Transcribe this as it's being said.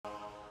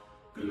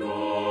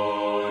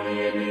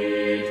Glory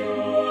be to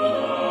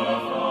the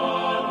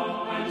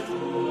Father, and to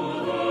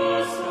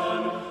the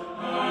Son,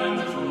 and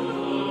to the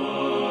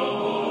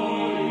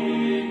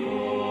Holy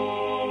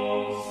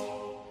Ghost,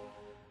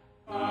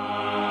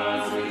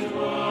 as it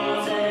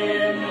was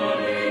in the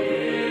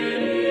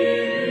beginning,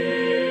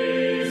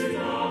 is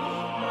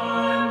now,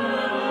 and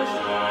ever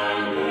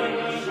shall be,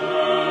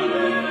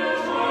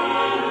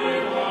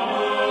 without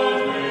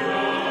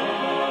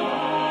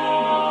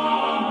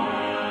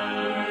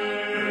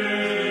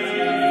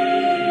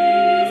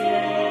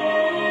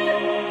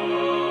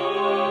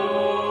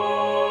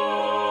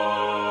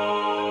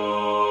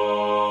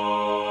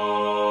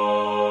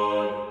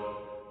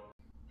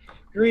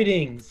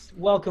Greetings.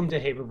 Welcome to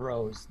Haber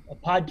Bros, a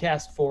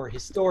podcast for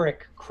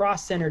historic,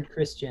 cross-centered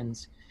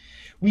Christians.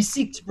 We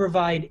seek to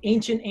provide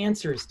ancient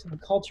answers to the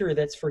culture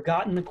that's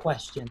forgotten the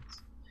questions.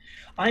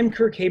 I'm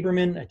Kirk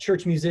Haberman, a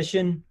church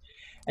musician,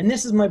 and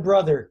this is my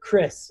brother,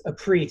 Chris, a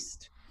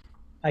priest.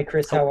 Hi,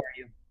 Chris. How are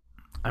you?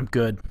 I'm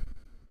good.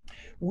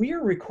 We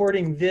are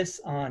recording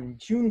this on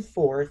June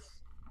 4th,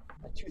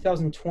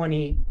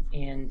 2020,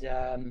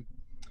 and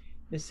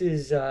this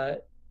is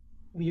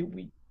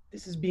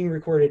being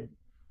recorded.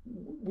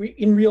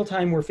 In real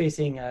time, we're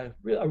facing a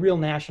real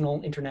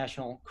national,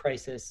 international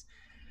crisis.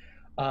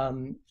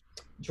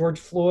 George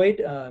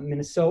Floyd,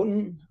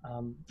 Minnesotan,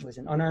 was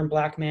an unarmed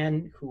black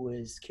man who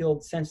was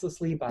killed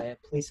senselessly by a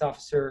police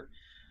officer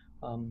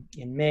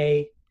in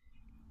May.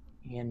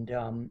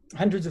 And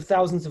hundreds of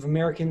thousands of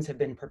Americans have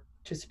been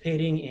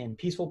participating in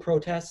peaceful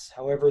protests.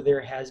 However,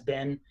 there has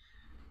been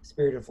a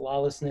spirit of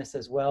lawlessness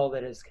as well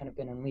that has kind of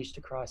been unleashed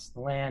across the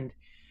land.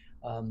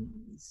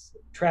 It's a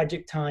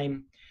tragic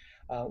time.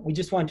 We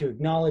just want to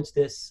acknowledge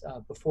this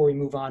before we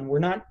move on. We're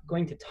not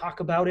going to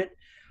talk about it.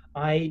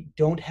 I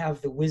don't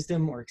have the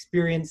wisdom or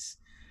experience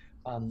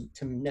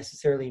to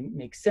necessarily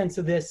make sense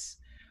of this.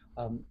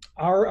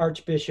 Our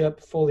Archbishop,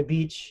 Foley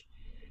Beach,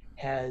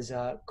 has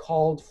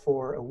called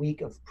for a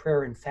week of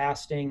prayer and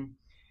fasting.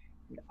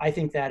 I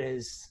think that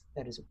is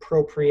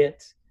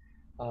appropriate.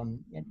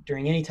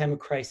 During any time of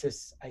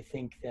crisis, I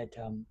think that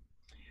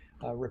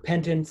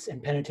repentance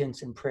and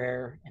penitence and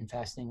prayer and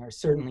fasting are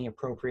certainly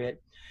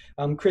appropriate.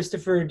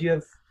 Christopher, do you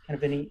have kind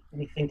of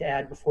anything to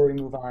add before we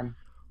move on?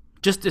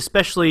 Just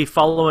especially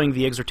following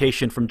the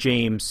exhortation from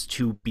James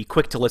to be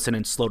quick to listen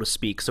and slow to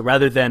speak. So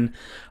rather than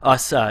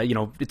us,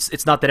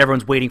 it's not that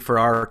everyone's waiting for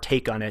our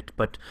take on it,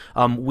 but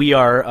we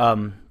are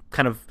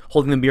kind of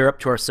holding the mirror up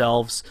to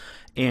ourselves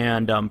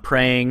and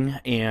praying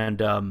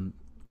and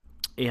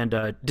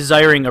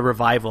desiring a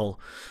revival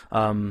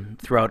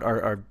throughout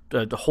our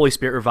the Holy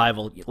Spirit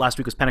revival. Last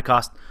week was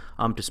Pentecost,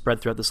 to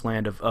spread throughout this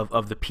land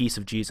of the peace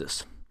of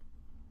Jesus.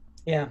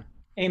 Yeah,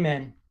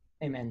 amen.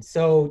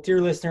 So, dear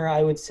listener,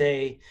 I would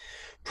say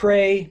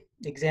pray,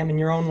 examine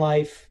your own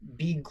life,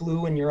 be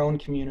glue in your own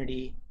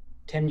community,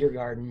 tend your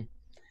garden,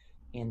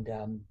 and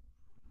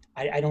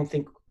I don't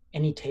think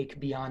any take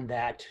beyond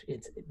that.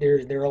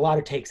 There are a lot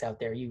of takes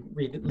out there. You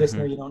read,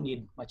 listener, you don't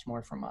need much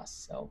more from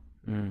us. So,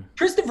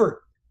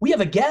 Christopher, we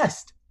have a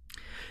guest.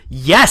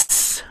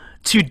 Yes!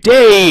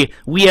 Today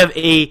we have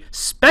a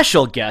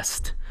special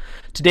guest.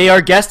 Today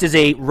our guest is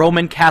a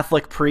Roman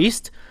Catholic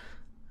priest.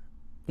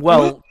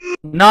 Well,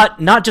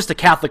 not just a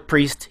Catholic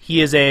priest,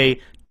 he is a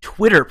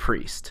Twitter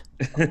priest.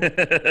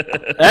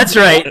 That's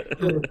right.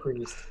 Twitter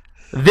priest.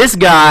 This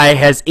guy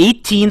has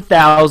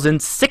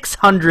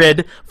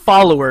 18,600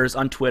 followers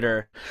on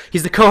Twitter.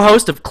 He's the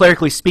co-host of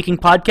Clerically Speaking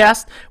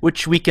podcast,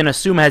 which we can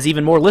assume has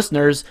even more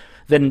listeners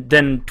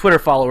than Twitter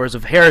followers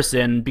of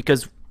Harrison,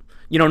 because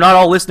not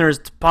all listeners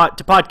to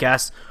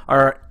podcasts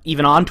are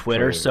even on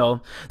Twitter.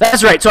 So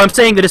that's right. So I'm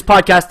saying that his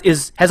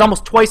podcast has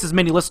almost twice as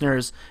many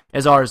listeners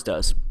as ours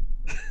does.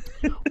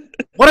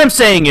 What I'm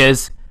saying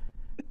is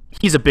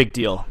he's a big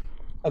deal.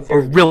 A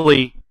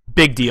really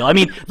big deal. I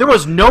mean, there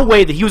was no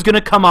way that he was going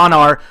to come on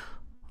our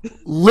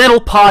little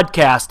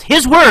podcast,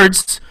 his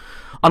words,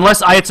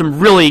 unless I had some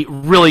really,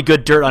 really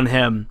good dirt on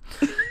him.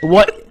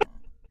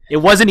 It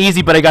wasn't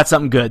easy, but I got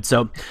something good.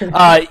 So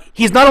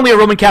he's not only a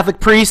Roman Catholic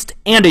priest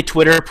and a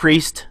Twitter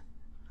priest,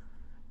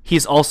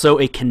 he's also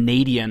a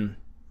Canadian.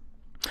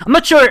 I'm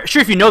not sure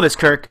if you know this,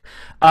 Kirk.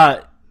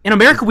 In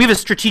America, we have a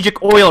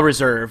strategic oil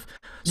reserve.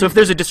 So if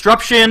there's a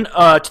disruption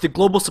to the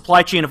global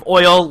supply chain of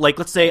oil, like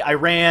let's say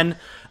Iran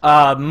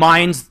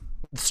mines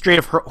the Strait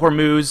of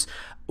Hormuz,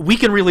 we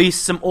can release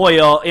some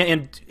oil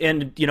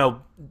and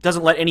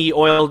doesn't let any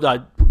oil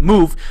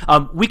move.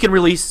 We can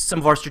release some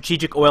of our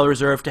strategic oil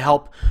reserve to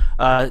help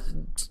the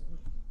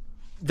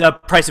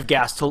price of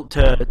gas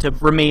to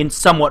remain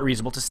somewhat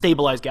reasonable, to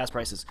stabilize gas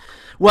prices.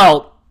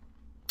 Well,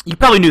 you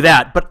probably knew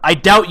that, but I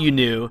doubt you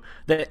knew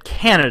that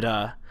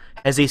Canada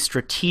has a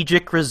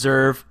strategic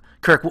reserve.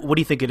 Kirk, what do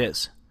you think it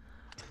is?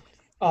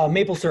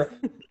 Maple syrup.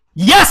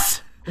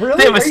 Yes! Really?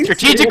 They have a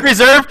strategic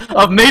reserve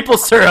of maple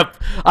syrup.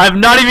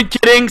 I'm not even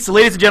kidding. So,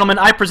 ladies and gentlemen,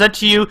 I present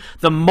to you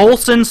the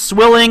Molson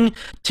swilling,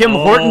 Tim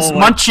Hortons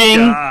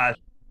munching,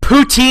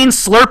 poutine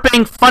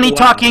slurping, funny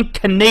talking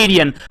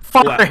Canadian,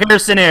 Father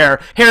Harrison Air.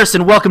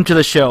 Harrison, welcome to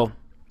the show.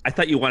 I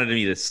thought you wanted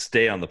me to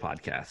stay on the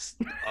podcast.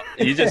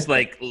 You just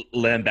like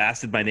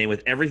lambasted my name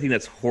with everything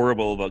that's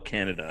horrible about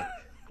Canada.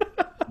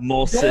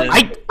 Molson,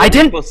 I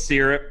didn't. maple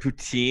syrup,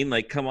 poutine.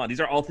 Like, come on,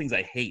 these are all things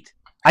I hate.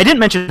 I didn't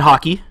mention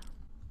hockey.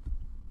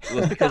 Well,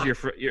 it's because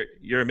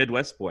you're a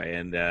Midwest boy,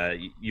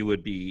 and you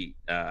would be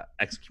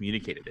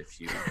excommunicated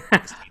if you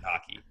hate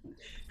hockey.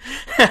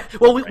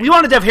 Well, we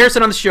wanted to have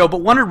Harrison on the show,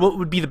 but wondered what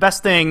would be the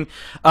best thing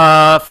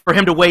for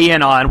him to weigh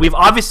in on. We have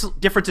obvious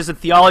differences in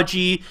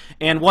theology,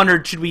 and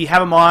wondered should we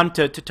have him on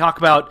to talk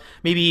about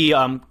maybe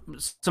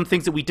some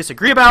things that we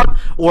disagree about,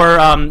 or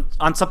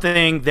on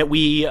something that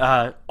we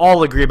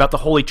all agree about, the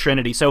Holy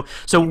Trinity. So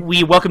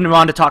we welcomed him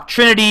on to talk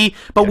Trinity,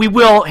 but we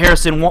will,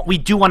 Harrison, we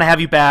do want to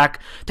have you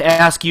back to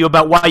ask you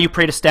about why you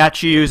pray to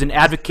statues and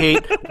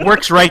advocate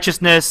works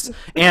righteousness,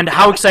 and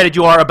how excited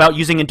you are about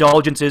using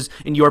indulgences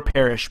in your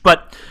parish.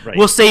 But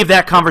we'll save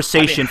that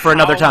conversation for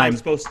another time. How am I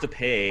supposed to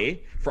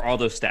pay for all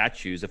those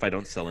statues if I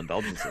don't sell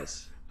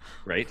indulgences?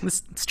 Right?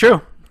 It's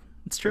true.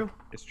 It's true.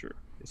 It's true.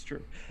 It's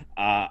true.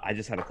 I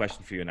just had a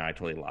question for you, and now I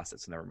totally lost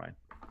it, so never mind.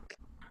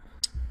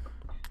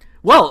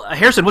 Well,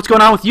 Harrison, what's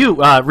going on with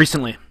you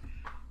recently?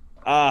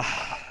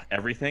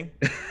 Everything.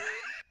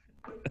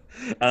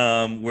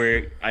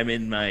 Where I'm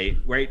in my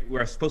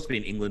we're supposed to be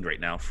in England right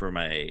now for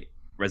my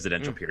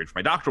residential period for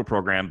my doctoral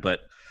program,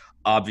 but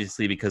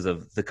obviously because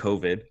of the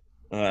COVID,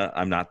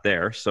 I'm not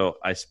there. So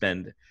I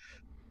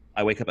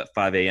wake up at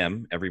 5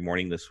 a.m. every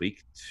morning this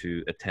week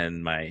to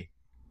attend my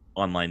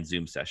online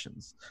Zoom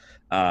sessions.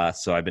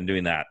 So I've been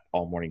doing that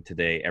all morning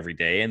today, every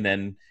day. And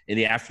then in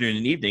the afternoon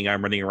and evening,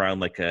 I'm running around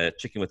like a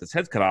chicken with its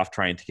head cut off,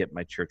 trying to get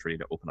my church ready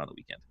to open on the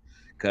weekend.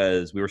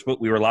 Because we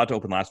were allowed to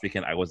open last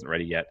weekend. I wasn't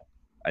ready yet.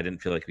 I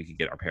didn't feel like we could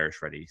get our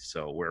parish ready.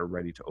 So we're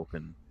ready to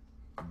open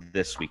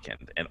this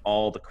weekend, and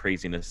all the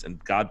craziness,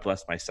 and God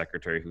bless my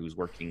secretary, who's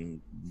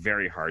working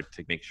very hard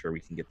to make sure we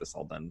can get this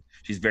all done.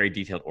 She's very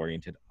detailed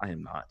oriented. I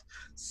am not.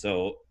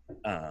 So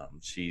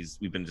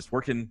we've been just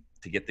working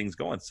to get things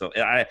going. So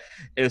it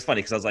was funny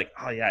because I was like,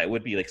 oh yeah, it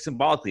would be like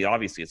symbolically,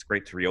 obviously it's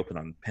great to reopen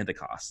on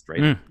Pentecost,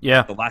 right?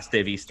 Yeah. The last day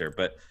of Easter,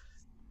 but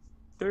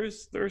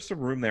there's some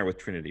room there with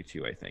Trinity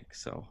too, I think.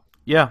 So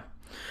yeah.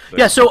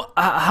 Yeah, so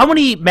how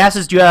many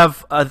masses do you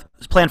have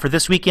planned for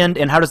this weekend,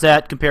 and how does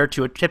that compare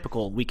to a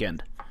typical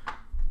weekend?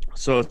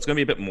 So it's going to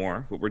be a bit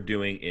more. What we're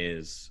doing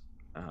is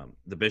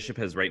the bishop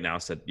has right now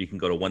said you can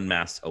go to one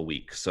mass a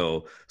week.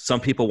 So some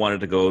people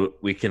wanted to go,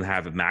 we can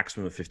have a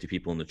maximum of 50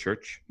 people in the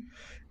church.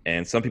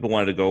 And some people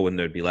wanted to go when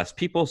there'd be less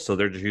people, so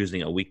they're just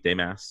using a weekday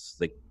mass,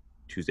 like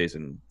Tuesdays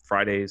and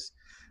Fridays.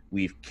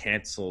 We've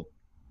canceled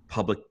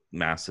public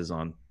masses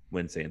on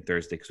Wednesday and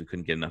Thursday because we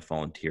couldn't get enough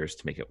volunteers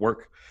to make it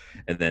work.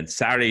 And then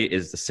Saturday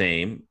is the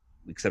same,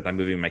 except I'm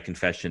moving my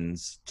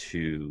confessions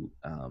to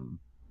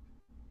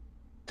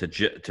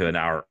an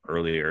hour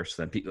earlier,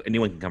 so then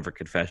anyone can come for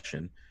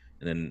confession,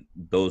 and then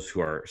those who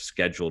are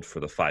scheduled for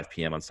the 5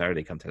 p.m. on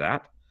Saturday come to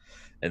that.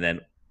 And then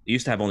I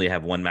used to only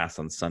have one mass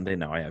on Sunday.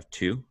 Now I have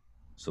two,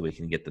 so we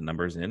can get the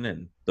numbers in,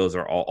 and those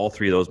are all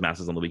three of those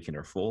masses on the weekend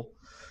are full.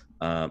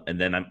 And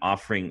then I'm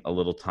offering a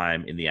little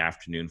time in the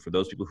afternoon for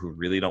those people who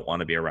really don't want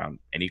to be around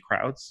any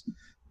crowds,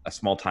 a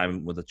small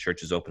time when the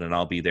church is open, and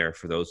I'll be there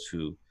for those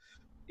who,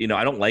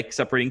 I don't like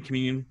separating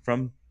communion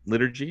from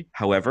liturgy.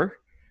 However,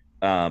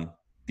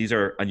 these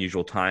are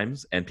unusual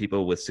times, and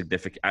people with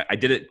significant, I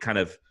did it kind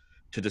of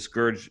to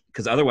discourage,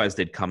 because otherwise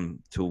they'd come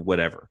to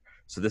whatever.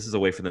 So this is a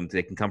way for them,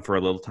 they can come for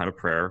a little time of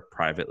prayer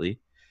privately,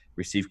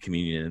 receive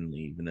communion and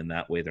leave. And then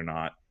that way they're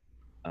not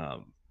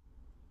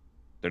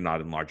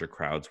in larger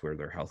crowds where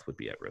their health would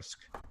be at risk.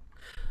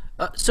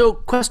 So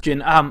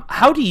question,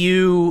 how do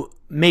you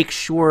make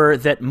sure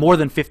that more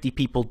than 50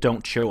 people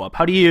don't show up?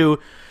 How do you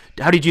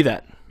do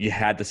that? You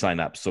had to sign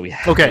up. So we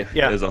had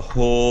yeah. There's a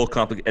whole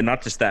and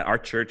not just that, our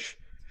church,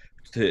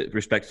 to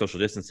respect social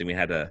distancing,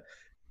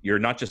 you're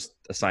not just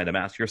assigned a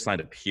mass, you're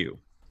assigned a pew.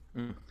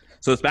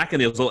 So it's back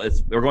in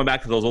we're going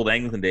back to those old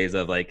Anglican days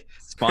of like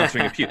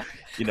sponsoring a pew.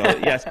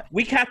 Yes,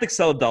 we Catholics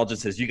sell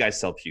indulgences, you guys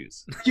sell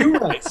pews. Pew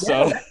rent.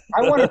 So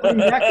I want to bring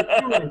back the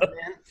pew rent,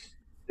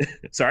 man.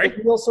 Sorry? It's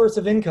a real source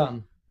of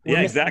income.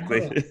 Yeah,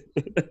 exactly.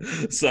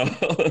 So,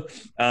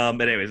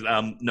 but anyways,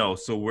 no.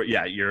 So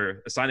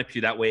you're assigned a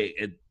pew. That way,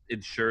 it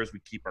ensures we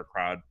keep our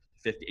crowd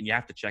 50, and you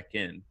have to check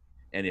in.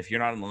 And if you're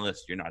not on the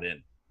list, you're not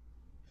in.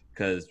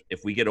 Because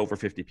if we get over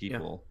 50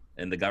 people,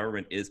 and the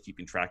government is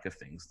keeping track of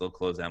things, they'll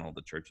close down all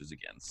the churches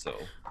again. So,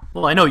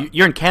 well, I know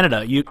you're in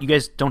Canada. You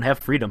guys don't have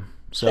freedom.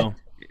 So,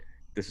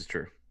 this is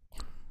true.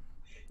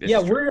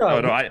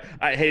 We're.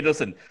 Hey,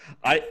 listen.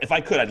 If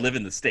I could, I'd live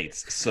in the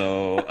States.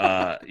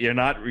 So you're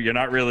not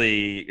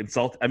really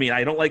insulted. I mean,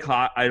 I don't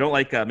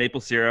like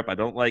maple syrup. I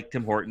don't like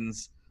Tim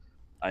Hortons.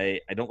 I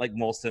don't like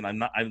Molson.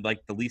 I'm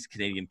like the least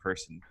Canadian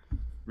person,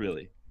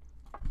 really.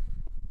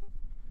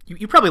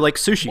 You probably like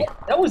sushi.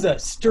 That was a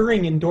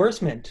stirring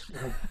endorsement.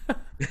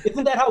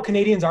 Isn't that how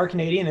Canadians are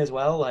Canadian as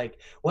well? Like,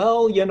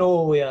 well,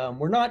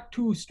 we're not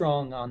too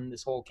strong on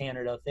this whole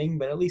Canada thing,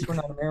 but at least we're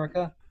not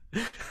America.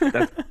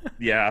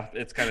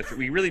 It's kind of true.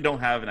 We really don't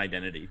have an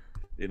identity.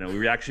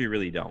 We actually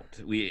really don't.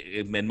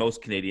 And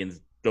most Canadians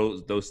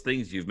those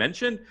things you've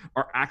mentioned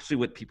are actually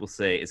what people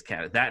say is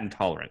Canada. That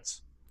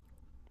intolerance.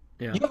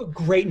 Yeah. You have a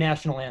great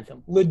national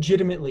anthem,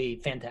 legitimately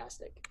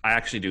fantastic. I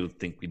actually do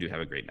think we do have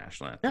a great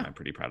national anthem. Yeah. I'm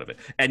pretty proud of it.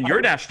 And your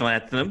national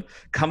anthem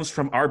comes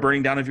from our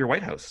burning down of your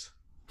White House.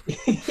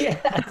 Yeah.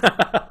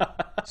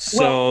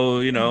 So,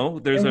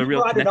 there's And a we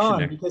real brought it connection on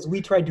there. because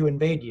we tried to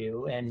invade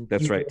you, and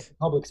That's you right. gave us a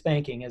public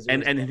spanking as a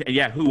result. And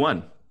yeah, who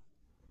won?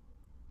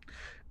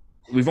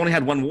 We've only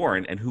had one war,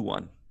 and who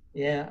won?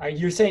 Yeah,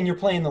 you're saying you're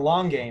playing the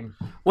long game.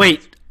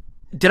 Wait,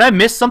 did I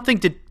miss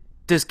something?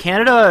 Does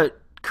Canada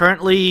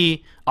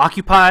currently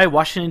occupy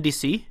Washington,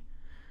 D.C.?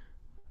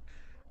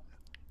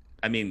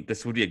 I mean,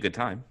 this would be a good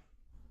time.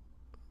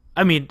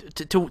 I mean,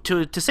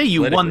 to say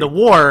you won the Politically.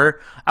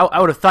 war, I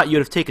would have thought you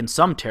would have taken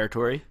some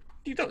territory.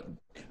 You don't.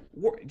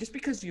 Just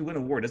because you win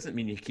a war doesn't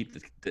mean you keep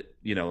just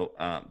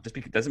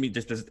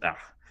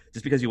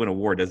because you win a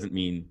war doesn't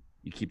mean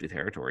you keep the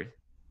territory.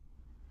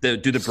 Do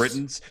the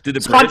Britons? Do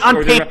the So on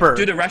British? paper.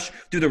 Do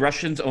the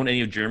Russians own any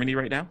of Germany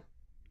right now?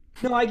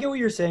 No, I get what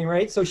you're saying,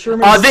 right? So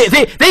Sherman.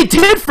 They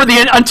did for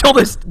until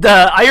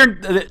the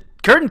Iron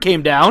Curtain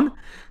came down.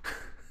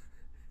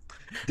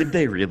 Did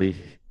they really?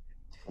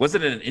 Was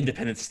it an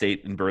independent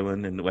state in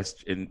Berlin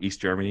in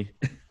East Germany?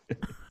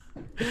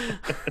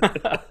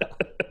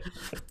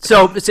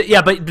 So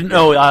yeah, but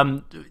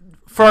no.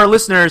 For our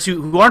listeners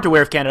who aren't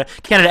aware of Canada,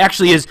 Canada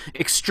actually is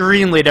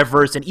extremely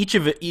diverse, and each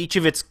of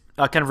its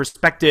kind of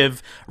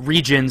respective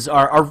regions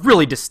are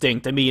really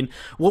distinct. I mean,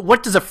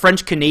 what does a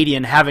French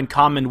Canadian have in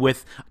common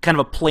with kind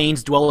of a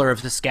plains dweller of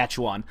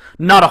Saskatchewan?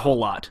 Not a whole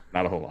lot.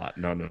 Not a whole lot.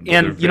 No. And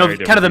They're very kind of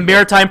different the people.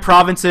 maritime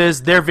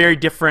provinces, they're very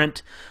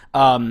different.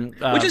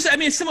 Which is, I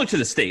mean, it's similar to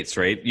the States,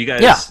 right? You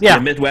guys, Yeah.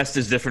 the Midwest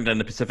is different than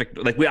the Pacific.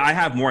 Like, I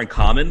have more in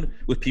common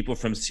with people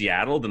from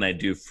Seattle than I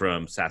do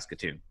from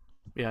Saskatoon.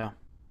 yeah.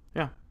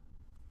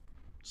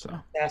 So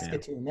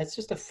Saskatoon. That's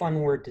just a fun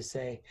word to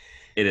say.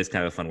 it is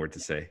kind of a fun word to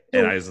say.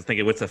 And I was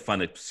thinking, what's a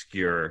fun,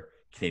 obscure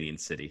Canadian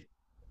city?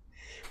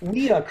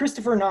 We,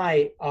 Christopher and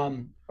I,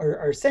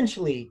 are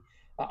essentially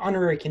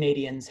honorary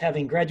Canadians,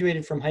 having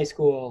graduated from high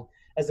school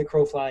as the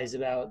crow flies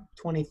about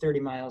 20, 30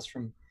 miles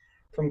from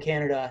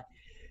Canada.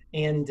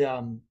 And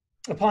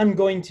upon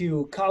going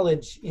to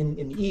college in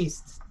the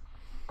East,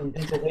 in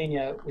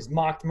Pennsylvania, was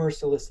mocked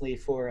mercilessly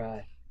for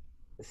a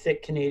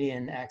thick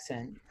Canadian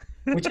accent,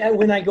 which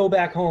when I go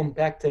back home,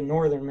 back to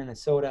northern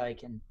Minnesota,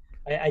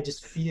 I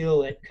just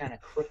feel it kind of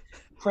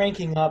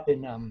cranking up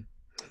in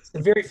it's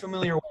a very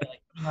familiar way, like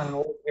putting on an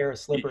old pair of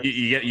slippers.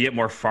 You get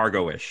more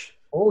Fargo-ish.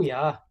 Oh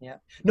yeah.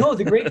 No,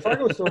 the Great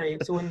Fargo story.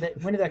 So when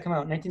did that come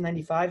out?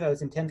 1995. I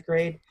was in 10th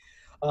grade,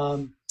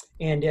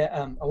 and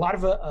a lot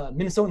of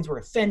Minnesotans were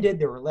offended.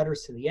 There were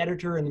letters to the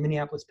editor in the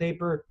Minneapolis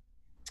paper,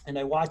 and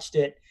I watched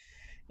it,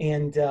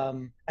 and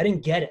I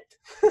didn't get it.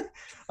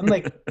 I'm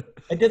like,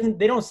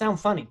 they don't sound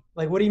funny.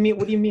 Like, what do you mean?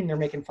 What do you mean they're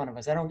making fun of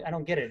us? I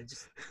don't get it. It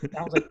just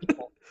sounds like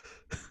people.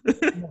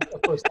 And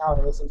of course, now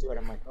I listen to it.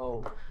 I'm like,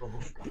 oh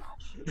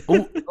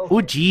gosh.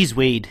 Oh, geez,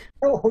 Wade.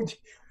 Oh,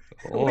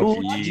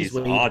 Oh, geez, jeez.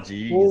 Wade. Oh,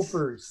 jeez.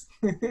 Gophers.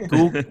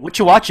 What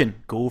you watching?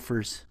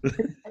 Gophers.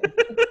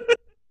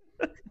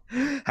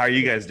 How are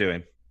you guys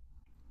doing?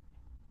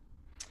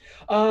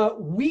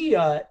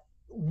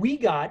 We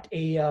got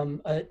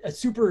a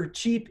super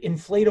cheap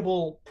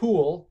inflatable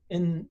pool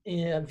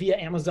via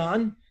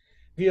Amazon,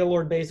 via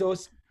Lord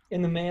Bezos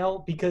in the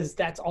mail, because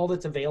that's all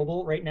that's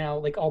available right now,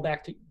 like all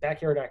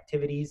backyard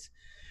activities.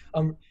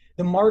 The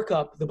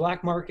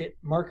black market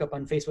markup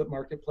on Facebook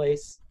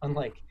Marketplace on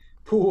like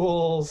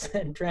pools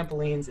and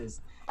trampolines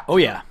is Oh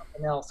yeah.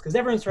 something else, because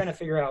everyone's trying to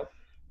figure out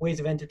ways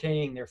of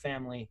entertaining their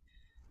family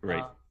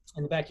Right.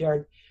 in the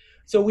backyard.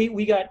 So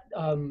we got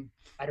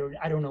I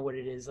don't know what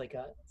it is, like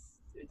a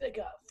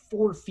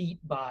 4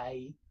 feet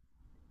by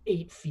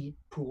 8 feet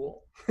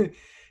pool,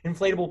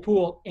 inflatable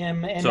pool,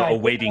 and So I a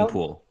pulled wading it out.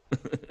 pool.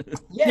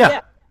 Yeah.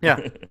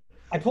 Yeah.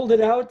 I pulled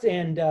it out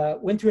and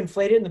went to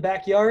inflate it in the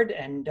backyard,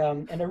 and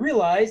I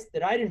realized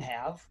that I didn't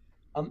have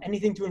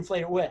anything to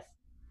inflate it with.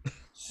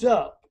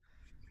 So,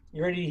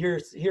 you ready to hear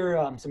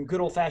some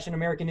good old fashioned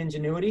American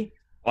ingenuity?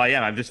 Well,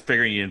 yeah, I'm just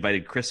figuring you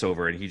invited Chris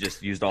over and he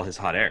just used all his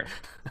hot air.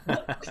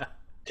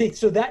 Okay,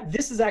 so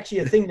this is actually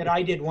a thing that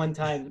I did one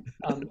time,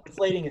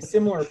 inflating a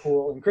similar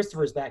pool in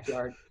Christopher's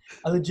backyard.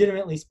 I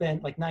legitimately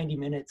spent like 90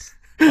 minutes.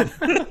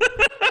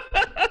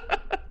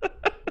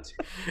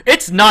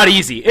 It's not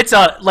easy. It's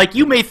like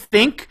you may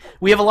think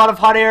we have a lot of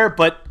hot air,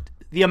 but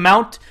the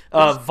amount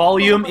of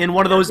volume in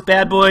one of those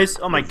bad boys,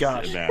 oh my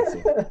gosh.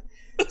 Massive.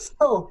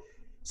 So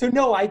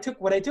no, I took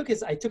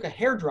a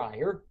hair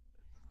dryer,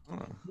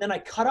 and then I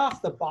cut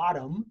off the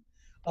bottom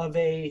of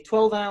a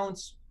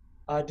 12-ounce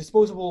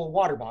disposable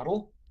water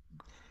bottle.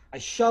 I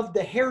shoved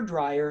the hair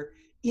dryer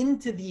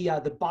into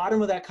the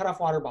bottom of that cut off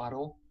water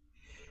bottle,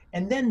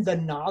 and then the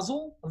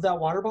nozzle of that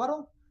water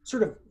bottle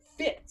sort of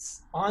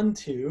fits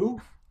onto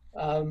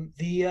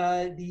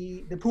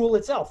the pool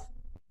itself.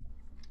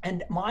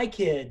 And my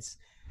kids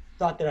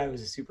thought that I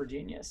was a super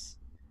genius.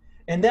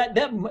 And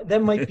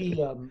that might be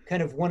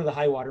kind of one of the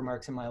high water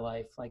marks in my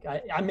life. Like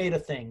I made a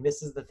thing.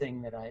 This is the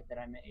thing that I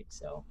made.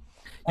 So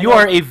You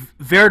are a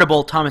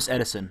veritable Thomas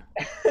Edison.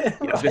 I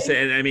was gonna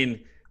say, and I mean,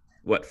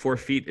 what 4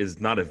 feet is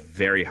not a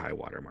very high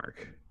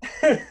watermark.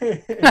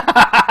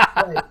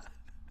 Right.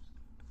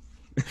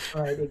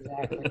 Right,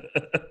 exactly.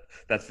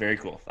 That's very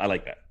cool. I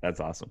like that. That's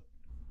awesome.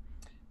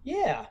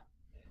 Yeah.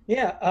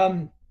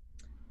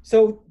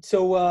 So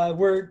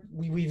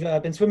we've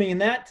been swimming in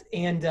that,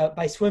 and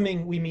by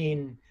swimming we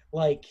mean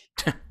like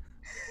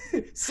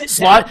sit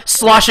down.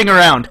 Sloshing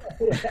around.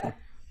 Yeah.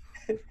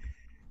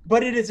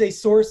 But it is a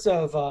source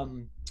of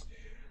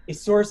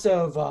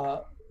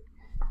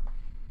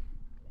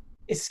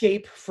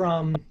escape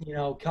from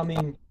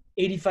coming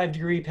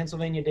 85-degree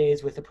Pennsylvania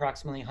days with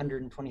approximately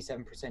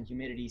 127%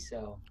 humidity.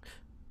 So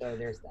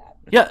there's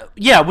that.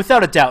 Yeah,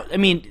 without a doubt. I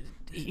mean,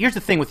 here's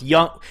the thing with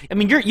young. I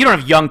mean, you don't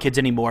have young kids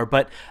anymore,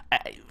 but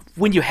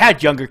when you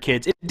had younger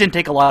kids, it didn't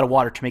take a lot of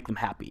water to make them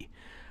happy.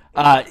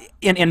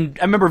 And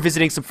I remember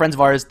visiting some friends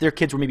of ours. Their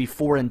kids were maybe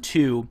 4 and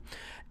 2,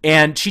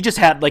 and she just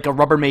had like a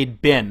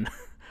Rubbermaid bin.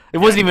 It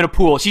wasn't even a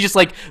pool. She just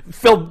like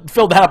filled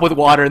that up with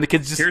water, and the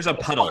kids just Here's a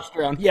puddle.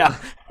 around. Yeah.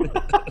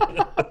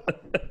 Exactly.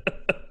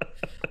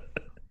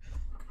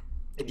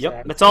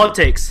 Yep, that's all it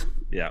takes.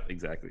 Yeah,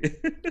 exactly.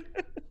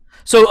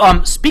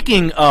 So,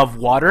 speaking of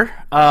water,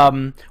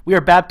 we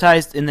are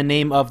baptized in the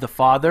name of the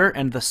Father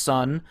and the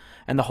Son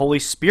and the Holy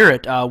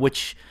Spirit,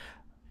 which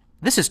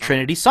this is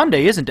Trinity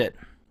Sunday, isn't it?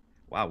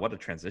 Wow, what a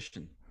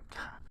transition.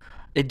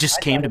 It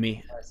just came to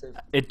me. Impressive.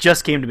 It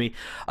just came to me.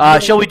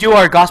 Shall we do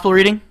our gospel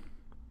reading?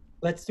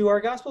 Let's do our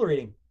gospel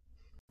reading.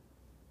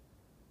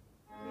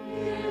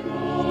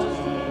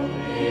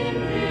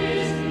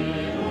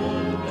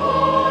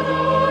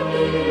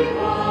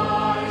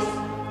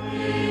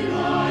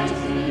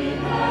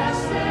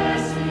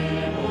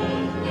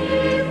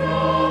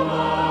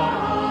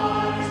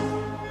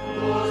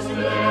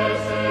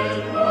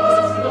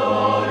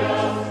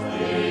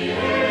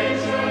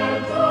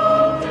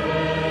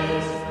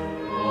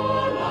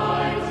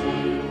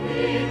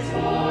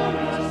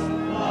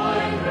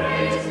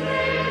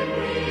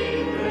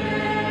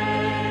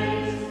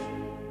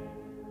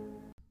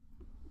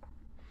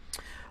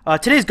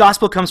 Today's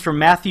gospel comes from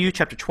Matthew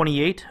chapter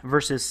 28,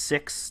 verses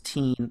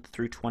 16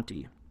 through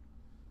 20.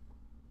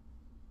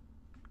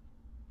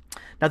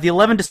 Now the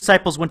 11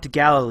 disciples went to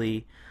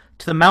Galilee,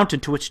 to the mountain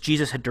to which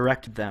Jesus had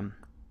directed them.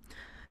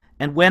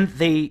 And when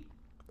they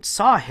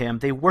saw him,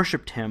 they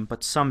worshipped him,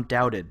 but some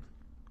doubted.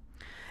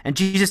 And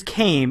Jesus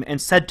came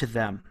and said to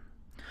them,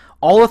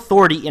 "All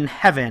authority in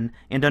heaven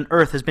and on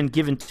earth has been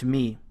given to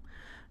me.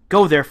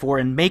 Go therefore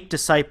and make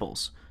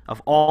disciples of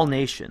all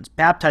nations,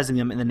 baptizing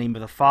them in the name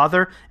of the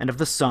Father, and of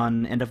the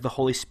Son, and of the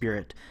Holy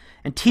Spirit,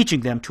 and teaching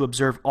them to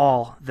observe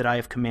all that I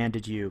have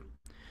commanded you.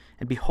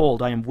 And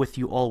behold, I am with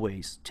you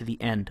always to the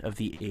end of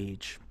the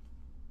age."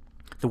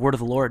 The word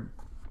of the Lord.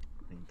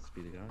 Thanks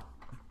be to God.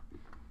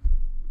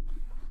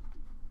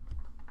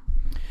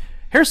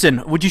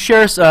 Harrison, would you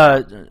share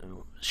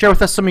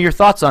with us some of your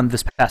thoughts on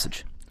this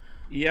passage?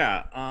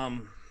 Yeah,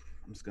 I'm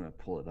just gonna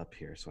pull it up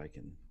here so I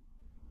can.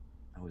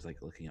 I always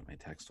like looking at my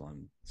text while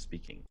I'm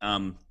speaking.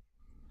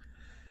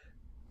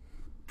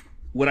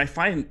 What I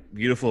find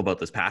beautiful about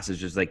this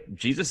passage is like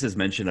Jesus'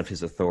 mention of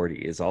his authority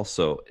is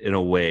also in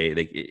a way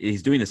like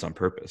he's doing this on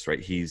purpose, right?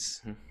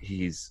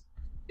 It's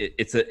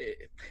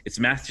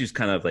Matthew's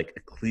kind of like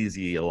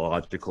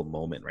ecclesiological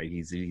moment, right?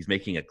 He's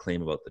making a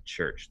claim about the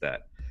church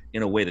that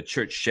in a way the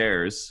church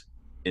shares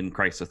in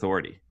Christ's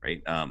authority,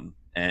 right?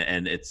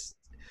 And it's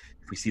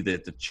if we see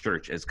the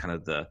church as kind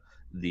of the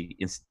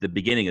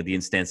beginning of the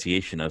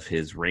instantiation of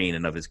his reign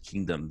and of his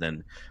kingdom,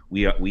 then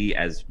we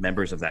as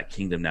members of that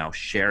kingdom now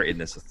share in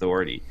this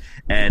authority.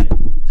 And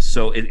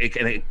so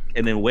and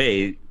in a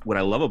way, what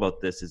I love about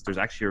this is there's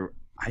actually,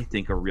 I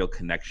think, a real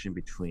connection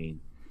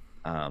between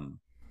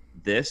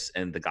this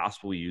and the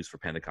gospel we use for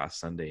Pentecost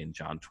Sunday in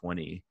John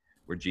 20,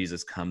 where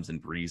Jesus comes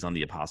and breathes on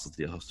the apostles,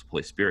 the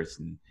Holy Spirit,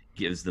 and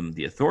gives them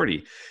the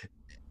authority.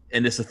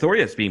 And this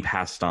authority that's being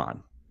passed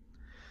on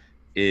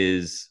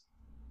is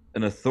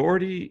an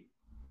authority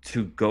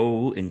to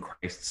go in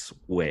Christ's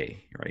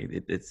way, right?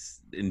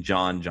 It's in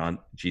John,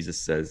 Jesus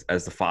says,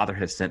 "As the Father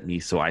has sent me,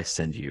 so I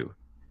send you."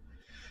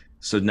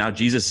 So now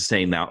Jesus is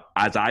saying, now,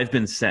 as I've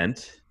been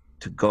sent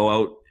to go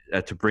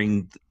out to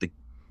bring the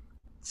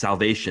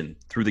salvation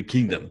through the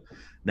kingdom,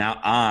 now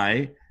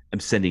I am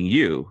sending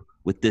you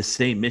with this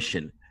same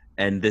mission.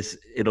 And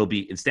it'll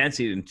be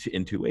instantiated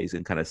in two ways,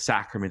 in kind of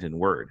sacrament and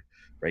word,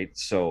 right?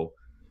 So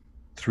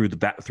through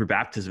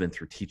baptism and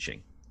through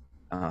teaching.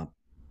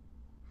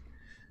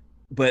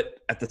 But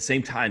at the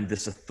same time,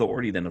 this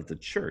authority then of the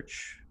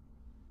church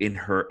in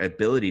her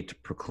ability to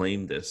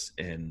proclaim this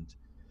and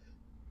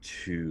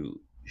to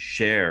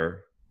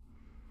share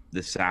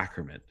the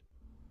sacrament,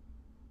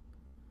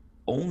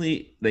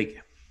 only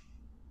like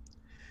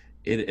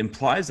it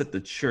implies that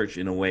the church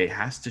in a way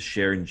has to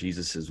share in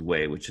Jesus's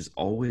way, which is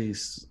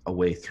always a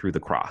way through the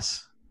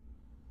cross,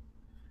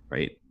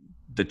 right?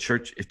 The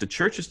church, if the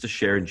church is to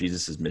share in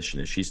Jesus's mission,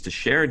 if she's to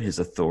share in his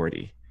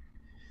authority,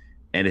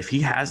 And if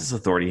he has this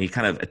authority, he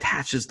kind of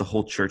attaches the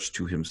whole church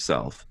to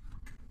himself,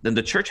 then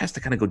the church has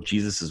to kind of go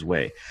Jesus's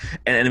way.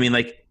 And I mean,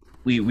 like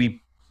we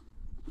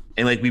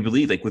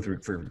believe, like for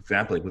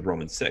example, like with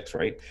Romans 6,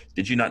 right?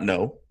 Did you not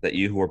know that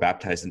you who were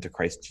baptized into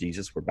Christ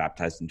Jesus were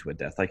baptized into a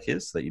death like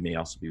his, so that you may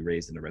also be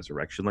raised in a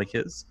resurrection like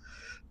his?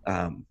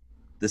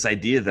 This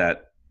idea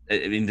that,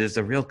 I mean, there's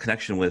a real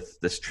connection with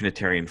this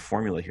Trinitarian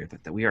formula here,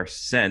 that we are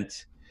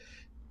sent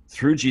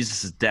through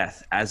Jesus'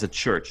 death as a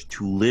church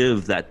to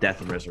live that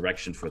death and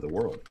resurrection for the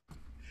world.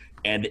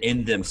 And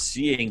in them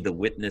seeing the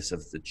witness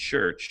of the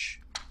church,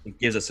 it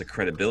gives us a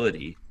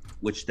credibility,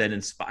 which then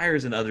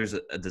inspires in others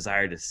a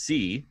desire to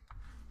see,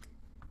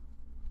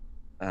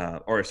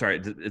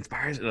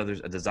 inspires in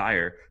others a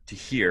desire to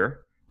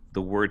hear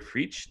the word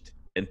preached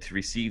and to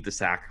receive the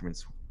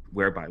sacraments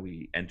whereby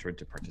we enter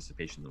into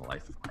participation in the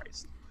life of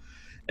Christ.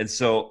 And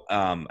so,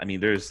 I mean,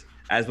 there's,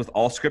 as with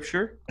all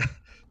scripture,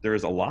 there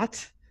is a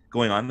lot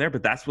going on there,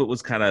 but that's what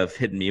was kind of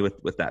hitting me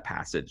with that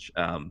passage.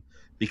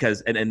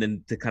 Because, and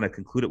then to kind of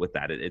conclude it with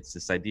that, it's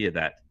this idea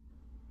that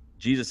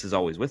Jesus is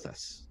always with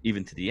us,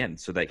 even to the end,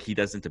 so that he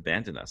doesn't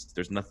abandon us.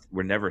 There's nothing,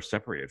 we're never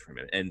separated from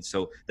him. And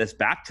so this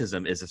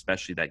baptism is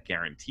especially that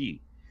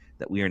guarantee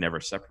that we are never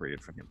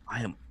separated from him.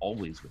 I am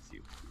always with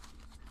you.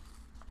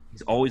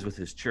 He's always with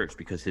his church,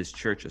 because his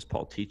church, as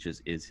Paul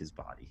teaches, is his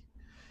body.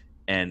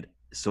 And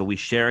so we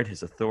share in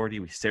his authority.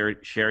 We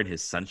share in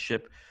his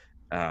sonship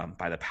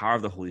by the power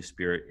of the Holy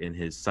Spirit, in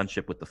his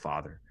sonship with the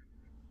Father.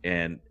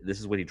 And this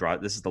is what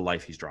this is the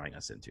life he's drawing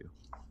us into.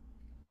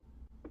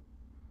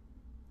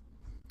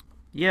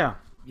 Yeah.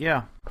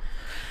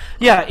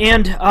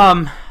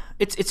 And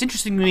it's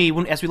interesting to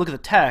me as we look at the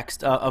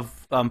text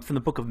from the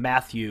book of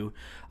Matthew.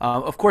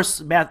 Of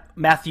course,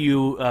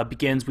 Matthew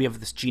begins. We have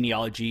this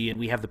genealogy and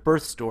we have the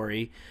birth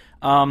story,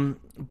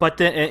 but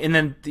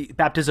then the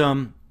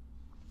baptism,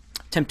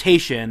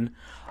 temptation,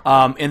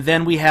 and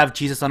then we have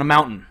Jesus on a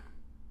mountain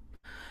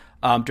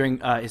during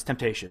his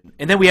temptation,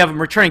 and then we have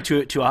him returning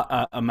to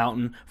a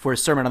mountain for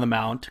his Sermon on the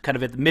Mount, kind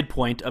of at the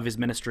midpoint of his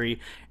ministry.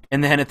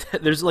 And then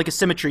there's like a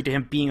symmetry to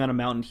him being on a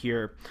mountain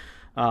here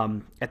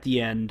at the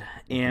end,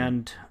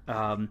 and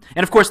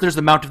of course there's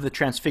the Mount of the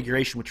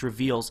Transfiguration, which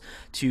reveals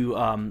to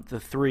the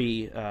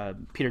three,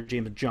 Peter,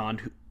 James, and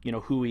John,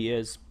 who he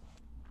is.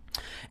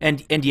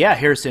 And yeah,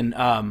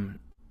 Harrison,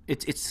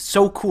 it's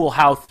so cool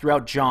how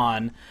throughout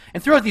John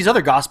and throughout these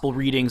other gospel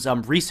readings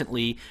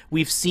recently,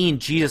 we've seen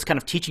Jesus kind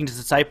of teaching his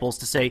disciples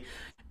to say,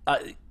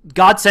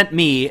 God sent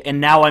me,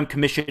 and now I'm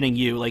commissioning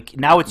you. Like,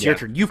 now it's your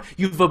turn.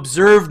 You've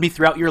observed me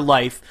throughout your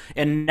life,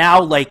 and now,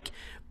 like,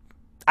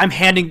 I'm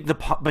handing the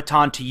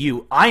baton to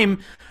you. I am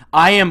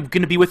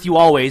going to be with you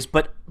always,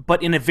 but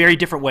in a very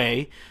different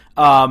way.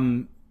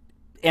 And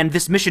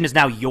this mission is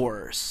now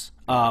yours.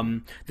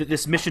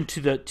 This mission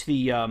to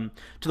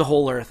the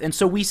whole earth. And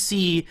so we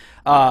see,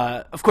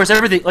 of course,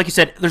 everything. Like you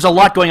said, there's a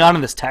lot going on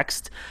in this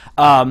text.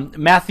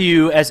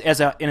 Matthew, as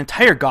an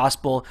entire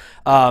gospel,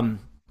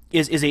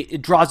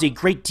 it draws a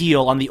great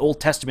deal on the Old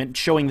Testament,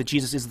 showing that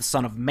Jesus is the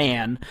Son of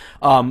Man,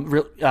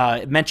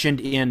 mentioned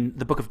in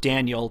the book of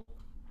Daniel.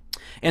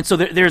 And so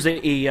there's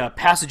a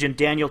passage in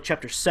Daniel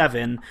chapter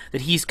 7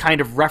 that he's kind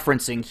of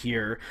referencing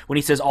here when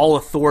he says, all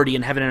authority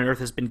in heaven and earth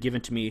has been given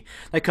to me.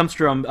 That comes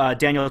from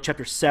Daniel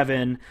chapter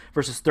 7,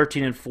 verses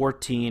 13 and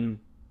 14.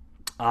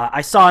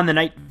 I saw in the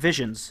night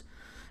visions,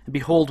 and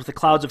behold, with the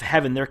clouds of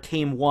heaven there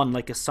came one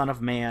like a son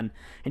of man,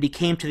 and he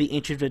came to the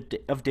Ancient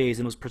of Days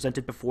and was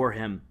presented before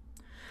him.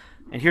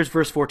 And here's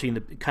verse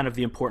 14, kind of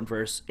the important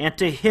verse. And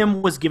to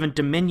him was given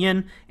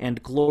dominion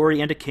and glory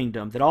and a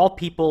kingdom, that all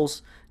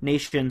peoples,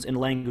 nations, and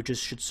languages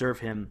should serve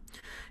him.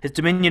 His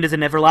dominion is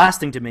an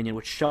everlasting dominion,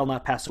 which shall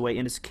not pass away,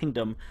 and his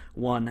kingdom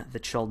one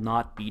that shall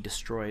not be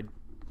destroyed.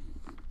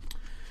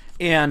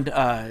 And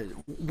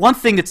one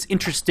thing that's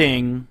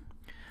interesting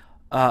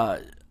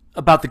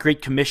about the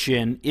Great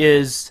Commission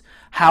is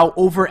how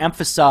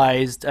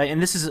overemphasized,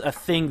 and this is a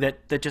thing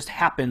that just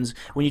happens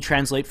when you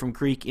translate from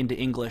Greek into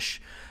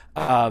English,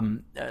 how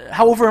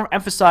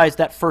overemphasized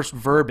that first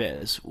verb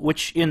is,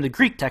 which in the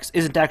Greek text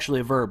isn't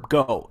actually a verb,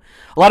 go.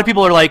 A lot of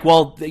people are like,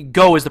 well,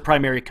 go is the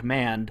primary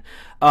command,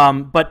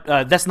 but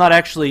that's not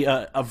actually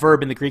a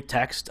verb in the Greek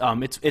text.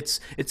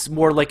 It's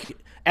more like,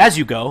 as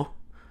you go,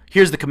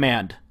 here's the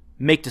command,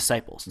 make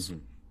disciples. Mm-hmm.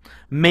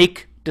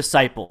 Make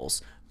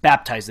disciples,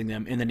 baptizing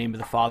them in the name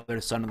of the Father,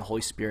 the Son, and the Holy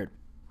Spirit.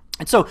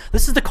 And so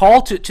this is the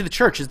call to the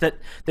church, is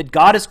that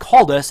God has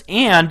called us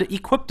and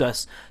equipped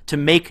us to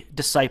make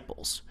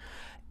disciples.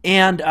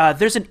 And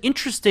there's an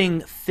interesting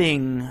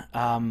thing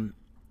that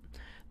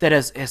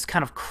has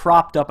kind of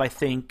cropped up, I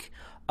think,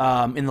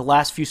 in the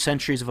last few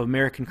centuries of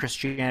American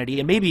Christianity,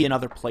 and maybe in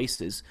other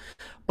places.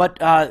 But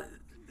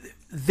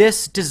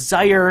this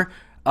desire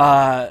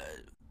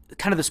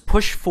kind of this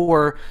push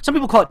for, some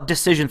people call it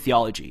decision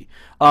theology,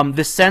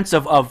 this sense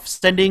of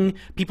sending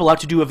people out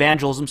to do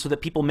evangelism so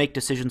that people make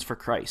decisions for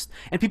Christ,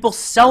 and people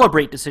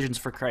celebrate decisions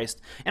for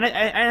Christ. And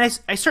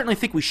I certainly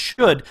think we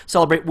should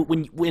celebrate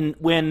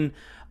when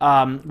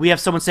we have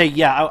someone say,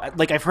 yeah,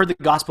 like I've heard the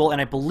gospel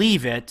and I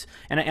believe it,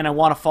 and I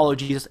want to follow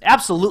Jesus.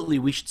 Absolutely,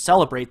 we should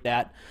celebrate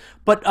that.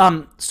 But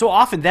so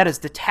often that is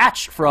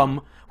detached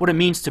from what it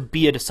means to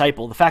be a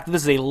disciple. The fact that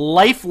this is a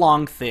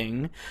lifelong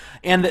thing,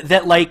 and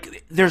that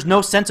like there's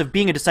no sense of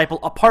being a disciple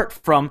apart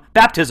from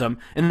baptism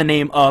in the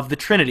name of the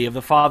Trinity, of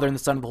the Father and the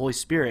Son and the Holy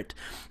Spirit,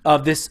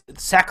 of this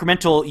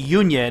sacramental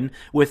union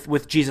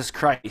with Jesus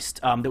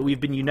Christ, that we've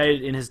been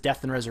united in his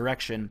death and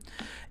resurrection.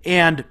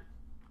 And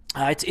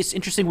it's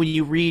interesting when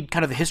you read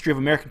kind of the history of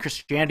American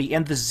Christianity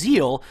and the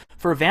zeal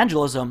for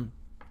evangelism.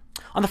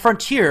 On the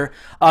frontier,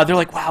 they're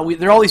like, wow,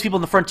 there are all these people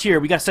in the frontier.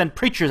 We got to send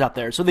preachers out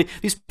there. So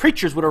these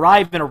preachers would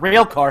arrive in a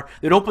rail car.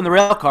 They'd open the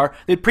rail car.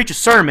 They'd preach a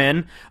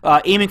sermon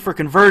aiming for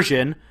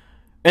conversion,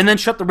 and then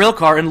shut the rail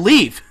car and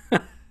leave,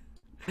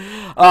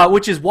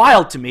 which is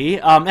wild to me.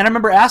 And I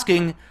remember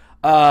asking,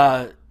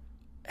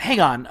 hang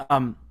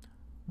on,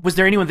 was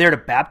there anyone there to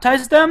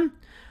baptize them?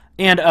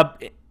 And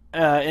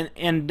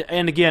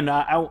again,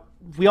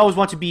 we always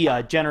want to be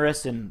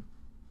generous and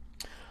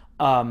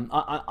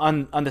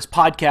on this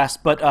podcast,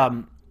 but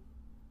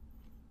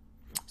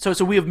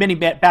so we have many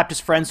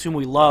Baptist friends whom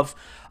we love,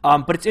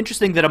 but it's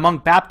interesting that among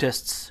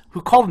Baptists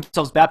who call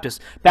themselves Baptists,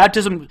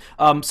 baptism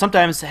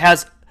sometimes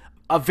has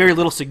a very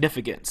little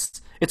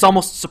significance. It's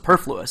almost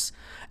superfluous.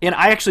 And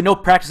I actually know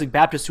practicing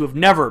Baptists who have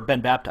never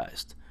been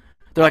baptized.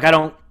 They're like, I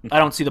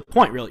don't see the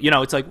point, really.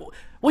 It's like,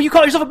 well, you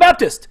call yourself a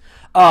Baptist.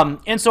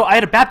 And so I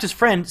had a Baptist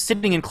friend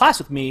sitting in class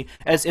with me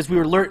as we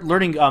were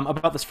learning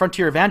about this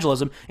frontier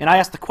evangelism, and I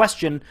asked the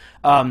question,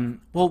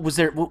 well,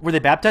 were they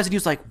baptized? And he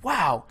was like,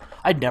 wow,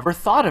 I'd never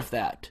thought of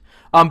that.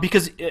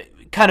 Because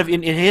kind of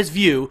in his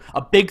view,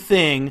 a big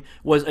thing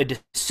was a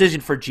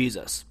decision for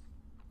Jesus.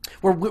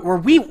 Where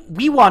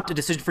we want a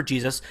decision for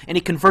Jesus and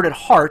a converted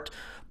heart,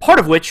 part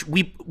of which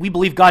we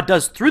believe God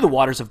does through the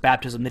waters of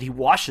baptism, that he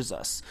washes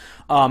us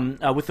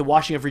with the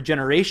washing of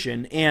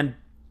regeneration, and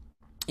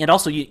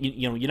also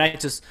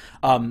unites us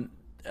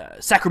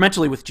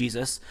sacramentally with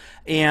Jesus,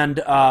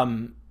 and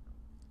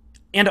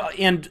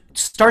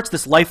starts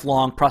this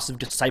lifelong process of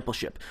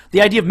discipleship.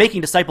 The idea of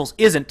making disciples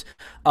isn't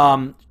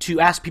to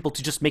ask people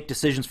to just make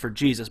decisions for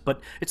Jesus, but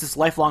it's this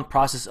lifelong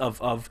process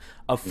of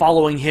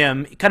following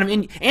him, kind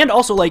of and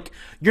also like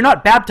you're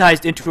not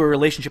baptized into a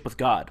relationship with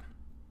God.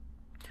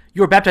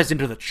 You are baptized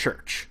into the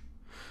church.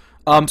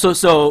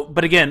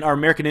 But again, our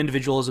American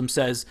individualism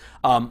says,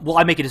 well,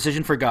 I make a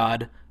decision for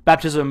God.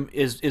 Baptism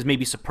is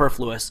maybe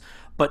superfluous,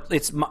 but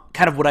it's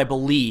kind of what I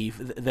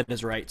believe that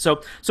is right.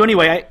 So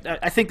anyway,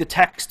 I think the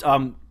text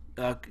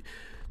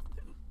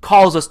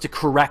calls us to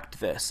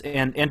correct this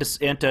and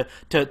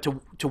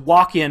to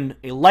walk in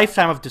a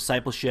lifetime of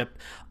discipleship,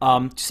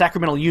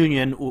 sacramental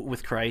union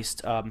with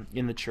Christ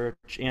in the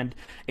church,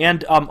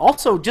 and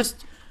also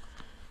just.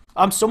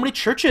 So many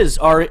churches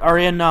are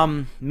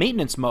in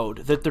maintenance mode,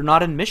 that they're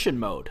not in mission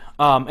mode.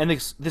 And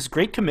this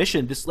Great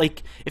Commission, this,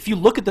 like, if you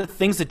look at the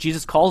things that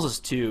Jesus calls us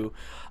to,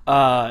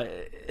 how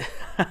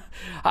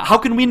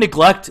can we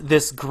neglect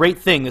this great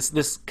thing,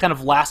 this kind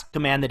of last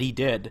command that he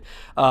did,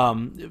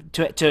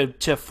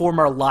 to form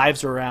our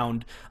lives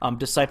around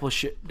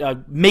discipleship,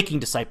 making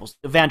disciples,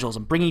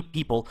 evangelism, bringing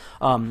people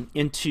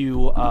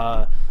into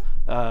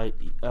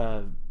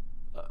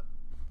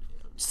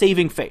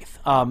saving faith.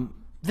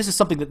 This is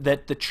something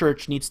that the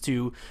church needs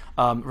to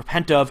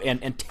repent of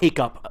and take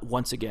up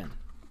once again.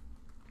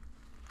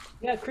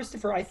 Yeah,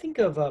 Christopher, I think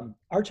of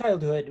our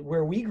childhood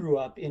where we grew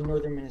up in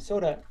northern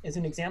Minnesota as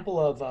an example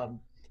of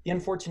the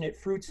unfortunate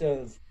fruits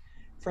of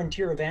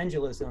frontier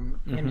evangelism,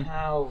 and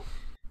how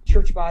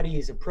church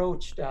bodies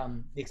approached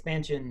the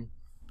expansion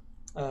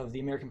of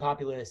the American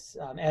populace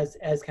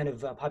as kind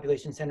of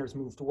population centers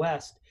moved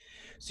west.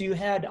 So you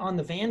had on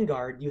the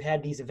vanguard, you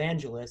had these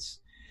evangelists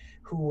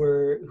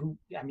who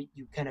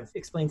you kind of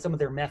explained some of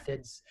their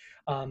methods.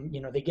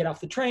 They get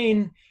off the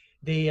train,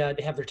 they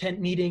have their tent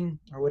meeting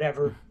or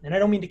whatever, and I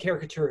don't mean to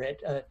caricature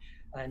it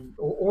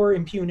or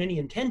impugn any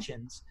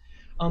intentions,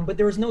 but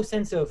there was no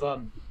sense of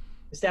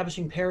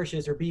establishing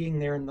parishes or being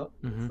there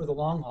for the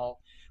long haul,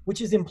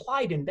 which is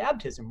implied in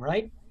baptism,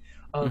 right?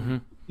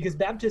 Because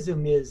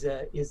baptism is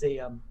a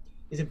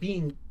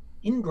being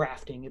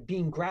ingrafting,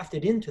 being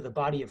grafted into the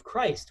body of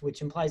Christ,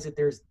 which implies that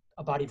there's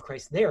a body of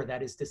Christ there,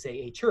 that is to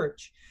say a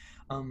church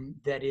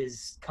that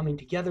is coming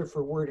together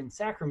for word and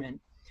sacrament.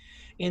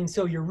 And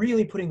so you're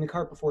really putting the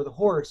cart before the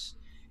horse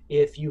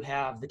if you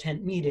have the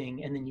tent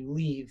meeting and then you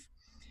leave.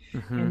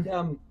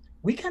 And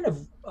we kind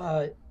of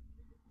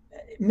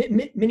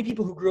many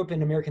people who grew up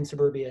in American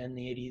suburbia in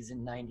the 80s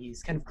and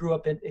 90s kind of grew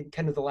up in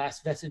kind of the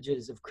last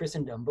vestiges of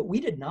Christendom, but we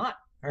did not.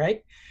 All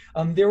right,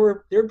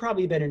 there had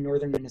probably been in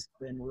northern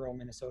Minnesota and rural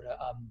Minnesota,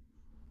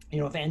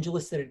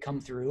 evangelists that had come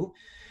through.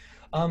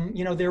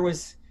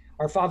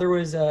 Our father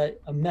was a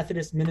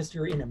Methodist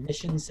minister in a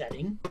mission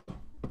setting,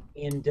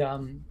 and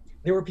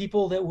there were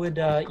people that would,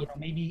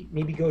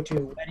 maybe go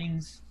to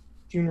weddings,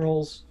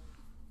 funerals,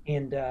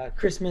 and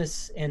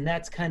Christmas, and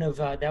that's kind of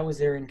that was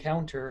their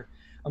encounter,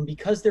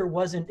 because there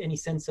wasn't any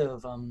sense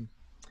of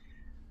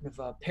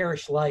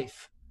parish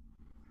life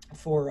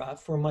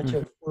for much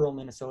of rural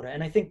Minnesota.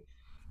 And I think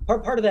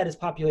part of that is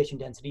population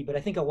density, but I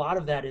think a lot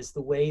of that is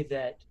the way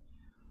that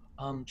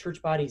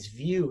church bodies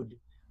viewed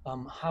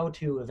how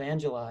to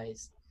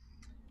evangelize.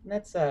 And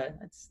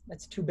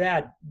that's too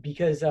bad,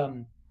 because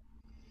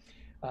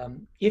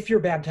if you're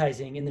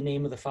baptizing in the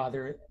name of the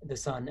Father, the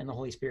Son, and the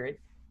Holy Spirit,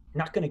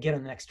 you're not going to get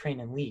on the next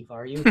train and leave,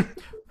 are you?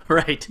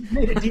 Right. You've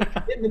made a deep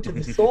commitment to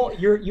the soul.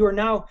 You are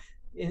now,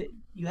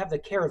 you have the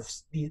care of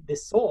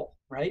this soul,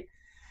 right?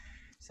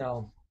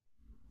 So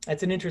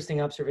that's an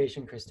interesting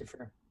observation,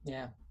 Christopher.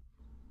 Yeah,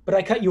 but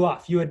I cut you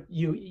off.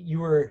 You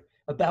were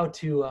about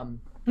to.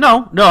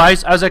 No, I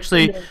was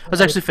actually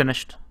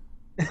finished.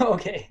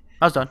 Okay.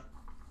 I was done.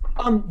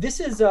 This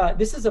is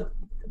a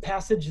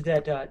passage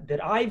that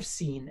I've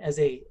seen as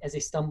a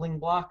stumbling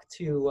block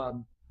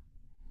to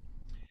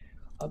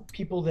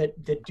people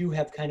that do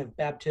have kind of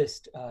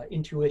Baptist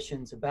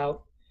intuitions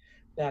about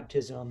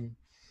baptism,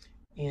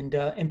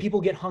 and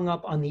people get hung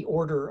up on the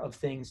order of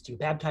things. Do you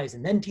baptize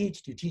and then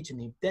teach? Do you teach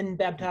and then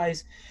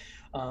baptize?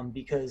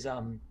 Because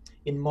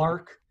in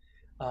Mark,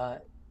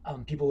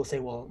 people will say,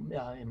 well,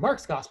 in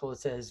Mark's gospel it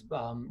says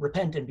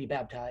repent and be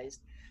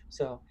baptized.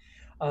 So.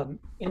 And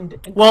in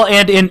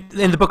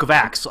the book of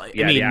Acts,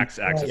 yeah, the Acts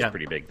is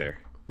pretty big there.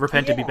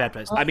 Repent and be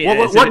baptized. I mean,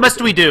 what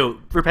must we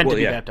do? Repent and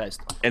be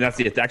baptized. And that's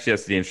the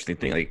interesting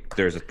thing. Like,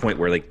 there's a point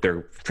where like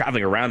they're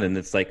traveling around, and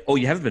it's like, oh,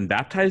 you haven't been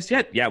baptized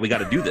yet? Yeah, we got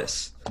to do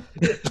this.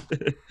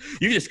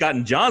 You just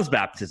gotten John's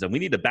baptism. We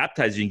need to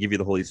baptize you and give you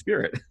the Holy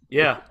Spirit.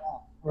 Yeah.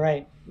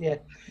 Right. Yeah.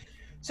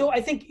 So I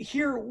think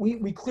here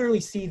we clearly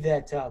see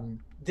that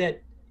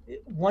that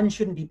one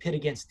shouldn't be pit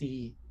against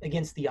the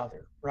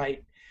other,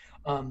 right?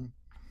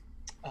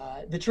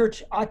 The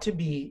church ought to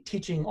be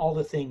teaching all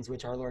the things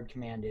which our Lord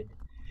commanded.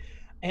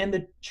 And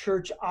the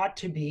church ought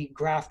to be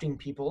grafting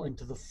people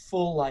into the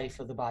full life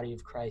of the body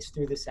of Christ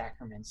through the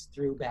sacraments,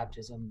 through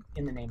baptism,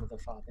 in the name of the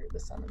Father, the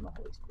Son, and the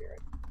Holy Spirit.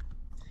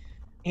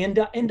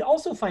 And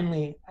also,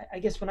 finally, I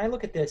guess when I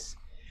look at this,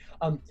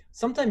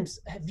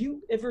 sometimes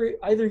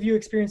either of you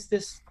experienced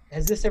this?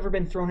 Has this ever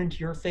been thrown into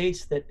your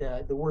face that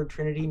the word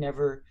Trinity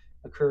never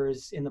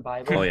occurs in the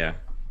Bible? Oh, yeah.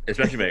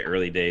 Especially my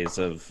early days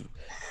of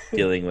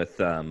dealing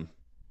with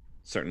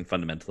certain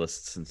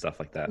fundamentalists and stuff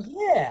like that.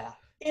 Yeah.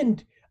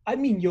 And I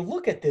mean, you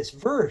look at this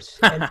verse,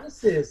 and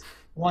this is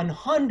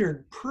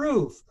 100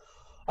 proof,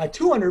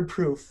 200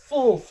 proof,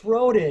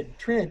 full-throated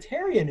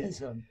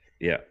Trinitarianism.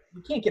 Yeah.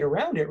 You can't get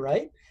around it,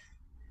 right?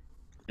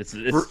 It's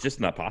just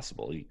not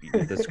possible.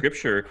 The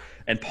scripture,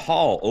 and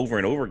Paul over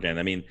and over again,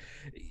 I mean,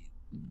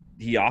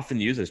 he often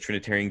uses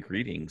Trinitarian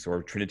greetings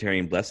or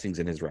Trinitarian blessings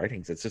in his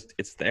writings.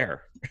 It's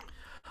there.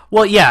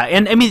 Well, yeah,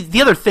 and I mean,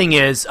 the other thing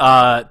is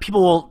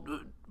people will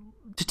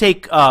to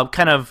take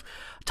kind of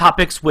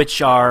topics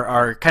which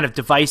are kind of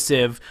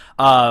divisive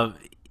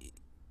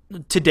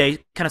today,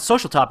 kind of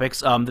social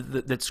topics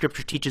that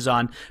Scripture teaches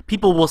on.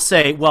 People will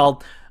say,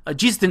 well,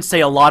 Jesus didn't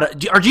say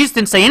Jesus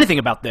didn't say anything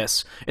about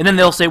this, and then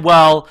they'll say,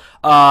 well,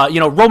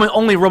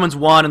 only Romans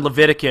 1 and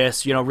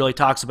Leviticus, really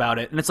talks about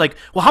it, and it's like,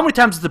 well, how many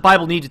times does the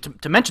Bible need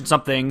to mention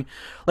something?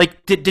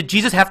 Like, did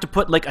Jesus have to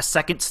put like a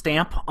second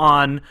stamp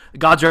on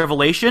God's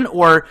revelation,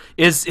 or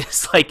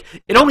is like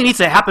it only needs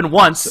to happen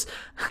once?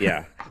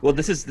 Yeah. Well,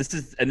 this is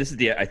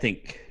the, I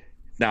think,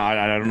 now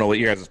I don't know what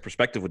your guys'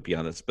 perspective would be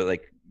on this, but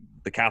like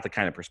the Catholic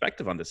kind of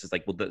perspective on this is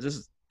like, well,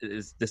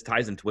 this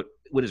ties into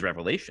what is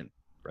revelation,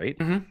 right?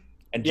 Mm-hmm.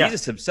 And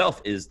Jesus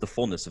himself is the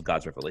fullness of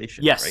God's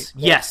revelation. Yes, right?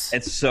 yes.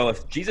 And so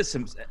if Jesus,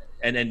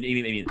 and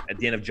even at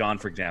the end of John,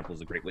 for example, is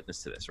a great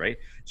witness to this, right?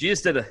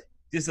 Jesus did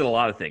a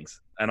lot of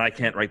things, and we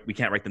can't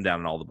write them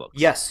down in all the books.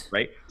 Yes.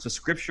 Right? So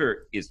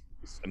Scripture is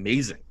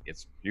amazing.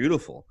 It's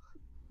beautiful,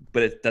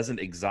 but it doesn't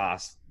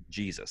exhaust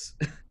Jesus.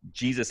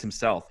 Jesus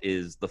himself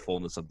is the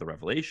fullness of the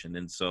revelation.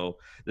 And so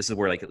this is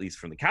where, like, at least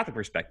from the Catholic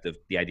perspective,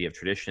 the idea of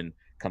tradition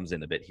comes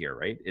in a bit here,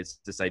 right? It's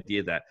this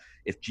idea that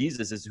if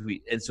Jesus is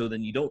and so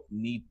then you don't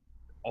need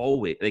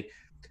always, like,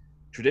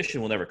 tradition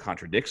will never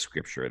contradict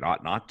Scripture. It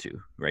ought not to,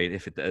 right?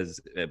 If it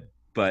does,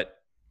 but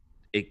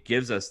it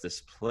gives us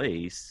this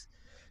place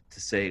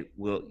to say,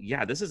 well,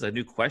 yeah, this is a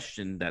new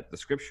question that the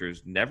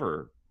Scriptures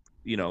never,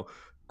 the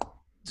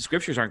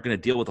Scriptures aren't going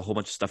to deal with a whole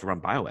bunch of stuff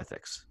around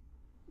bioethics.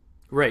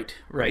 Right.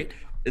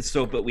 And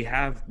so, but we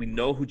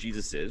know who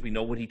Jesus is. We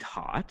know what he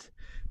taught,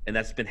 and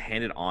that's been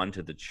handed on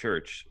to the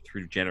church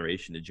through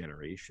generation to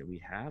generation.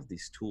 We have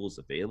these tools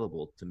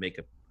available to make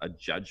a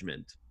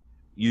judgment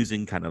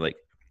using kind of like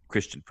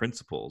Christian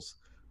principles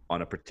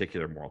on a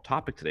particular moral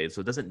topic today.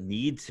 So it doesn't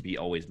need to be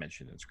always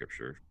mentioned in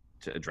Scripture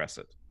to address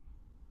it.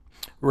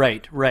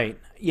 Right.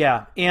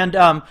 Yeah. And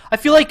I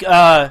feel like we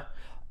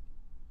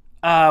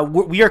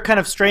are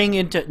kind of straying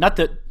into, not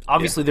that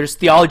obviously there's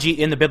theology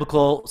in the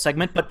biblical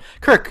segment, but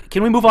Kirk,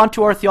 can we move on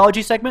to our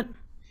theology segment?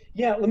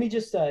 Yeah, let me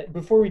just,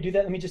 before we do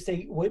that, let me just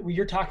say what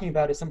you're talking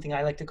about is something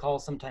I like to call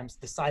sometimes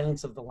the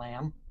silence of the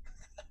Lamb.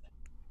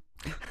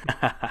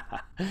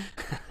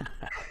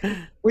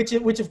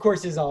 Which of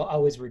course is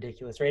always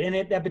ridiculous, right?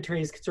 And that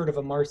betrays sort of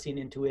a Marcion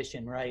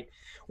intuition, right?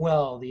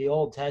 Well, the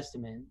Old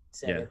Testament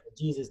said Yeah. it, but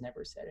Jesus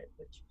never said it.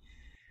 Which,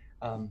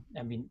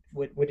 I mean,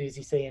 what does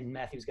he say in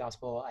Matthew's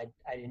Gospel?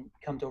 I didn't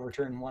come to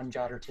overturn one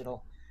jot or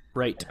tittle.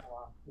 Right.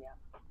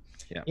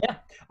 Yeah.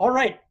 All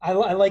right, I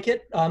like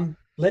it.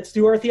 Let's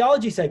do our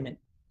theology segment.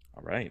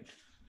 All right.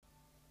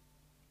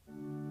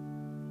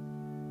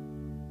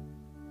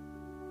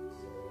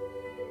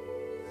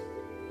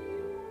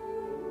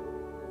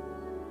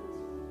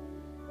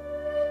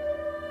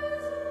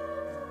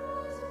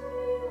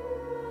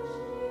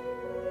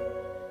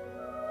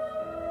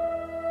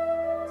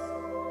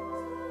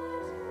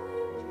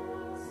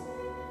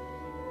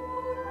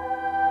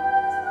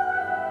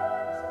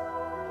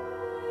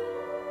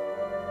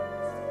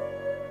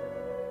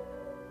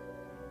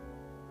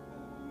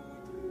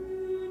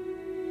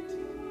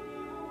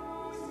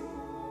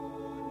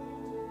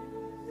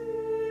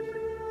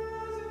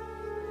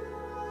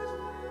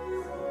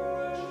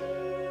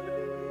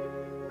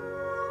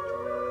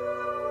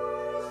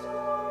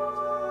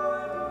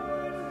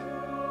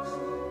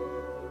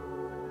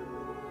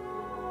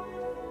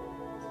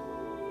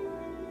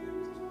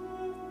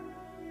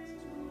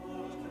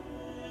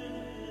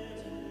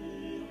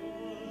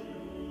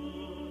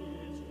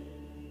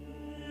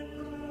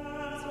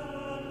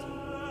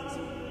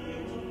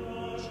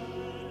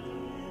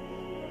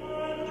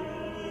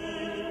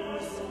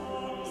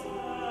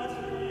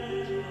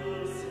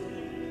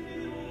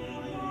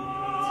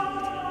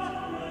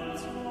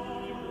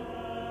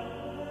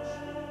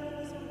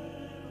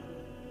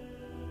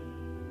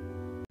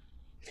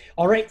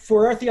 All right,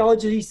 for our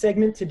theology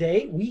segment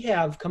today, we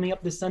have coming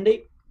up this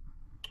Sunday,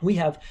 we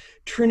have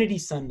Trinity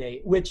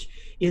Sunday, which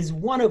is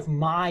one of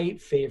my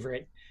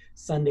favorite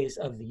Sundays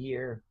of the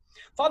year.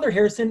 Father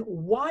Harrison,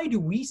 why do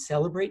we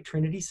celebrate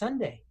Trinity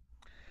Sunday?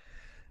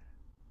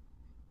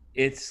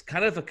 It's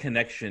kind of a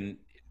connection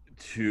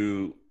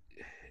to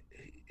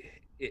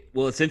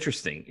well, it's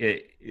interesting.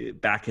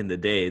 Back in the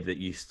day that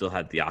you still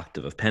had the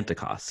octave of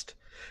Pentecost,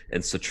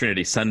 and so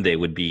Trinity Sunday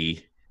would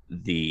be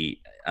the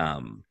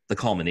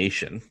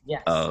culmination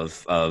Yes.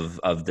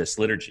 of this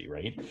liturgy,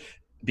 right?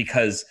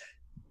 Because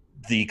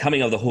the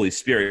coming of the Holy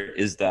Spirit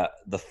is the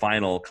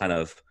final kind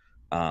of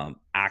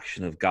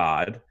action of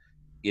God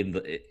in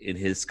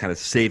his kind of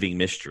saving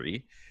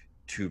mystery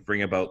to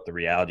bring about the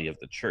reality of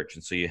the church.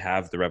 And so you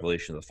have the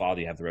revelation of the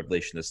Father, you have the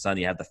revelation of the Son,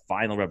 you have the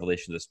final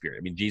revelation of the Spirit.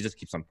 I mean, Jesus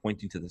keeps on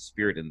pointing to the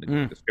Spirit in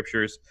the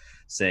scriptures,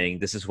 saying,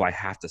 this is who I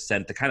have to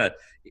send. To kind of,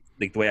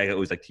 like, the way I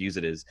always like to use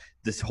it is,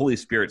 this Holy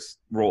Spirit's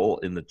role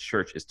in the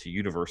church is to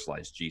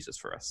universalize Jesus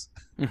for us,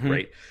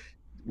 right?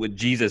 With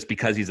Jesus,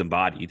 because he's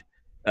embodied,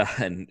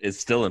 and is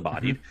still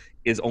embodied,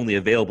 is only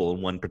available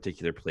in one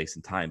particular place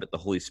and time, but the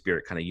Holy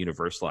Spirit kind of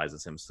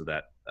universalizes him so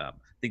that I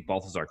think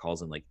Balthasar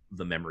calls him like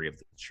the memory of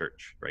the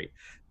church, right?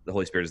 The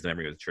Holy Spirit is the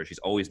memory of the church. He's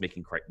always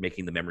making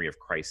the memory of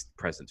Christ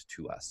present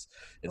to us.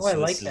 And I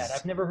like that.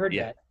 I've never heard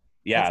that.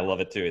 Yeah, I love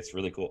it too. It's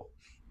really cool.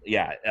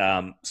 Yeah.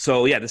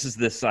 So yeah, this is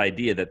this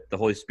idea that the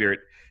Holy Spirit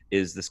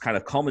is this kind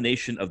of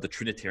culmination of the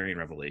Trinitarian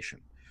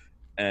revelation.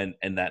 And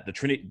that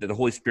the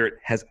Holy Spirit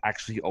has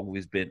actually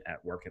always been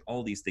at work in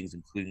all these things,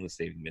 including the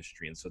saving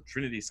mystery. And so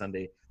Trinity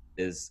Sunday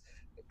is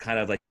kind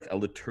of like a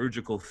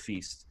liturgical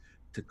feast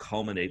to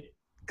culminate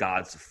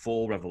God's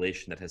full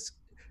revelation that has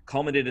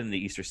culminated in the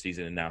Easter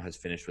season and now has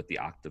finished with the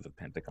octave of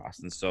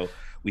Pentecost. And so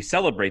we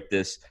celebrate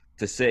this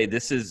to say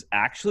this is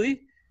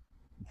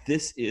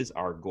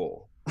our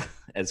goal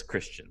as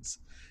Christians,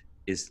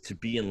 is to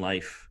be in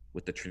life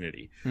with the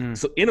Trinity.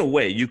 So in a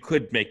way, you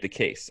could make the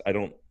case, I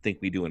don't think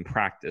we do in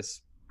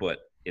practice, but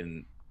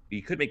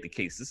you could make the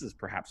case this is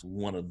perhaps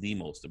one of the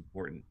most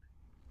important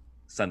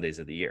Sundays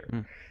of the year.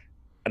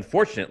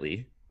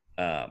 Unfortunately,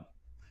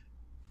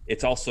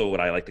 it's also what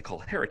I like to call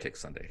Heretic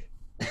Sunday.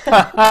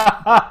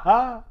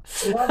 Love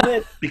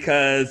it.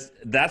 Because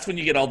that's when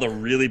you get all the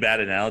really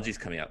bad analogies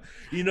coming out.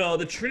 You know,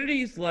 the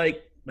Trinity is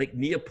like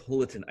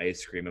Neapolitan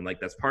ice cream. I'm like,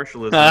 that's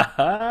partialism.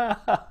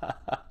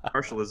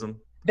 Partialism.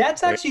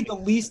 That's actually the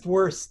least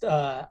worst,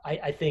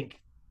 I think.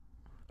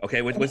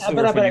 Okay, what's the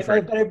worst one you've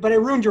heard? But I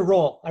ruined your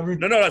role.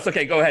 No, that's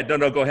okay. Go ahead.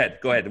 No, go ahead.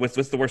 Go ahead. What's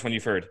the worst one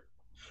you've heard?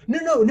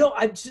 No.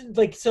 I just,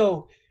 like,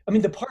 so. I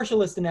mean, the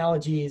partialist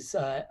analogies,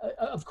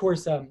 of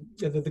course,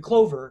 the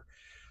clover.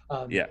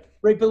 Yeah.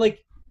 Right, but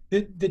like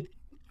the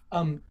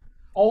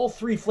all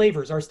three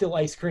flavors are still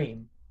ice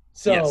cream.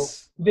 So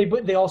yes.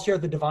 they all share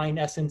the divine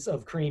essence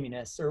of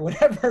creaminess or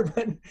whatever.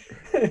 But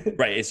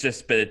right, it's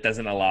just, but it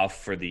doesn't allow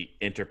for the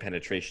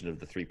interpenetration of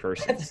the three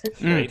persons.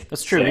 Right?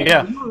 That's true. So,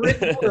 yeah.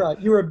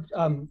 You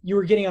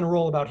were getting on a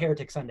roll about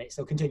Heretic Sunday,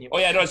 so continue. Oh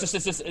yeah, no, it's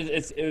just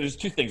there's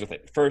two things with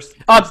it. First,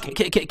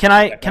 can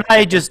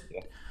I just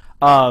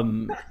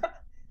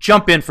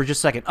jump in for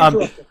just a second?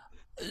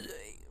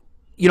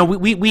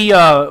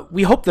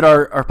 we hope that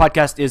our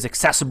podcast is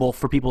accessible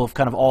for people of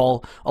kind of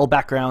all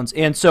backgrounds,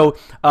 and so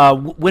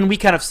when we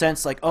kind of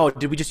sense like, oh,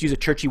 did we just use a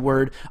churchy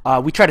word?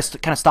 We try to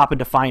kind of stop and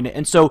define it.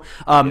 And so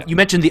you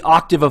mentioned the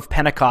octave of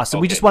Pentecost,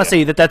 and we just want to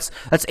say that that's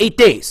 8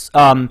 days.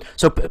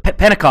 So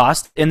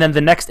Pentecost, and then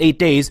the next 8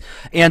 days,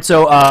 and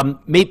so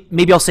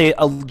maybe I'll say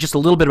just a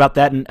little bit about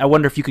that, and I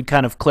wonder if you could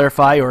kind of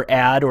clarify or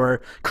add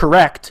or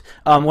correct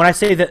when I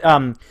say that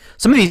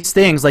some of these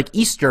things like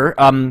Easter,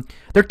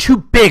 they're too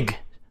big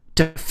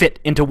to fit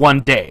into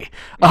one day.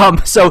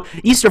 So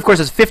Easter, of course,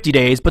 is 50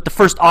 days, but the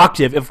first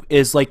octave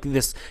is like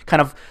this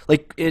kind of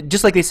like,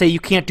 just like they say you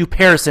can't do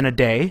Paris in a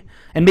day,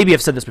 and maybe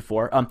I've said this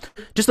before,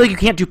 just like you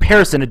can't do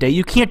Paris in a day,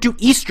 you can't do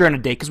Easter in a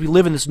day, because we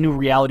live in this new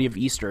reality of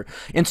Easter.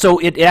 And so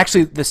it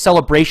actually, the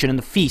celebration and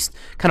the feast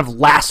kind of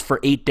lasts for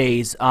 8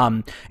 days.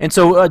 And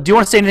so do you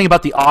want to say anything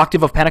about the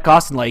octave of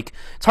Pentecost? And like,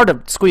 it's hard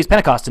to squeeze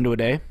Pentecost into a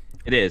day.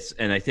 It is.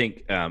 And I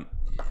think, I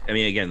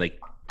mean, again, like,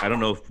 I don't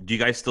know do you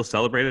guys still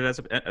celebrate it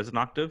as an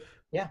octave?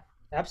 Yeah,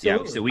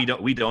 absolutely. Yeah, so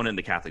we don't in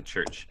the Catholic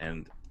Church,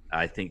 and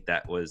I think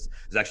there's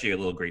actually a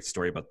little great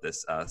story about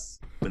this.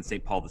 When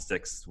St. Paul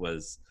VI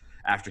was,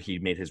 after he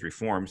made his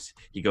reforms,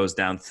 he goes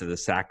down to the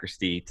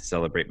sacristy to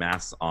celebrate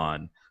Mass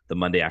on the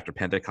Monday after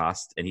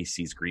Pentecost, and he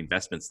sees green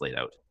vestments laid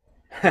out.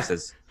 He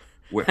says,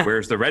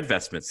 "Where's the red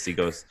vestments?" He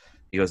goes,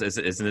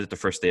 "Isn't it the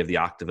first day of the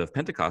octave of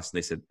Pentecost?" And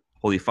they said,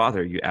 "Holy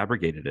Father, you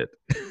abrogated it."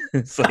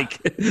 It's like,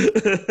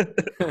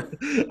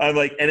 I'm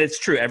like, and it's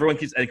true. Everyone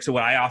keeps, like, so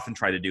what I often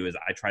try to do is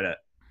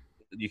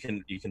you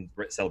can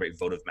celebrate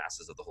votive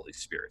masses of the Holy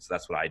Spirit. So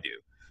that's what I do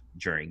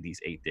during these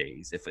 8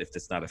 days. If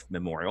it's not a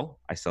memorial,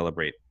 I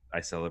celebrate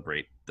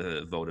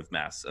the votive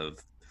mass of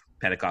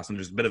Pentecost, and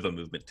there's a bit of a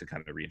movement to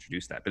kind of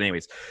reintroduce that. But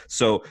anyways,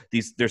 so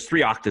there's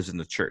 3 octaves in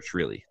the church,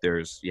 really.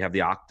 You have the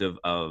octave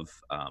of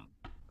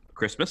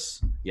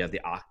Christmas, you have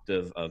the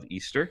octave of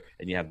Easter,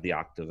 and you have the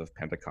octave of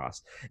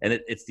Pentecost. And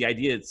it's the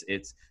idea,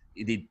 it's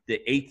the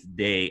 8th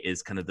day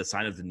is kind of the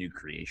sign of the new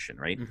creation,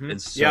 right? Mm-hmm.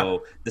 And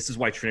so This is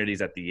why Trinity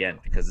is at the end,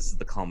 because this is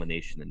the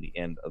culmination and the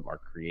end of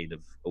our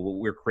what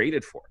we're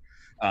created for.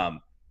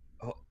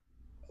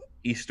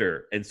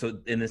 Easter, and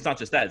it's not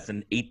just that, it's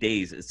in 8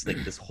 days. It's like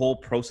this whole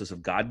process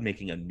of God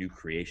making a new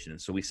creation,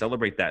 and so we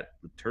celebrate that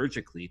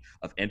liturgically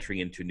of entering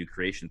into a new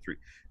creation through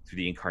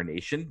the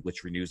incarnation,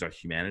 which renews our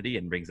humanity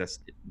and brings us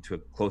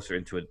closer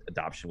into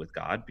adoption with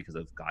God because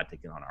of God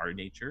taking on our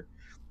nature.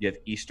 You have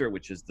Easter,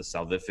 which is the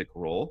salvific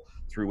role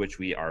through which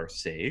we are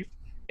saved,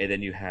 and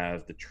then you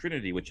have the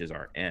Trinity, which is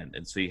our end.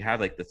 And so you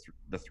have like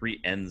the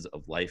 3 ends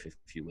of life, if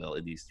you will,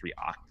 in these 3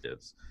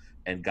 octaves,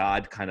 and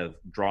God kind of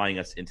drawing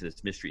us into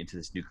this mystery, into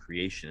this new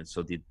creation. And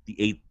so the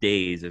 8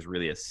 days is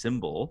really a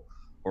symbol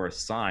or a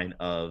sign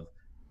of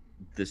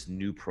this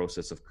new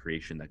process of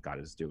creation that God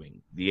is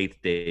doing. The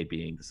 8th day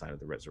being the sign of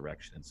the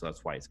resurrection. And so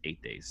that's why it's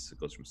 8 days. It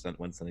goes from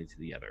one Sunday to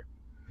the other.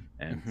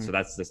 And so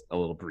that's just a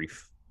little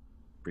brief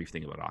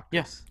thing about octaves.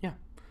 Yes, yeah.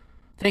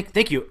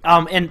 Thank you.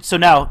 And so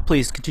now,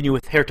 please continue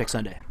with Heretic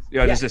Sunday.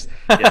 Yeah, yes.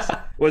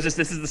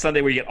 This is the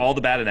Sunday where you get all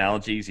the bad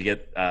analogies, you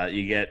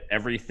get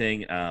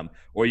everything,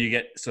 or you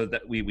get, so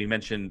that we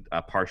mentioned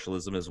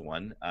partialism is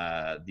one.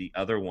 The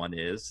other one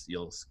is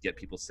you'll get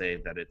people say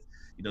that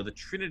the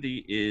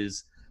Trinity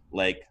is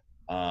like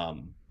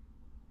the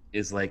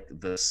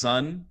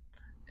sun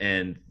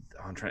and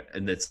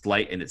its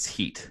light and its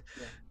heat.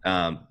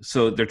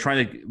 So they're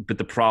trying to, but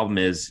the problem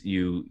is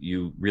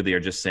you really are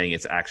just saying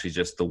it's actually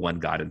just the one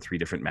God in 3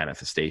 different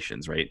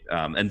manifestations, right?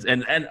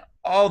 And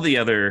all the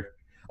other,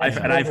 I've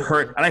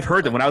heard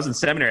that when I was in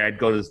seminary, I'd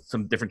go to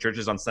some different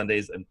churches on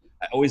Sundays, and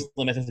I always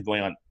limited to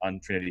going on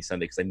Trinity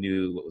Sunday because I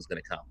knew what was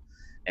going to come.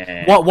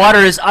 And water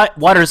is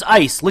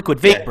ice, liquid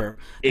vapor.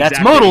 Yeah, that's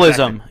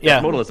modalism. Exactly.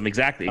 Yeah, that's modalism.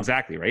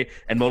 Exactly, right?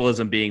 And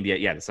modalism being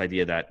this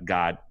idea that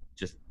God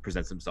just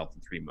presents himself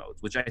in 3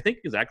 modes, which I think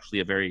is actually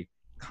a very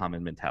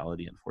common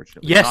mentality,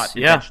 unfortunately. Yes,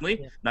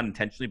 not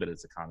intentionally, but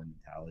it's a common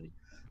mentality.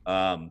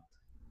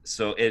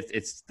 So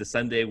it's the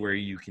Sunday where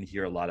you can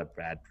hear a lot of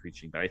bad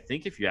preaching, but I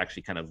think if you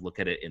actually kind of look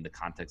at it in the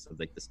context of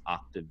like this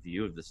octave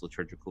view, of this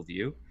liturgical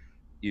view,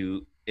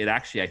 it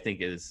actually, I think,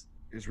 is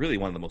really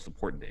one of the most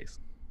important days,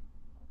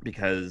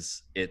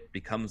 because it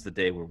becomes the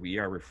day where we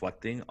are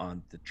reflecting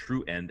on the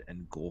true end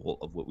and goal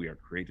of what we are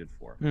created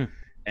for.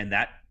 And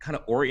that kind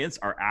of orients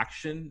our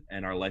action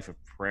and our life of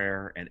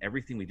prayer and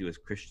everything we do as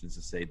Christians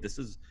to say, this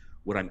is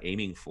what I'm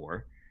aiming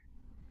for.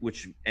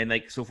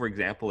 So for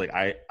example, like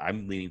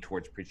I'm leaning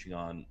towards preaching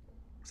on,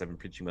 because I've been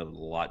preaching about it a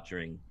lot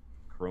during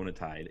Corona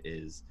tide,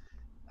 is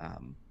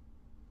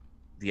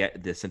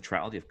the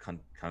centrality of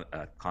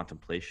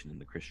contemplation in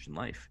the Christian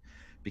life.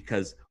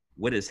 Because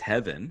what is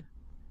heaven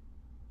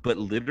but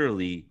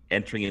literally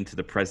entering into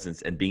the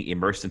presence and being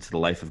immersed into the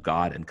life of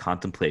God and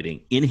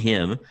contemplating in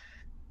him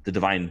the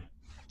divine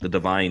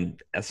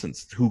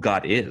essence, who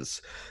God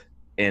is,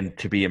 and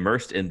to be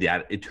immersed in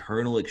that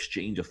eternal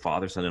exchange of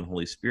Father, Son, and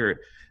Holy Spirit,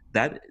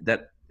 that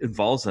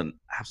involves an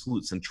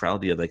absolute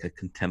centrality of like a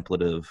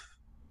contemplative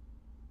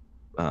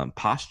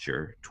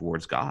posture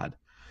towards God.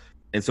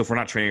 And so if we're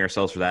not training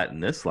ourselves for that in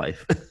this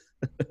life,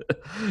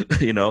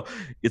 You know,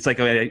 it's like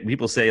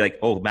people say like,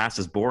 "Oh, mass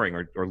is boring,"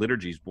 or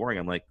liturgy is boring.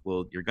 I'm like,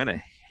 well, you're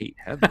gonna hate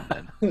heaven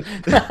then,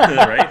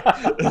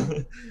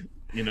 right?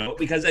 You know,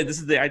 because this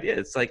is the idea.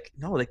 It's like,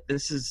 no, like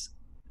this is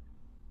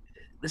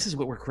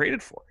what we're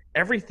created for.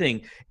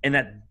 Everything, and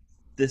that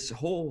this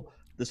whole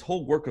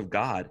work of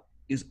God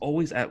is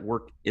always at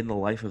work in the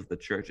life of the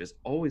church, is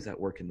always at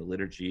work in the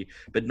liturgy,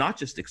 but not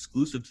just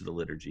exclusive to the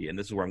liturgy. And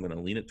this is where I'm going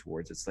to lean it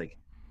towards. It's like,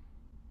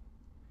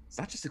 it's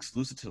not just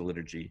exclusive to the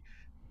liturgy,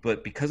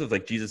 but because of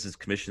like Jesus's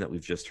commission that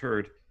we've just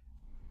heard,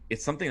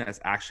 it's something that's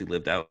actually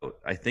lived out.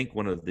 I think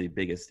one of the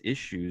biggest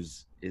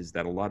issues is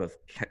that a lot of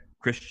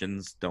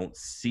Christians don't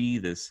see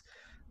this,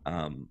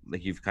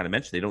 like you've kind of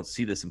mentioned, they don't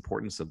see this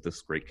importance of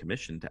this Great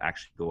Commission to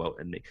actually go out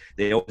and make.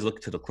 They always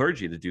look to the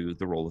clergy to do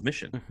the role of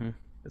mission. Mm-hmm.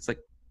 It's like,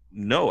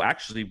 no,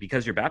 actually,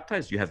 because you're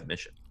baptized, you have a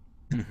mission,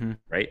 Mm-hmm.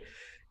 right?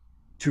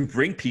 To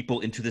bring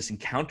people into this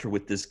encounter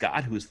with this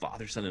God who is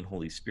Father, Son, and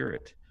Holy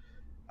Spirit.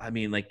 I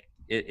mean, like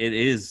it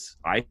is,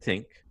 I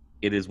think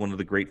it is one of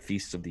the great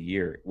feasts of the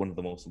year, one of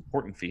the most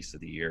important feasts of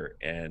the year.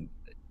 And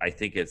I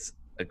think it's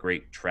a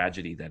great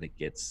tragedy that it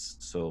gets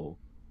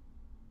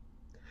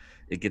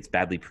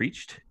badly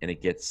preached and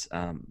it gets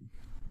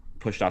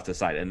pushed off to the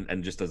side.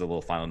 And just as a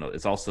little final note,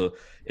 it's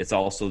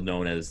also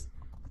known as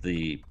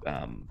the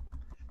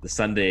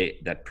Sunday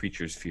that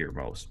preachers fear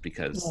most,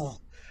 because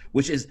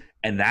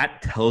and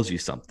that tells you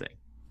something.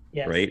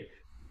 Yes. Right?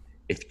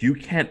 If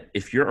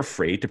you're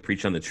afraid to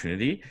preach on the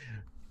Trinity,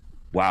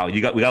 wow,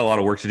 we got a lot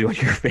of work to do on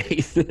your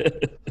faith.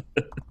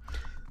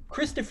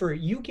 Christopher,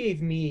 you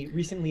gave me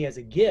recently as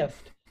a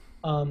gift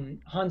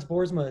Hans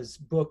Boersma's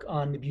book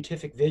on the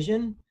beatific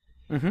vision,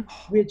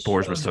 which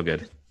Boersma's so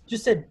good.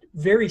 Just said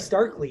very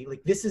starkly,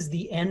 like this is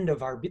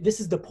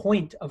the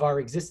point of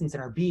our existence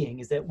and our being,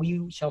 is that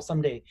we shall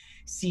someday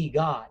see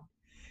God,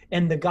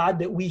 and the God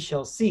that we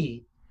shall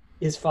see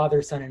is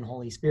Father, Son, and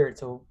Holy Spirit.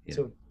 So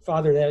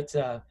Father, that's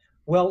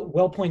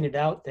well pointed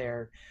out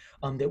there,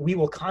 that we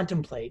will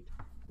contemplate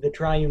the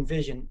triune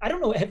vision. I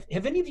don't know,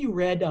 have any of you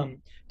read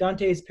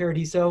Dante's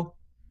Paradiso?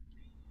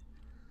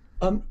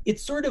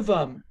 It's sort of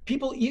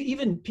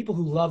even people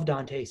who love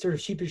Dante sort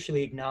of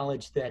sheepishly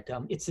acknowledge that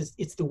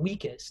it's the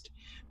weakest,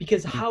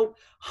 because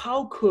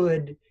how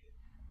could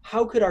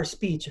our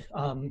speech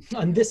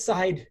on this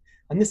side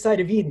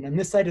of Eden, on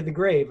this side of the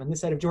grave, on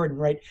this side of Jordan,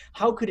 right?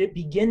 How could it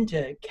begin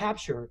to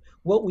capture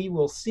what we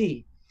will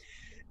see?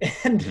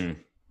 And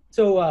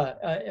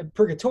so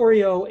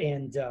Purgatorio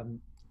and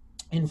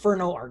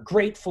Inferno are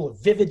great, full of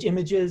vivid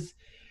images,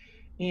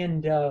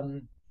 and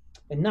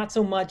not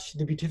so much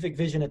the beatific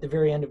vision at the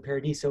very end of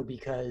Paradiso,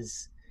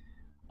 because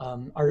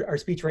our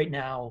speech right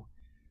now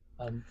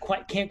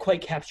can't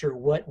quite capture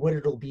what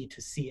it'll be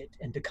to see it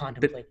and to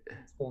contemplate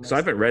its fullness. So I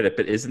haven't read it,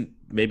 but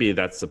maybe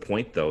that's the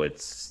point though?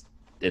 It's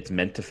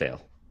meant to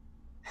fail.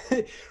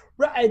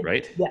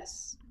 Right?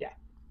 Yes. Yeah.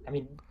 I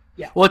mean,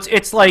 yeah. Well,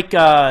 it's like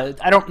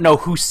I don't know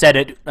who said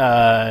it.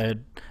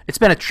 It's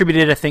been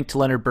attributed, I think, to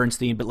Leonard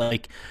Bernstein, but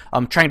like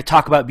trying to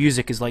talk about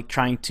music is like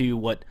trying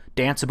to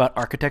dance about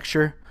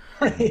architecture.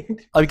 Right.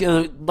 Like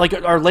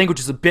our language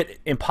is a bit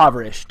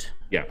impoverished.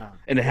 Yeah,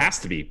 and it has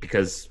to be,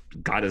 because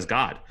God is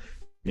God.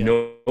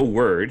 No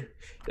word.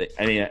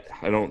 I mean,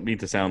 I don't mean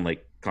to sound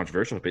like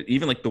controversial, but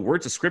even like the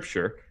words of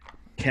Scripture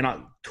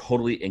cannot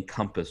totally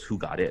encompass who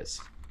God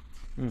is.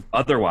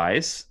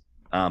 Otherwise,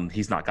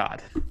 He's not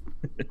God.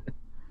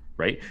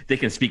 Right? They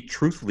can speak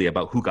truthfully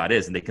about who God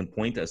is, and they can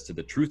point us to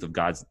the truth of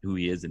who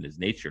He is in His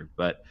nature.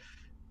 But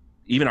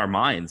even our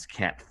minds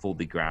can't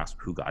fully grasp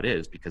who God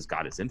is, because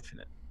God is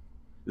infinite.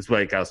 This is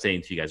what I was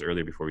saying to you guys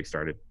earlier before we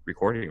started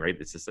recording, right?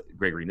 It's just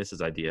Gregory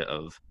Nyssa's idea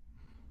of,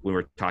 when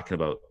we're talking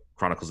about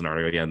Chronicles of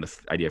Narnia and the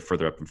idea of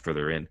further up and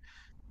further in,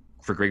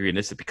 for Gregory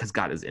Nyssa, because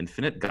God is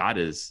infinite,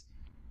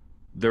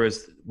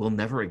 we'll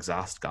never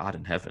exhaust God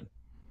in heaven.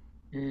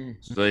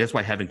 So that's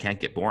why heaven can't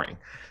get boring,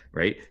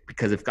 right?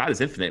 Because if God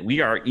is infinite, we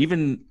are,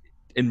 even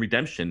in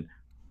redemption,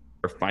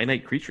 we're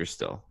finite creatures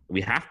still. We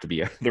have to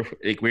be.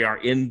 Like, we are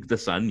in the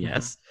Son,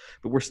 yes,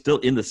 but we're still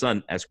in the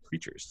Son as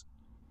creatures.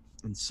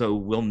 And so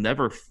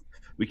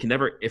we can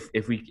never, if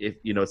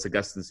it's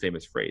Augustine's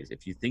famous phrase,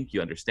 if you think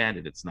you understand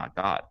it, it's not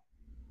God.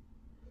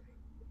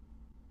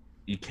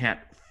 You can't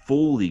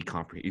fully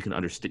comprehend. You can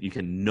understand, you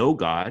can know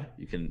God,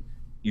 you can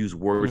use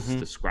words to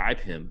describe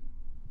Him,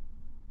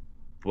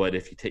 but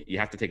if you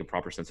have to take a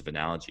proper sense of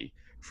analogy.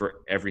 For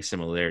every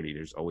similarity,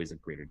 there's always a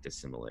greater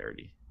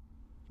dissimilarity.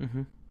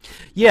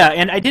 Yeah,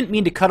 and I didn't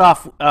mean to cut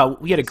off.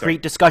 We had a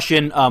great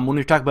discussion when we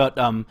were talking about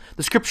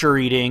the scripture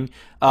reading.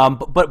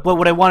 But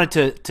what I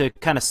wanted to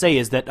kind of say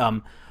is that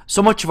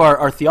so much of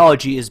our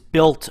theology is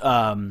built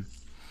like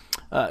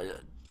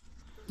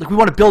we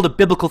want to build a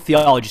biblical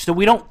theology. So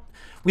we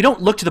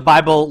don't look to the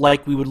Bible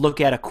like we would look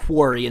at a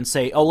quarry and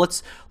say, oh,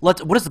 let's what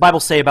does the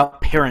Bible say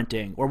about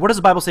parenting, or what does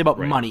the Bible say about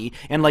money,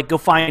 and like go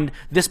find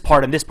this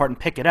part and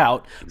pick it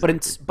out.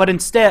 Exactly. But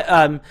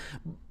instead.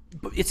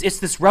 It's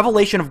this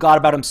revelation of God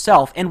about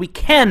Himself, and we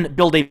can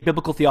build a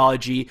biblical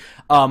theology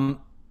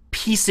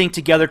piecing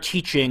together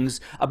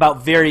teachings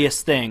about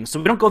various things. So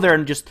we don't go there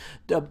and just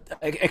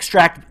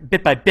extract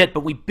bit by bit,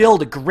 but we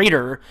build a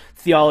greater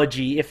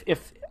theology.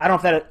 If I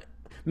don't know if that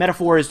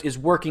metaphor is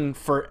working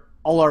for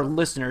all our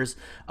listeners,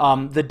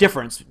 the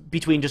difference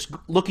between just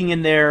looking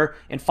in there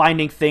and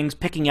finding things,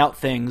 picking out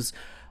things,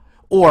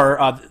 or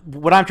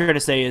what I'm trying to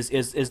say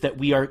is that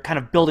we are kind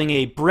of building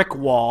a brick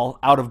wall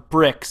out of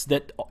bricks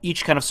that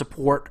each kind of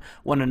support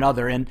one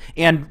another.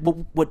 And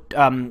what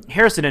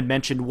Harrison had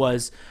mentioned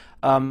was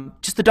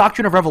just the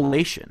doctrine of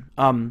revelation.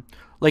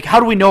 Like,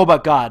 how do we know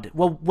about God?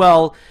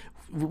 Well,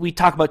 we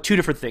talk about two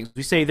different things.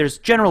 We say there's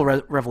general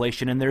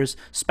revelation and there's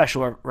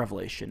special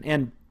revelation,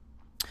 and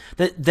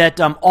that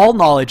all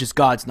knowledge is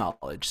God's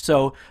knowledge.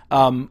 So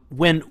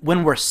when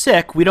we're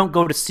sick, we don't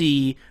go to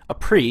see a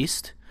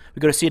priest. We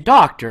go to see a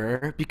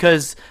doctor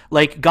because,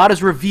 like, God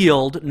has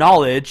revealed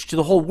knowledge to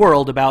the whole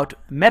world about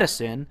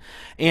medicine,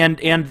 and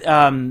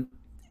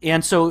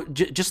so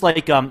just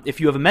like if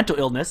you have a mental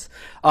illness,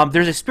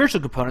 there's a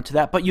spiritual component to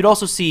that, but you'd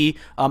also see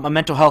a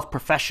mental health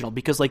professional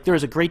because, like, there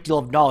is a great deal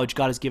of knowledge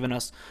God has given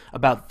us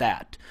about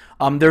that.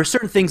 There are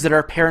certain things that are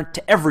apparent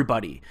to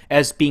everybody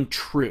as being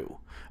true,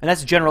 and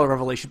that's general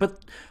revelation.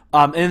 But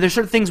and there's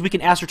certain things we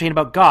can ascertain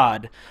about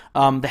God.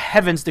 The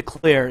heavens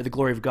declare the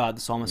glory of God,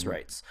 the psalmist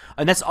writes,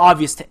 and that's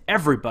obvious to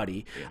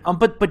everybody.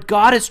 But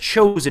God has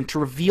chosen to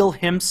reveal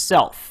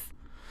Himself.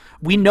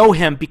 We know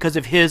Him because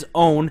of His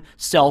own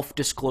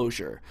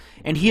self-disclosure,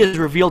 and He has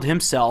revealed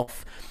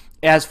Himself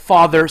as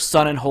Father,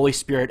 Son, and Holy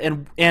Spirit.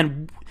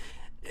 And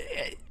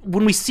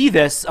when we see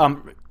this,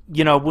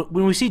 when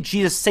we see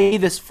Jesus say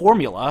this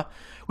formula,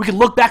 we can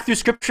look back through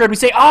Scripture and we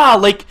say,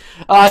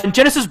 in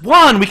Genesis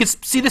 1, we could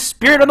see the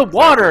Spirit on the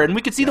water, and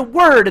we could see the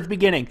Word at the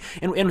beginning.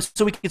 And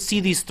so we could see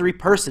these three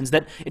persons,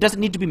 that it doesn't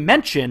need to be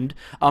mentioned.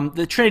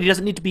 The Trinity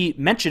doesn't need to be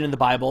mentioned in the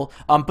Bible,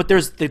 but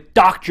the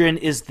doctrine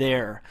is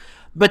there.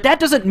 But that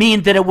doesn't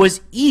mean that it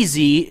was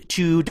easy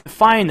to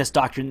define this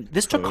doctrine.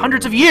 This took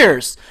hundreds of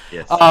years,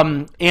 Yes.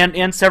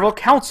 and several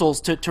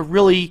councils to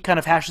really kind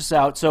of hash this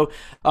out. So,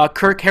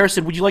 Kirk,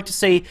 Harrison, would you like to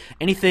say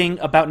anything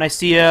about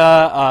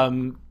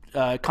Nicaea,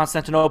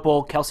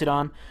 Constantinople,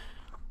 Chalcedon?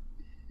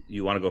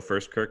 You want to go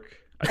first, Kirk?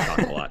 I talk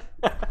a lot.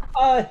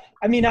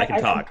 I mean, I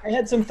can talk. I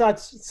had some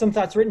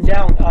thoughts written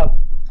down.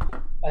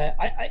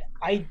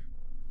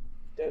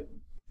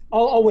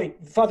 I'll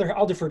wait, Father.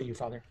 I'll defer to you,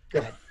 Father. Go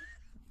ahead.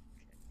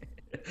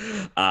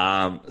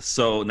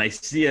 So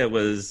Nicaea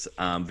was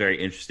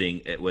very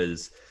interesting. It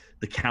was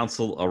the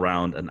council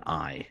around an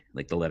I,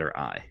 like the letter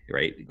I,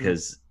 right?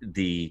 Because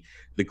the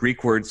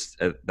Greek words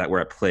that were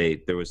at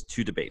play, there was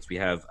two debates. You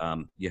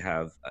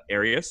have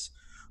Arius,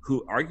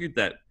 who argued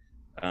that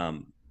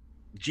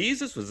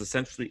Jesus was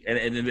essentially, and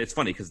it's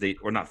funny because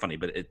not funny,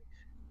 but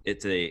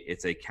it's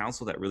a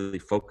council that really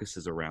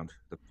focuses around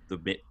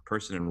the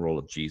person and role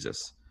of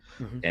Jesus,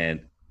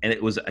 and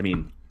it was, I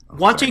mean,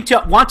 wanting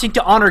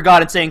to honor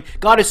God and saying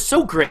God is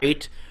so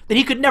great that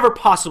He could never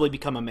possibly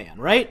become a man,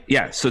 right?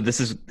 Yeah. So this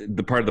is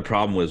the part of the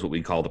problem was what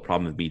we call the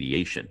problem of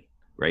mediation,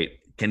 right?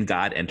 Can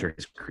God enter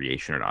His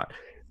creation or not?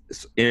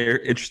 So,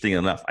 interesting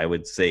enough, I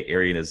would say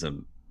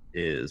Arianism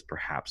is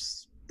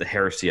perhaps the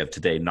heresy of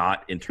today,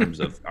 not in terms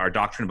of our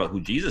doctrine about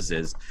who Jesus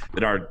is,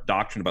 but our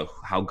doctrine about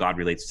how God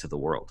relates to the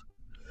world,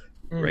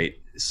 right?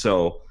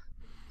 So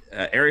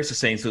Arius is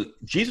saying, so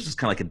Jesus was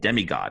kind of like a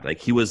demigod. Like,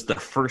 He was the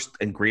first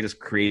and greatest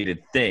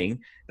created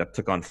thing that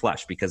took on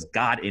flesh, because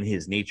God in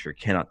His nature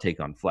cannot take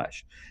on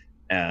flesh.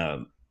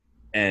 And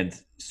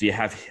so you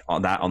have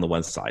on the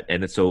one side.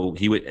 And so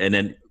he would,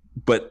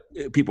 but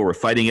people were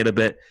fighting it a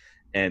bit.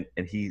 And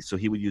he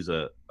would use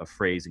a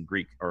phrase in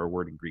Greek, or a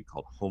word in Greek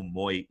called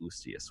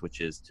homoiousios,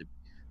 which is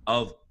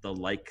of the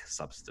like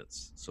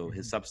substance. So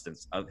His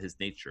substance of His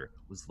nature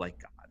was like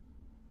God.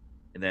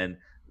 And then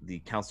the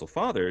Council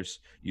Fathers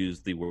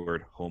used the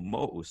word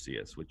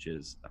homoousios, which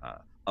is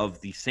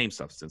of the same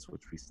substance,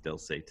 which we still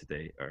say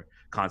today, or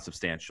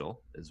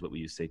consubstantial is what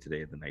we say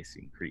today in the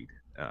Nicene Creed.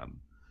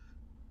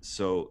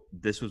 So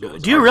this was what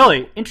was. Do you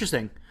really?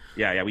 Interesting.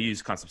 Yeah, we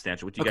use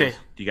consubstantial. What do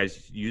you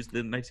guys use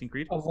the Nicene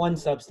Creed? Of one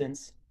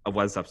substance. Of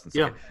one substance.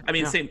 Yeah. Okay. I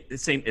mean, same.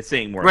 It's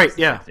saying more. Right. Or less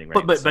the Yeah. same thing,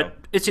 right? But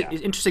it's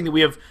interesting that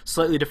we have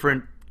slightly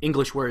different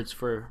English words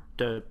to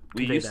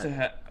we convey used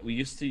that. we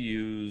used to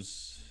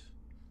use.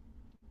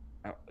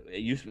 It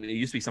used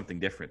to be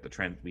something different.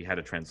 We had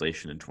a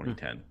translation in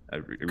 2010,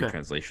 a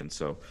retranslation.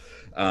 So,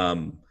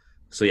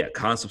 yeah,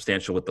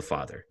 consubstantial with the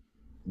Father,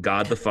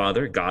 God the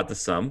Father, God the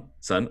Son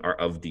are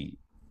of the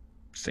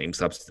same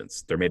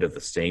substance. They're made of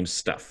the same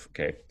stuff.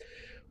 Okay.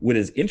 What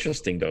is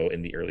interesting though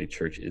in the early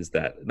church is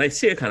that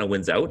Nicaea kind of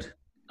wins out,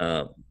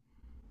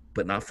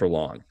 but not for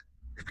long,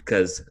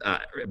 because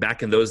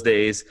back in those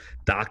days,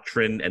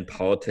 doctrine and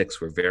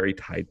politics were very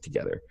tied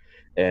together,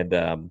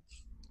 and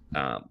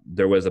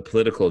there was a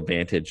political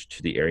advantage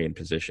to the Arian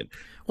position.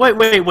 Wait.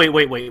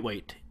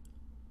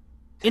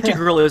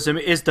 Integralism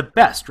is the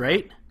best,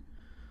 right?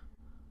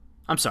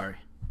 I'm sorry.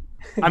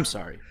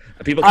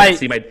 People can't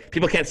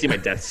see my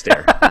death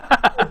stare.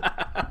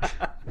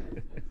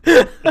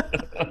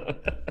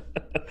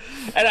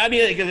 And I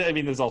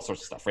mean, there's all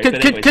sorts of stuff, right?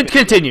 But anyways,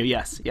 Continue.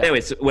 Yes. Yeah.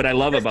 anyways, what I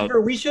love about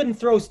Christopher, we shouldn't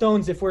throw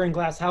stones if we're in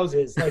glass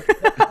houses. Like,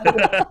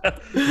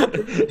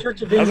 the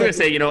Church of I was England gonna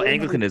say, is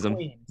Anglicanism.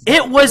 clean.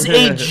 It was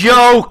a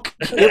joke.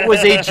 It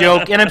was a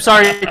joke, and I'm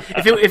sorry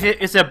if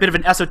it's a bit of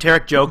an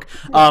esoteric joke.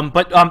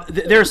 But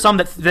there are some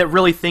that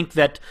really think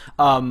that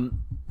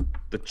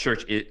the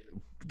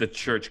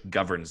church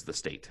governs the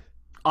state.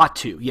 ought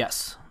to.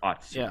 Yes.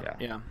 Ought to,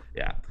 Yeah.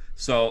 yeah.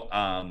 So,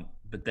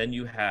 but then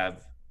you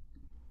have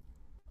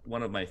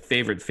one of my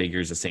favorite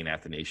figures is Saint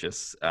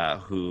Athanasius,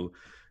 who,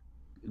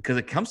 because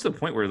it comes to a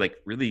point where like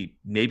really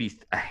maybe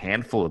a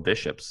handful of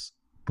bishops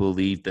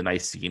believed the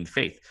Nicene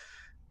faith.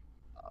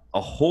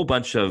 A whole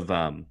bunch of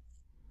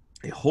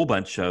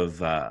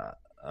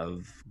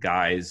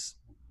guys,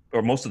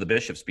 or most of the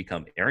bishops,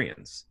 become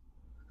Arians.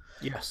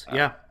 Yes.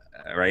 Yeah.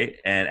 Right,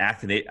 and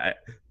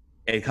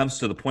it comes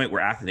to the point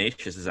where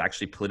Athanasius is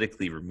actually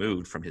politically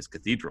removed from his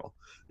cathedral.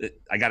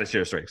 I got to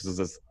share a story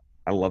because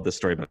I love this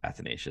story about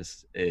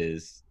Athanasius.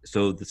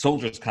 So the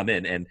soldiers come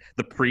in, and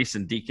the priests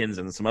and deacons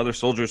and some other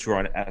soldiers who are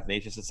on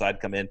Athanasius' side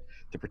come in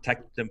to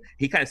protect him.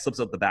 He kind of slips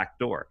out the back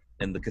door,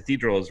 and the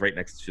cathedral is right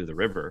next to the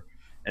river.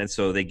 And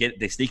so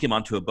they sneak him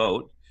onto a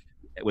boat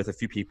with a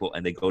few people,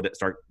 and they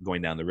start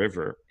going down the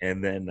river.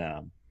 And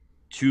then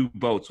 2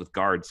 boats with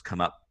guards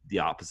come up the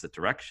opposite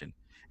direction,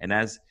 and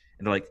they're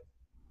like,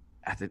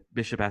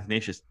 Bishop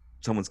Athanasius,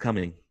 someone's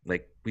coming.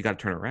 Like, we got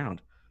to turn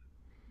around.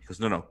 He goes,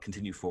 no,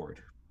 continue forward.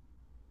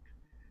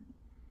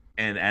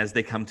 And as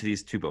they come to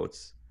these 2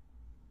 boats,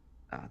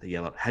 they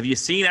yell out, "Have you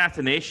seen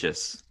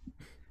Athanasius?"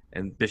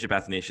 And Bishop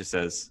Athanasius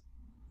says,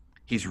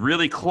 "He's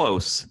really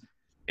close,"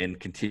 and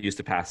continues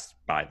to pass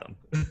by them.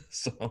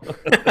 So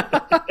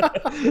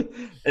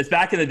it's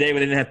back in the day when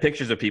they didn't have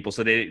pictures of people,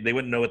 so they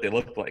wouldn't know what they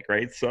looked like,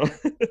 right? So,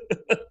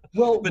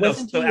 well, but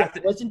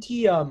wasn't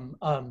he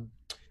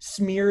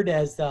smeared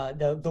as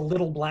the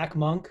little black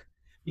monk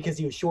because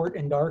he was short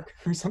and dark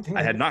or something?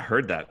 I had not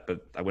heard that, but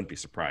I wouldn't be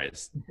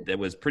surprised. It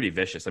was pretty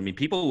vicious. I mean,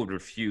 people would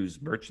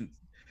refuse merchants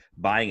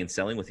buying and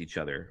selling with each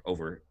other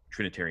over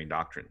Trinitarian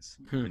doctrines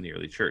in the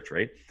early church,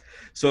 right?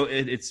 So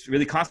it's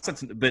really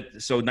constant. But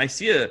so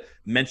Nicaea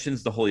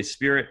mentions the Holy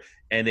Spirit,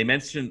 and they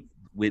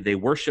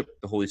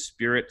worship the Holy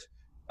Spirit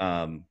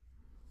like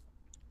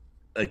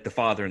the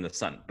Father and the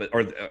Son,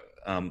 or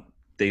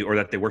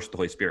that they worship the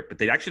Holy Spirit, but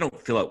they actually don't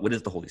fill out what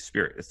is the Holy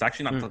Spirit. It's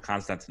actually not until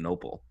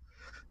Constantinople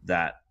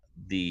that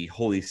the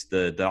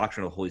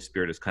doctrine of the Holy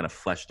Spirit is kind of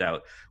fleshed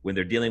out when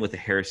they're dealing with a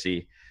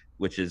heresy,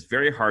 which is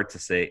very hard to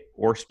say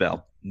or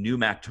spell,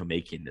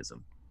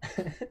 pneumatomachionism.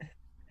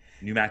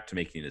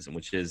 Pneumatomachionism,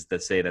 which is to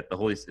say that the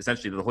Holy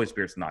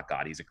Spirit's not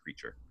God; He's a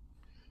creature.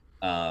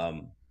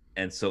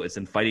 And so it's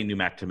in fighting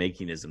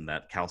pneumatomachionism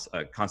that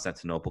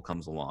Constantinople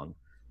comes along.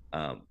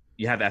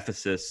 You have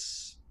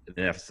Ephesus, and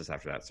then Ephesus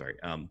after that. Sorry.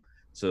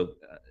 So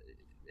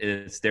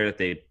it's there that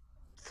they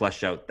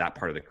flesh out that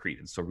part of the creed.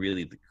 And so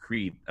really the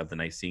creed of the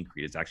Nicene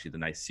Creed is actually the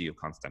Nicaea of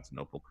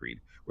Constantinople Creed,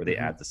 where they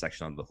add the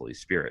section on the Holy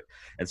Spirit.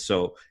 And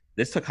so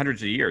this took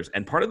hundreds of years.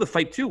 And part of the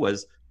fight too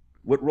was,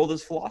 what role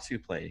does philosophy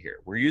play here?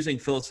 We're using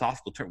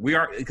philosophical terms.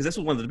 Because this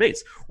was one of the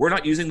debates. We're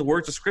not using the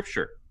words of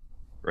Scripture,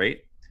 right?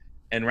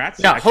 And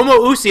Ratzinger,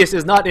 homoousios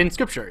is not in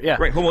Scripture. Yeah,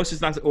 right. Homoousios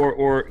is not,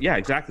 or yeah,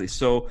 exactly.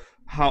 So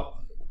how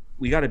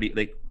we got to be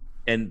like,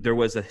 and there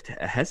was a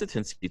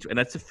hesitancy, and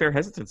that's a fair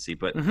hesitancy.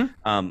 But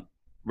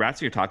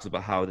Ratzinger talks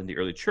about how in the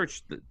early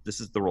church, this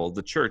is the role of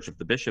the church, of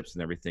the bishops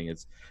and everything.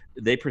 It's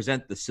they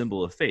present the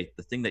symbol of faith,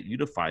 the thing that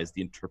unifies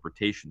the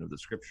interpretation of the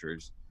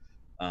Scriptures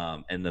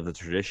and of the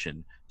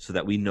tradition, so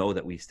that we know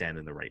that we stand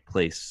in the right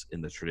place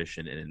in the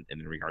tradition and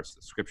in regards to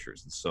the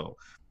Scriptures. And so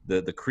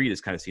the creed is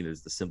kind of seen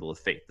as the symbol of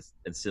faith,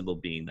 and symbol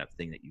being that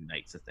thing that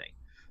unites a thing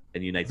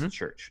and unites the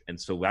church. And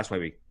so that's why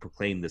we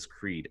proclaim this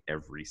creed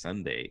every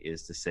Sunday,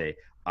 is to say,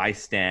 I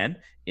stand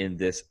in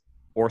this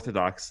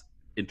orthodox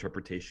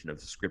interpretation of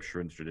the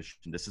Scripture and tradition.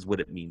 This is what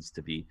it means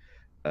to be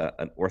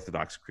an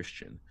Orthodox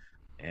Christian.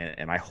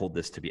 And I hold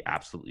this to be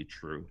absolutely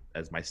true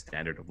as my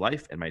standard of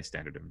life and my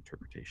standard of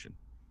interpretation.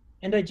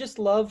 And I just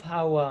love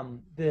how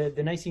the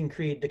Nicene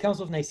Creed, the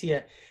Council of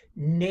Nicaea,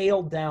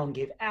 nailed down,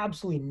 gave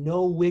absolutely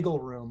no wiggle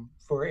room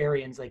for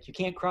Arians. Like, you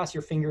can't cross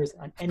your fingers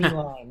on any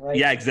line, right?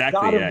 Yeah, exactly.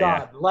 God of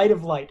God, light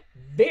of light,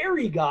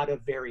 very God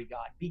of very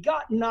God,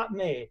 begotten, not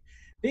made,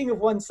 being of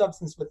one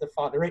substance with the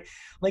Father, right?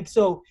 Like,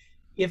 so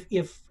if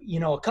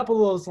a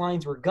couple of those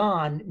lines were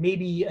gone,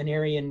 maybe an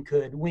Arian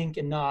could wink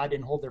and nod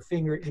and hold their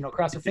finger,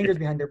 cross their fingers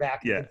behind their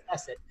back and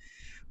confess it.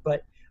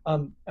 But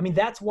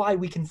that's why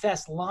we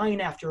confess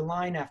line after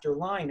line after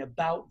line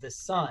about the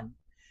Son,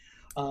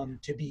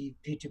 to be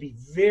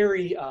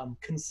very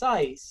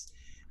concise,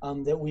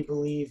 that we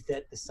believe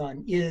that the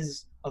Son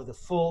is of the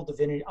full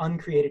divinity,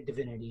 uncreated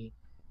divinity.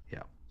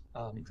 Yeah,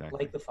 exactly.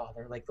 Like the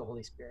Father, like the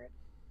Holy Spirit.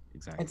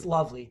 Exactly. It's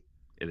lovely.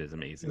 It is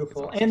amazing.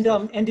 Beautiful.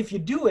 Awesome And if you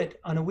do it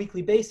on a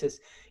weekly basis,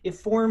 it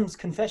forms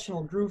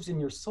confessional grooves in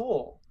your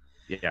soul.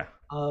 Yeah.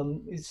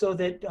 So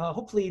that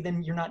hopefully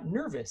then you're not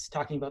nervous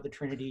talking about the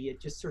Trinity.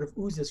 It just sort of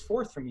oozes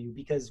forth from you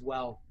because,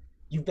 well,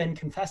 you've been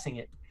confessing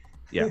it.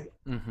 Yeah.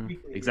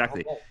 Weekly,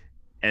 Exactly.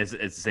 And it's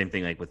the same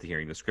thing like with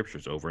hearing the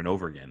scriptures over and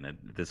over again. And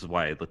this is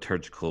why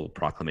liturgical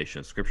proclamation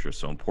of scripture is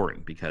so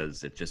important,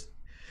 because it just,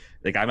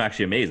 like, I'm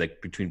actually amazed,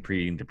 like, between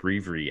reading the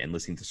breviary and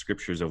listening to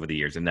scriptures over the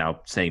years and now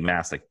saying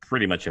mass like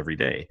pretty much every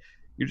day,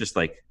 you're just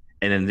like,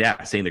 and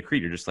then saying the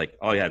creed, you're just like,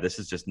 oh yeah, this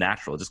is just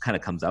natural. It just kind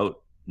of comes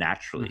out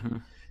naturally. Mm-hmm.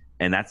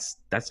 And that's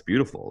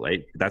beautiful,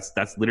 right?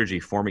 That's liturgy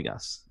forming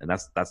us, and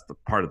that's the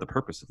part of the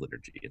purpose of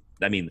liturgy.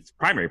 I mean, its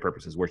primary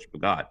purpose is worship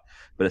of God,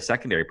 but a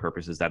secondary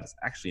purpose is that it's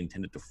actually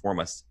intended to form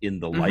us in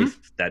the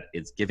life that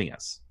it's giving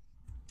us.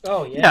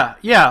 Oh yeah.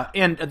 Yeah,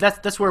 and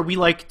that's where we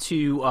like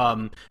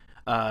to.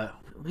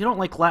 We don't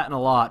like Latin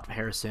a lot,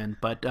 Harrison,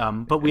 but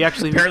we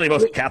actually Apparently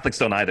most Catholics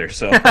don't either.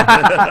 So, but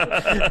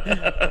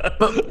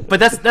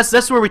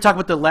that's where we talk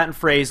about the Latin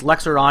phrase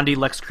lex orandi,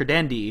 lex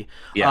credendi.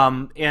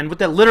 Yeah. And what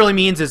that literally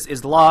means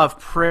is the law of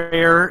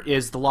prayer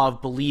is the law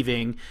of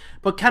believing,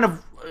 but kind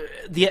of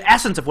the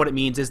essence of what it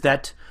means is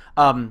that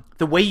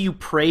the way you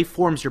pray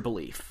forms your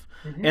belief.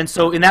 Mm-hmm. And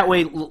so in that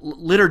way,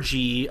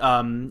 liturgy,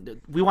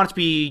 we want it to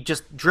be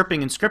just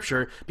dripping in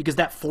scripture because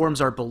that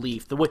forms our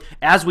belief. The way,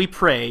 as we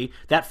pray,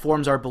 that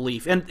forms our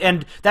belief. And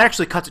that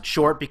actually cuts it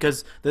short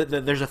because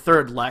there's a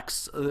third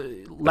lex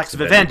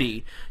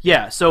vivendi.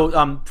 Yeah,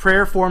 so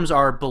prayer forms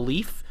our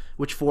belief,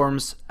 which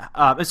forms,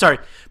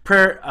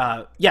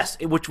 prayer, yes,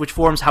 which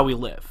forms how we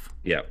live.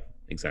 Yeah,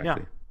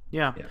 exactly.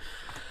 Yeah.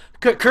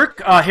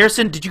 Kirk,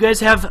 Harrison, did you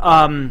guys have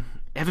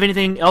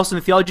anything else in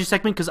the theology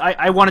segment? Because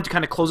I wanted to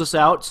kind of close us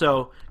out,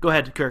 so go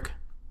ahead, Kirk.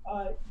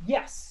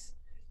 Yes.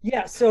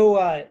 Yeah, so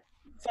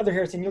Father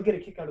Harrison, you'll get a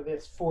kick out of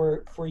this.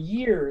 For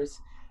years,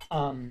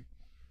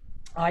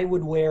 I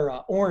would wear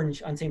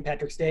orange on St.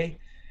 Patrick's Day,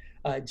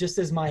 just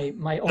as my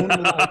own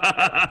little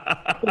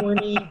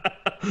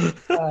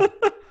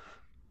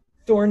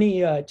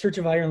thorny Church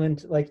of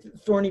Ireland, like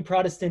thorny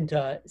Protestant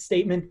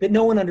statement that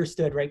no one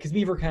understood, right? Because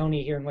Beaver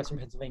County here in Western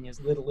Pennsylvania is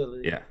little,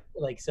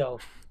 like so.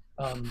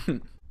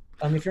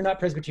 If you're not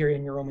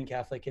Presbyterian, you're Roman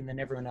Catholic, and then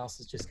everyone else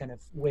is just kind of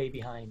way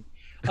behind.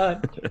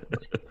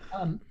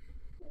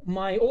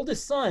 My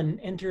oldest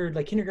son entered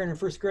like kindergarten or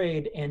first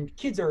grade, and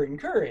kids are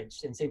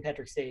encouraged in St.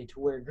 Patrick's Day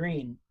to wear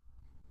green.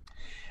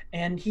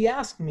 And he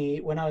asked me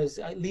when I was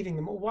leaving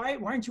them, why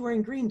aren't you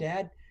wearing green,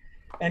 Dad?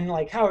 And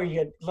like, how are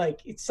you?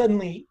 Like, it's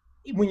suddenly,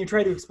 when you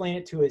try to explain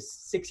it to a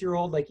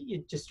 6-year-old, like,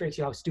 it just strikes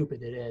you how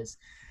stupid it is.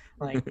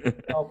 Like,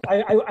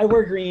 I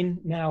wear green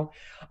now,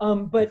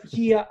 but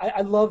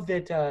I love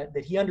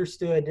that he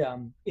understood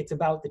it's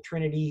about the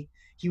Trinity.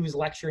 He was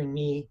lecturing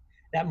me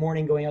that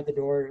morning going out the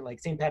door, like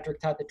St.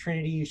 Patrick taught the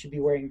Trinity, you should be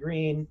wearing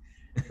green.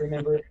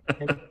 Remember,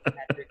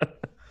 Patrick.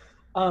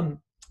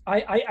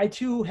 I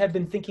too have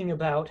been thinking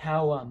about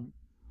how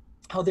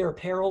there are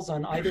perils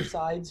on either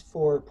sides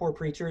for poor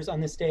preachers on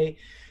this day.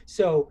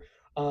 So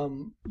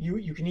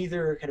you can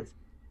either kind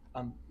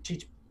of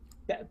teach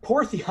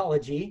poor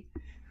theology.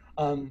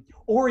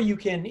 Or you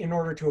can, in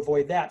order to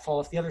avoid that, fall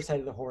off the other side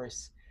of the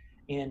horse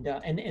and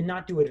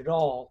not do it at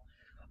all.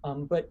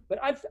 But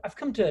I've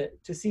come to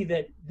see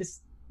that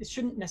this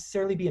shouldn't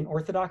necessarily be an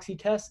orthodoxy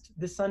test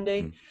this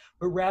Sunday,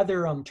 but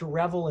rather to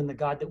revel in the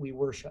God that we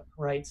worship,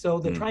 right? So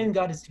the triune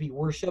God is to be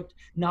worshipped,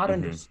 not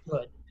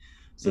understood.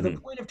 So the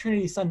point of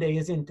Trinity Sunday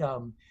isn't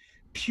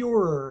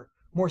purer,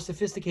 more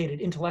sophisticated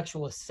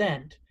intellectual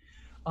assent,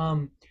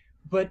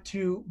 but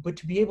to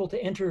be able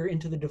to enter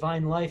into the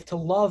divine life, to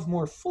love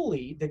more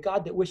fully the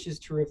God that wishes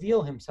to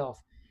reveal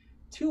himself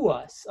to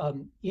us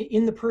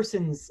in the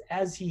persons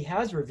as he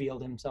has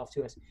revealed himself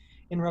to us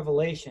in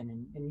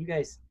Revelation. And you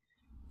guys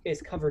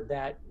covered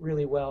that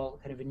really well,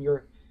 kind of in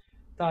your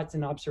thoughts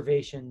and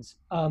observations.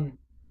 Let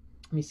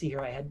me see here.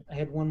 I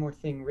had one more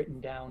thing written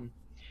down.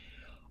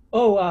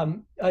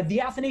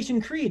 The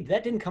Athanasian Creed,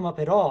 that didn't come up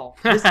at all.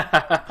 This is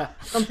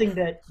something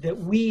that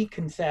we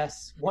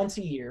confess once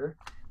a year.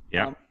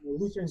 Yeah,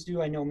 Lutherans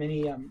do. I know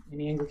many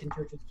Anglican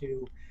churches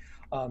do,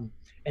 and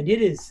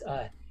it is.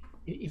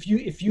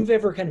 If you've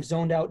ever kind of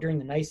zoned out during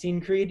the Nicene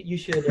Creed, you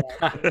should.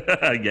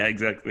 Yeah,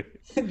 exactly.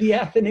 The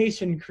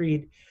Athanasian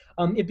Creed.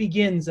 It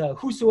begins,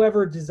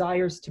 "Whosoever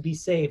desires to be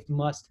saved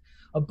must,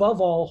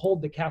 above all,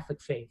 hold the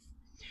Catholic faith.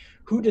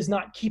 Who does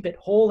not keep it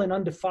whole and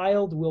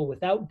undefiled will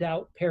without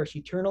doubt perish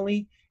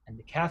eternally. And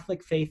the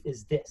Catholic faith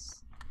is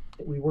this: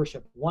 that we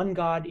worship one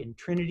God in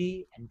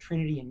Trinity and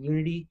Trinity in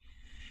unity,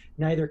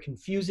 neither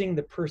confusing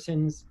the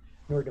persons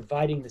nor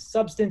dividing the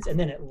substance." And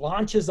then it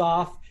launches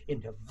off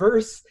into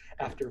verse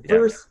after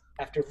verse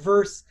after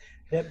verse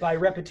that by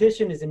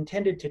repetition is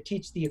intended to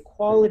teach the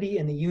equality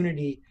and the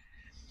unity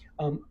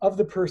of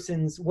the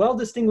persons, while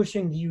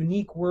distinguishing the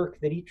unique work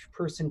that each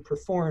person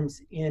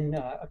performs in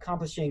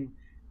accomplishing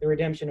the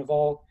redemption of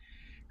all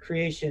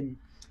creation.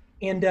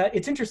 And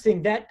it's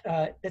interesting that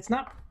that's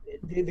not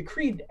the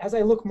creed, as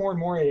I look more and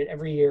more at it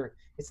every year,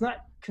 it's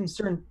not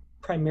concerned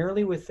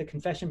primarily with the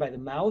confession by the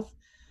mouth,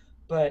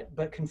 but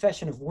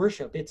confession of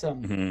worship. It's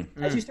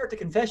as you start to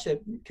confess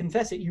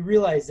it, you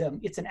realize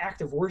it's an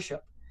act of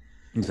worship.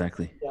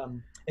 Exactly.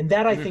 And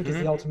that, I think, is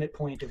the ultimate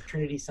point of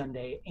Trinity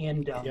Sunday.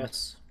 And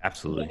yes,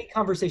 absolutely. Many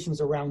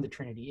conversations around the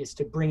Trinity is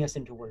to bring us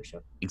into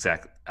worship.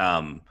 Exactly.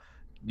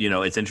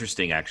 it's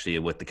interesting actually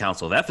with the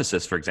Council of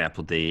Ephesus, for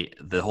example, the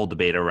whole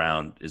debate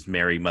around is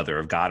Mary mother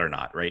of God or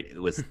not, right?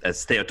 It was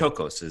as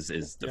Theotokos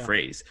is the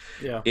phrase.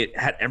 Yeah. It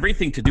had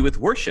everything to do with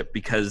worship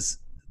because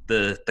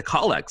the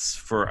collects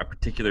for a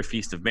particular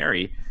feast of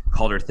Mary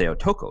called her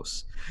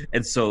Theotokos.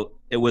 And so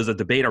it was a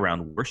debate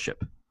around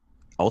worship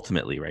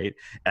ultimately, right?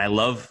 And I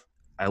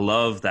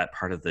love that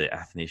part of the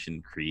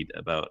Athanasian Creed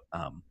about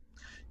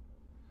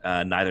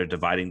neither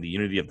dividing the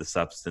unity of the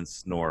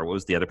substance nor what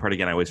was the other part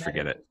again? I always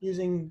forget it.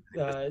 Using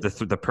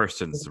The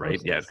persons,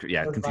 right? persons.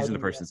 Yeah, Or confusing the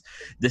dividing, persons.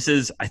 This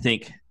is, I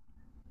think,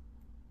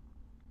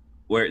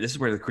 where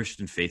the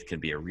Christian faith can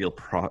be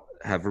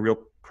have a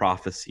real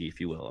prophecy,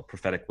 if you will, a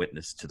prophetic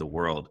witness to the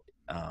world.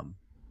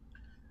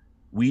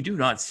 We do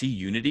not see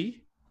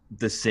unity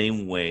the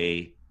same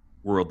way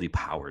worldly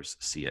powers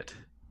see it.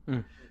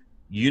 Mm.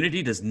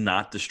 Unity does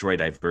not destroy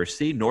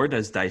diversity, nor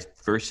does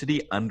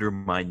diversity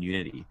undermine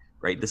unity.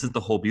 Right. This is the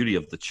whole beauty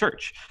of the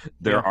church.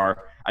 There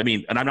are,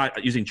 and I'm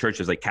not using church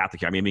as like Catholic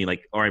here. I mean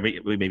like, or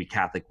maybe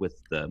Catholic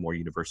with the more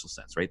universal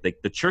sense, right?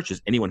 Like the church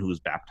is anyone who is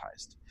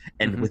baptized.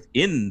 And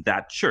within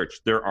that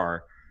church, there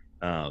are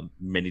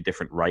many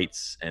different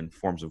rites and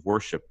forms of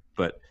worship,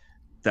 but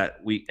that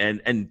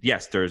and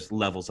yes, there's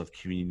levels of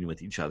communion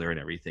with each other and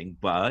everything.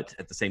 But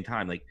at the same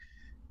time, like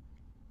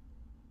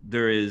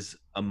there is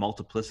a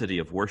multiplicity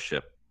of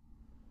worship,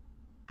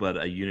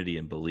 but a unity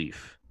in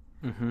belief.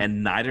 Mm-hmm.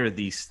 And neither of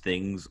these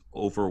things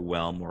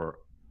overwhelm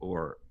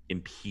or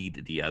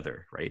impede the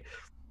other, right?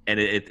 And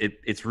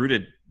it's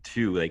rooted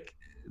to like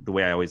the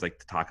way I always like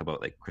to talk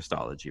about like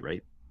Christology,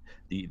 right?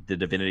 The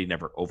divinity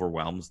never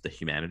overwhelms the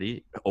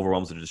humanity,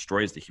 overwhelms or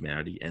destroys the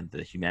humanity, and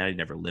the humanity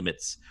never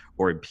limits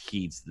or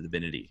impedes the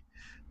divinity.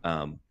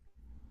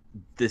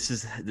 This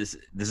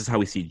is how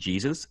we see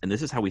Jesus, and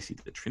this is how we see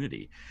the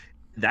Trinity.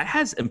 That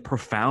has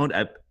profound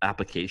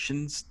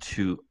applications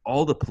to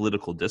all the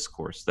political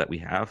discourse that we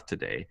have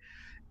today,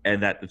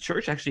 and that the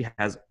church actually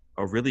has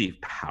a really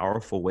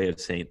powerful way of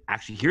saying,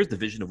 actually, here's the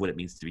vision of what it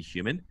means to be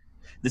human.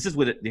 This is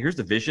here's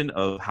the vision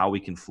of how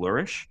we can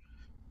flourish,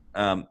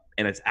 and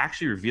it's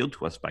actually revealed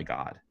to us by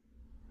God,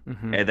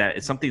 and that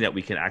it's something that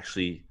we can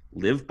actually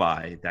live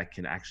by, that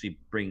can actually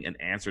bring an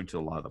answer to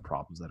a lot of the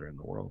problems that are in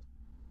the world.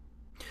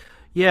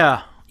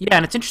 Yeah,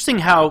 and it's interesting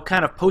how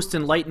kind of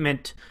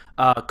post-Enlightenment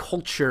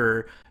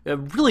culture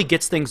really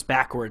gets things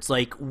backwards.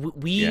 Like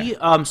we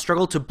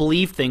struggle to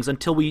believe things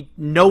until we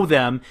know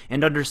them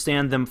and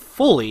understand them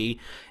fully.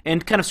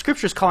 And kind of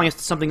Scripture is calling us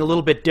to something a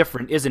little bit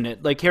different, isn't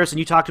it? Like Harrison,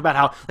 you talked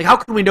about how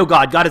can we know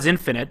God? God is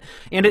infinite,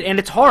 and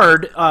it's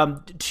hard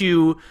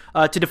to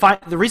define.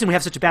 The reason we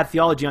have such a bad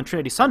theology on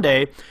Trinity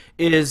Sunday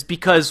is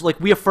because like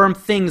we affirm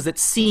things that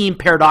seem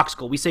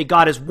paradoxical. We say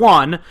God is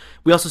one.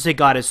 We also say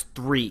God is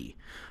three.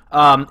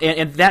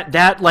 And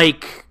that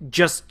like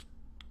just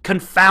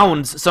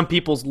confounds some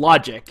people's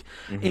logic.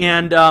 Mm-hmm.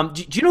 And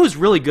do you know who's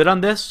really good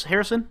on this,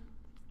 Harrison?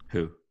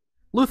 Who?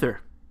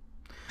 Luther.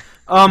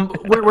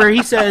 Where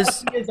he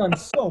says he is on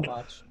so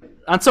much.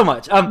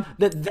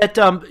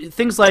 That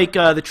things like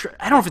I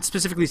don't know if it's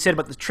specifically said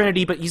about the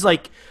Trinity, but he's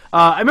like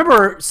I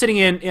remember sitting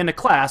in a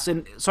class,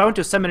 and so I went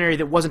to a seminary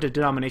that wasn't a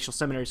denominational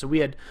seminary, so we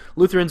had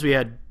Lutherans, we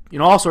had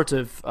all sorts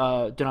of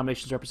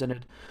denominations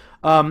represented.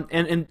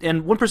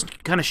 And one person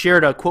kind of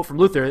shared a quote from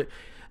Luther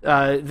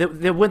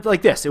that went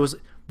like this. It was,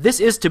 "This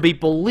is to be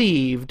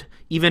believed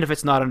even if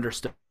it's not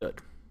understood."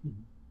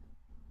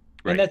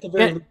 Right. And that's a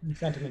very Lutheran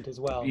sentiment as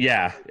well.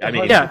 Yeah, I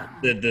mean,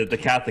 the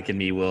Catholic in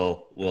me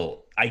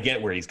will I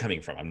get where he's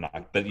coming from. I'm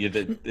not, but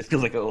it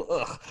feels like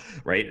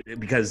right?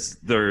 Because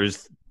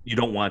you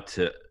don't want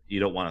to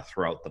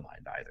throw out the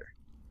mind either.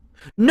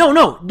 No,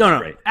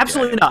 right.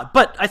 Absolutely not.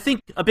 But I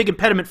think a big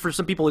impediment for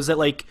some people is that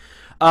like,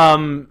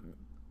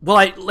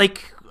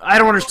 I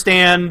don't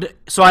understand,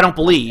 so I don't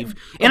believe.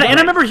 And I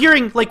remember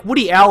hearing like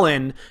Woody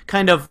Allen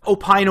kind of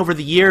opine over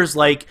the years,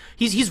 like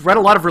he's read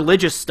a lot of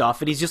religious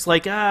stuff, and he's just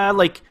like I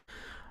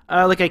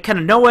kind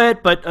of know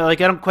it, but like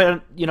I don't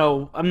quite,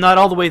 I'm not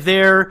all the way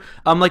there.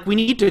 Like we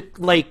need to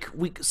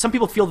some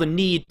people feel the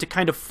need to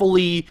kind of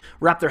fully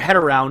wrap their head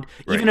around,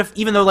 right.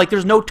 even though like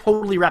there's no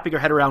totally wrapping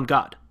your head around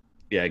God.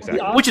 Yeah,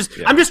 exactly. Which is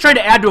I'm just trying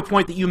to add to a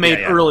point that you made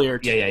earlier.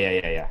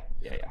 Yeah.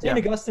 St.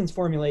 Augustine's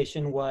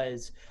formulation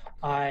was,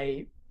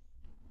 I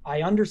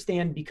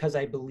understand because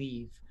I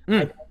believe.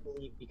 I don't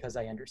believe because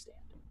I understand.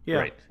 Yeah.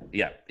 Right.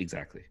 Yeah.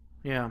 Exactly.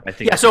 Yeah. I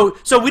think. Yeah. So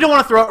we don't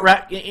want to throw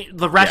out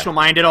the rational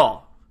mind at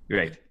all.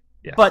 Right.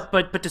 Yes.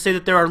 But to say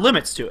that there are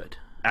limits to it.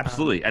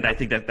 Absolutely, and I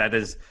think that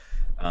is.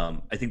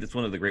 I think that's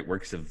one of the great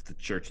works of the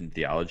church in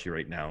theology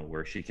right now,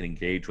 where she can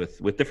engage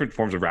with different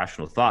forms of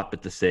rational thought,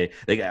 but to say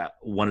like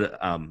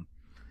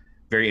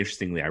very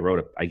interestingly,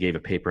 I gave a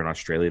paper in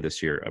Australia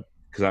this year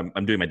because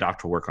I'm doing my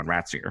doctoral work on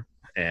Ratzinger,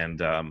 and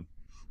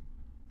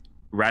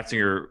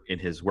Ratzinger in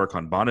his work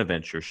on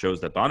Bonaventure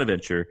shows that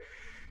Bonaventure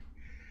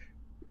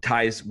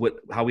ties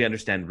how we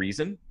understand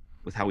reason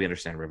with how we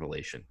understand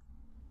revelation,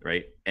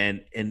 right?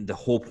 And the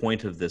whole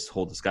point of this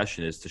whole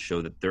discussion is to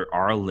show that there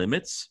are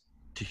limits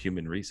to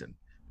human reason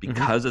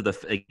because of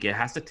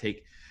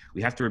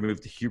we have to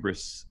remove the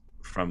hubris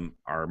from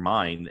our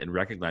mind and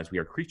recognize we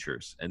are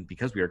creatures, and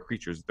because we are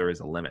creatures, there is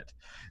a limit.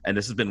 And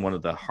this has been one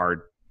of the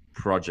hard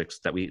projects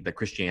that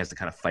Christianity has to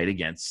kind of fight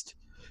against,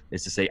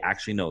 is to say,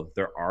 actually, no,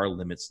 there are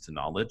limits to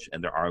knowledge,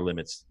 and there are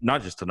limits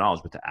not just to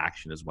knowledge but to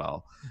action as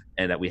well,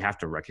 and that we have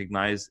to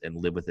recognize and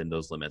live within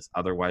those limits.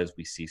 Otherwise,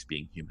 we cease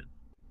being human.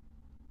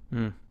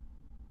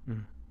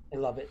 I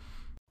love it.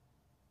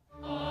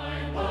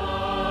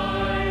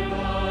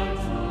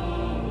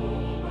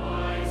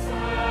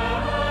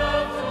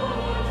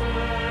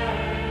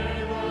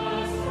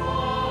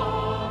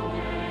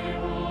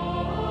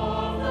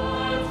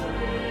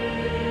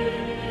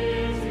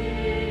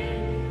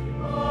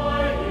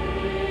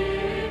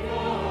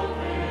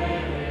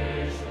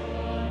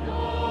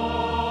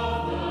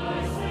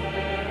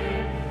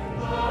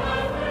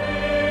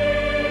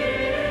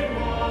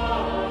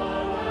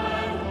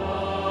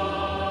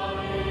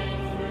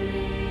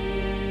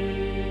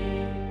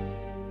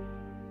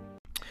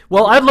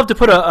 Well, I'd love to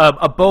put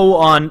a bow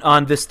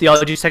on this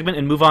theology segment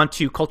and move on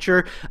to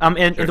culture.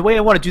 And the way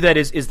I want to do that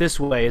is this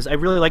way: is I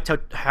really liked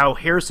how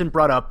Harrison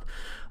brought up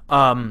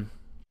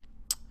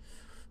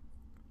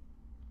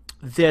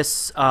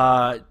this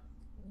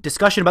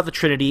discussion about the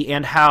Trinity,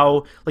 and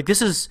how, like,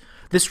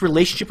 this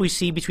relationship we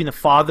see between the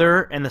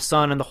Father and the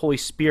Son and the Holy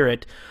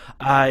Spirit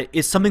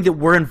is something that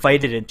we're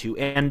invited into,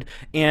 and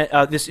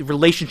this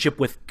relationship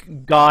with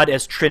God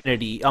as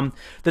Trinity.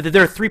 That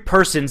there are three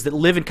persons that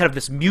live in kind of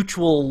this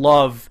mutual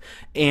love,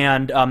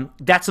 and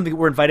that's something that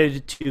we're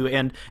invited to,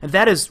 and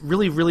that is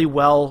really, really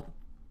well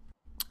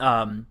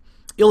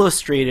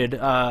illustrated.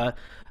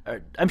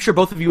 I'm sure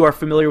both of you are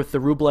familiar with the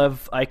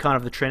Rublev icon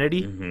of the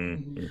Trinity.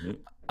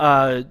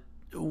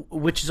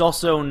 Which is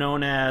also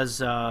known as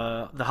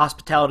the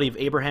Hospitality of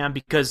Abraham,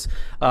 because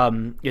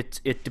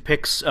it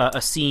depicts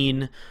a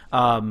scene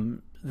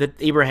that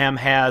Abraham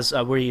has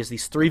where he has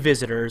these three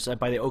visitors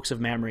by the Oaks of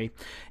Mamre,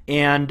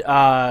 and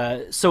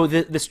so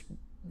this.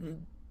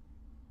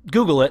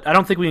 Google it. I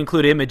don't think we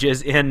include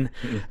images in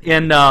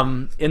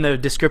the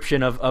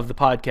description of the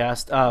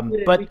podcast.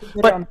 But we can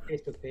put it on the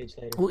Facebook page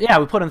later. Well, yeah,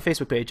 we put it on the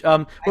Facebook page.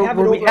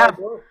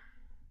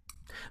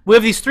 We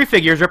have these three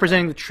figures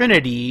representing the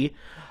Trinity.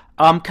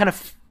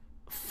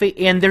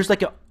 And there's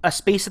like a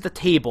space at the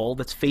table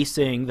that's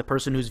facing the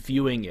person who's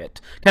viewing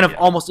it, kind of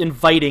almost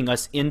inviting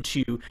us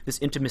into this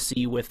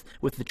intimacy with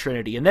the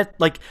Trinity, and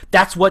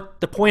that's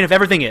what the point of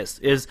everything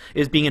is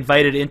being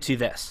invited into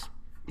this.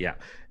 Yeah,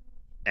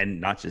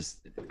 and not just.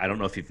 I don't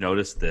know if you've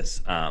noticed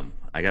this. I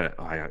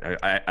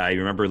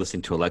remember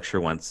listening to a lecture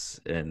once,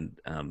 and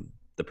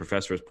the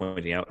professor was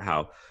pointing out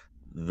how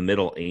the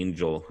middle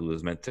angel, who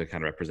is meant to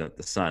kind of represent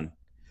the Son.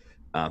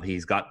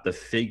 He's got the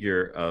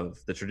figure of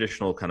the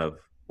traditional kind of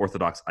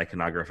Orthodox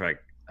iconographic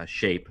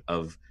shape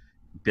of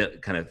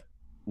kind of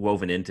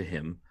woven into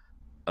him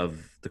of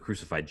the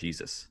crucified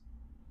Jesus.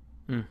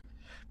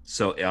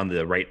 So on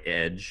the right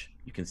edge,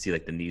 you can see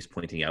like the knees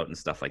pointing out and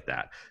stuff like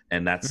that.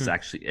 And that's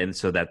actually, and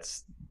so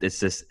that's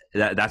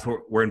where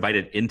we're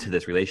invited into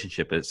this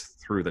relationship, is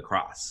through the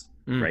cross,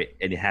 right?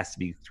 And it has to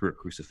be through a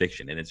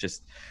crucifixion. And it's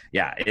just,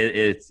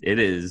 it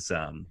is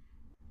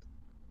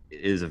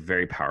a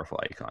very powerful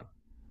icon.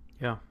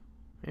 Yeah.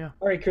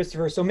 All right,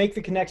 Christopher. So make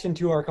the connection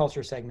to our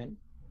culture segment.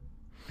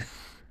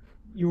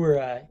 You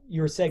were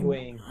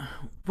segueing.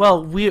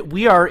 Well,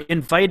 we are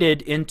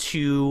invited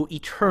into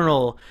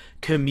eternal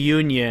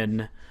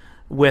communion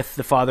with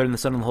the Father and the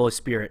Son and the Holy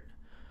Spirit.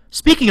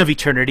 Speaking of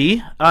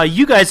eternity,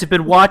 you guys have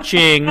been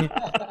watching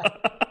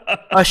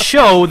a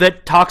show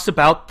that talks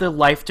about the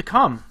life to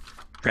come.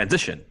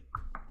 Transition.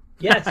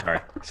 Yes.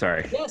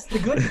 Sorry. Yes, The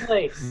Good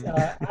Place.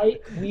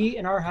 We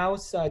in our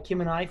house, Kim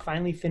and I,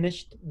 finally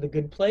finished The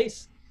Good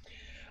Place.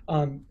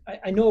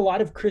 I know a lot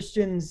of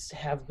Christians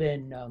have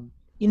been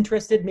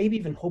interested, maybe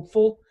even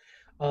hopeful,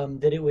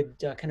 that it would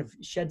kind of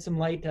shed some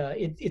light.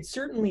 It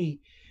certainly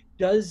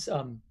does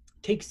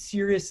take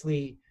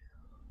seriously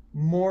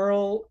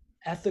moral,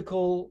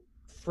 ethical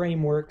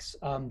frameworks,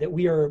 that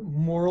we are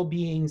moral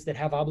beings that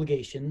have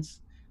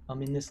obligations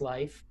in this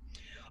life.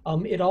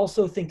 It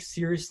also thinks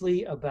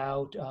seriously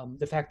about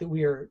the fact that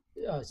we are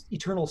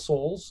eternal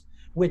souls,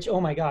 which,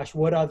 oh my gosh,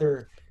 what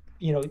other,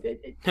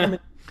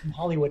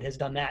 Hollywood has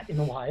done that in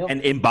a while.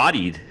 And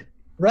embodied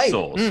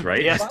souls,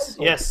 right?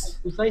 Yes.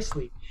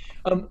 Precisely.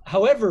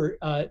 However,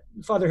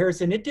 Father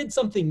Harrison, it did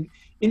something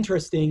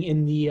interesting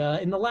in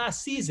the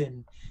last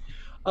season.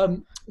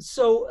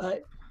 So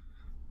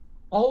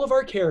all of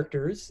our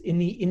characters in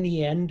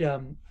the end,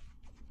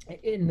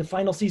 in the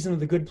final season of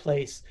The Good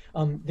Place,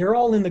 they're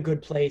all in the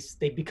good place.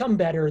 They become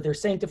better. They're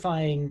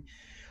sanctifying.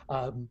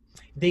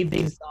 They've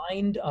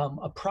designed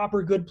a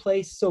proper good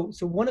place. So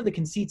one of the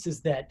conceits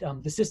is that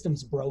the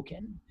system's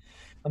broken.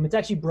 It's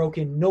actually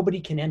broken. Nobody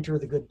can enter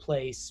the good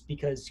place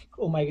because,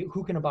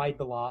 who can abide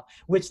the law?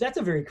 Which, that's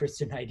a very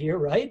Christian idea,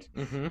 right?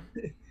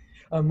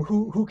 Mm-hmm.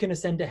 Who can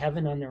ascend to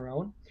heaven on their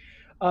own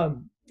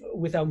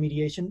without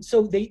mediation?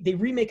 So they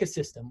remake a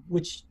system,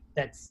 which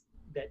that's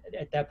that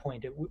at that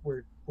point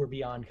we're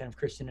beyond kind of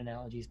Christian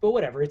analogies, but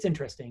whatever, it's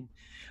interesting.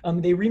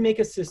 They remake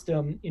a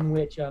system in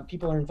which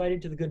people are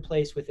invited to the good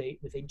place with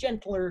a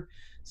gentler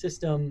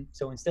system.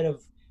 So instead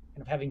of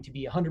kind of having to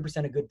be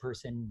 100% a good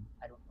person,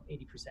 I don't know,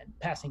 80%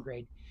 passing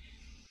grade.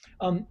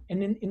 And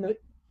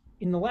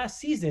in the last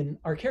season,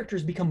 our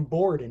characters become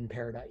bored in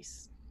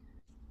paradise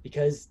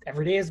because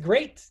every day is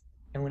great.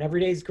 And when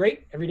every day is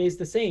great, every day is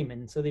the same.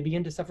 And so they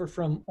begin to suffer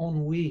from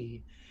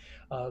ennui.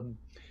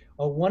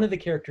 One of the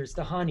characters,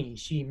 Tahani,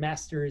 she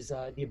masters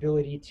the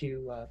ability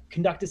to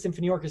conduct a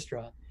symphony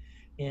orchestra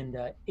and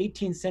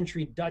 18th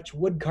century Dutch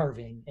wood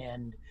carving.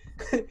 And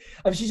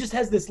she just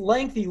has this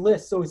lengthy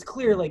list. So it's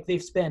clear like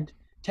they've spent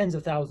tens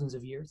of thousands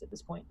of years at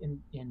this point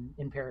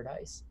in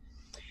paradise.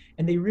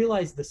 And they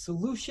realize the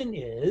solution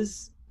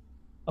is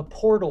a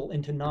portal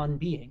into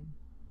non-being.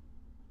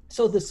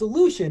 So the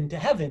solution to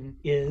heaven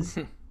is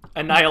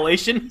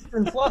annihilation.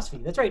 Eastern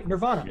philosophy. That's right,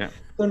 nirvana. Yeah.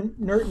 So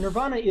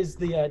nirvana is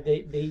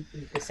the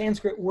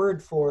Sanskrit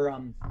word for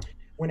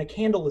when a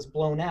candle is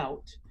blown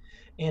out,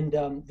 and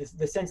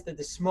the sense that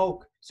the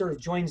smoke sort of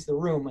joins the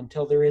room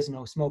until there is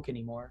no smoke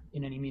anymore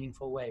in any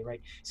meaningful way,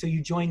 right? So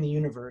you join the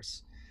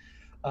universe,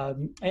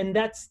 and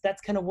that's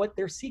kind of what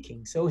they're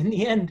seeking. So in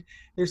the end,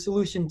 their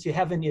solution to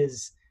heaven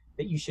is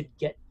that you should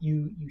get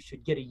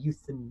a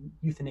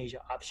euthanasia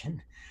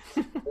option.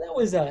 that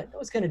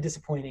was kind of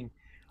disappointing.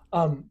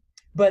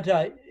 But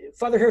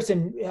Father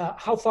Harrison,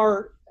 how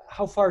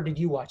far did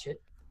you watch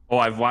it? Oh,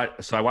 I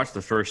watched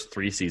the first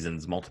 3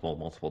 seasons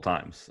multiple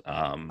times,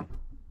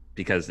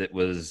 because it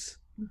was,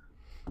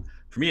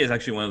 for me, it's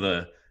actually one of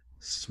the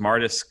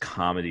smartest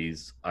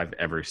comedies I've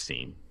ever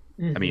seen.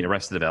 Mm-hmm. I mean,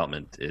 Arrested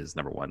Development is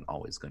number one,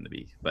 always going to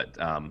be, but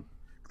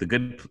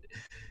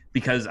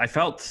because I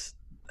felt,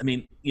 I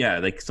mean, yeah,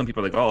 like some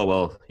people are like, oh,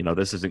 well,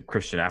 this isn't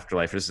Christian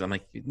Afterlife. I'm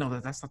like, no,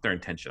 that's not their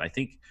intention. I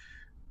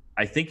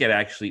think it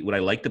actually, what I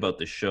liked about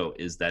the show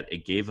is that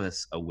it gave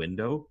us a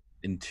window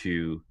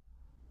into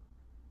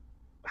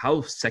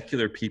how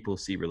secular people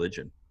see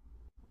religion.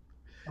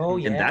 Oh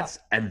yeah.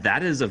 And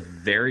that is a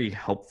very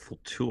helpful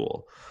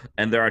tool.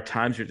 And there are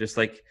times you're just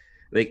like,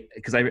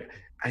 because I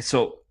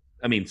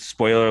mean,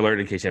 spoiler alert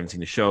in case you haven't seen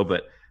the show,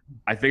 but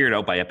I figured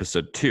out by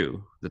episode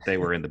 2 that they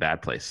were in the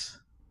bad place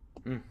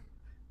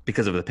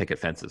because of the picket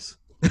fences.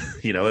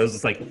 It was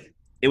just like,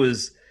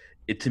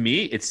 to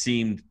me, it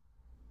seemed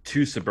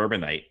too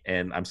suburbanite,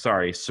 and I'm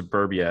sorry,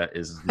 suburbia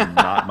is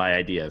not my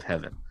idea of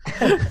heaven.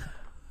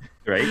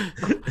 Right?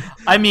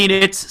 I mean,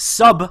 it's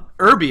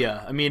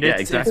suburbia. I mean,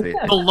 it's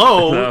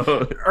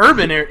below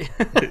urban area.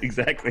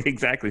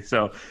 Exactly.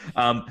 So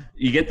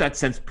you get that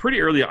sense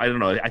pretty early. I don't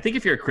know. I think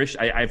if you're a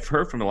Christian, I've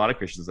heard from a lot of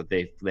Christians that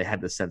they had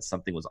the sense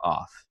something was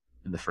off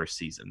in the first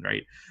season,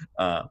 right?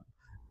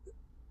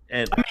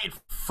 And I mean,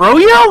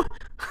 Froyo?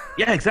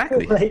 Yeah,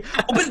 exactly. Right.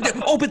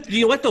 But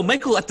you know what though?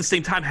 Michael at the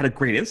same time had a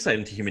great insight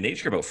into human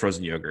nature about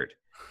frozen yogurt,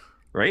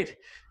 right?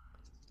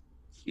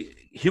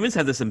 Humans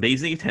have this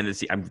amazing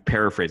tendency, I'm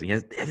paraphrasing,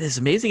 have this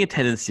amazing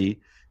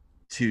tendency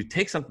to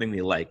take something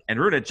they like and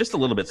ruin it just a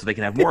little bit so they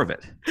can have more of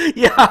it.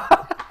 Yeah.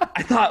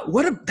 I thought,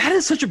 that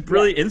is such a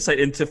brilliant insight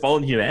into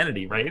fallen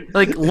humanity, right?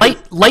 Like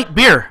light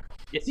beer.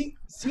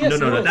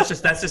 No, that's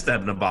just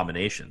an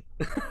abomination.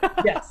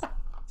 Yes.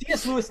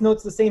 C.S. Lewis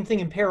notes the same thing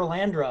in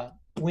Paralandra,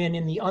 when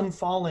in the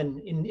Unfallen,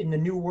 in the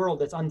new world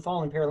that's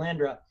Unfallen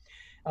Paralandra,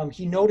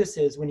 he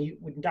notices when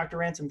Dr.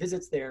 Ransom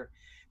visits there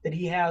that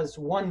he has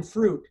one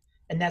fruit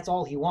and that's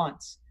all he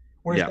wants.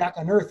 Whereas back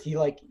on Earth, he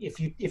like, if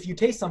you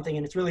taste something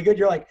and it's really good,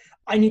 you're like,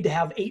 I need to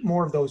have 8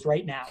 more of those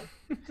right now.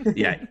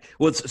 Yeah.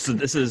 Well, so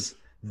this is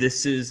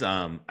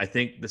I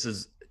think this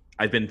is,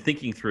 I've been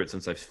thinking through it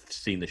since I've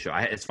seen the show.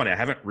 It's funny, I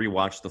haven't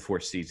rewatched the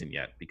 4th season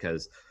yet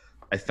because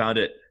I found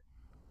it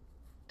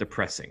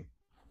depressing.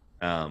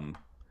 And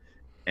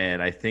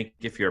I think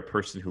if you're a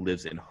person who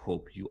lives in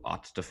hope, you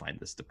ought to find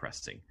this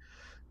depressing.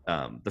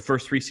 The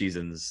first 3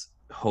 seasons,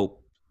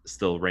 hope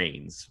still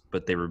reigns,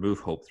 but they remove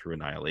hope through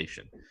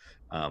annihilation.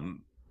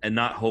 And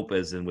not hope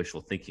as in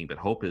wishful thinking, but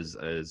hope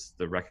as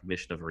the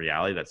recognition of a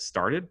reality that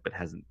started but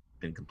hasn't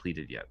been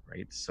completed yet,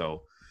 right?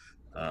 So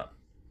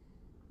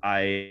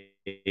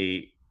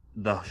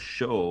the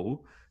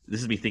show,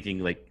 this is me thinking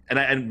like,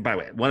 and by the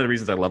way, one of the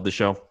reasons I love the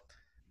show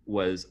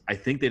was I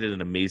think they did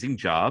an amazing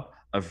job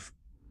of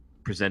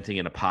presenting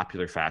in a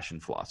popular fashion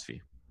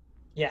philosophy.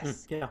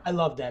 Yes. Yeah. I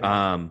love that.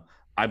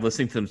 I'm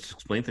listening to them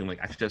explain things like,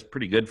 actually, that's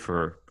pretty good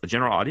for a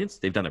general audience.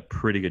 They've done a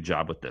pretty good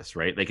job with this,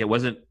 right? Like it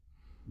wasn't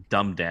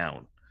dumbed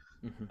down.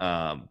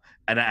 Mm-hmm.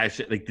 And I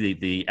actually like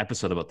the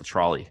episode about the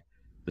trolley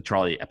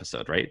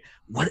episode, right?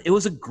 It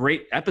was a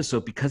great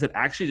episode because it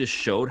actually just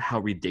showed how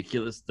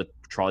ridiculous the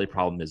trolley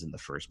problem is in the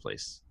first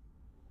place.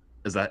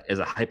 As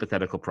a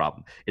hypothetical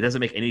problem, it doesn't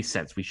make any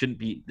sense. We shouldn't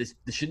be this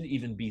shouldn't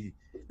even be.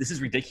 This is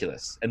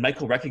ridiculous, and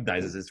Michael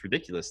recognizes its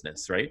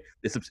ridiculousness, right?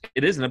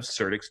 It is an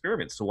absurd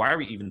experiment. So why are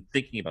we even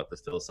thinking about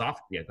this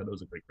philosophically? I thought it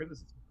was a great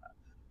criticism of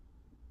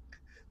that.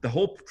 The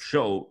whole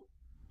show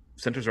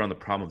centers around the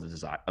problem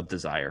of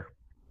desire,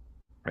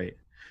 right?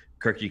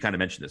 Kirk, you kind of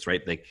mentioned this,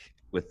 right? Like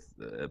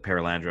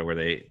Paralandra, where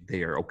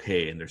they are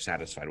okay and they're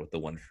satisfied with the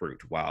one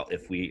fruit. While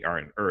if we are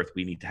in Earth,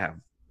 we need to have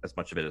as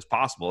much of it as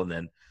possible, and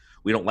then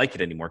we don't like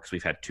it anymore because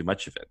we've had too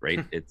much of it.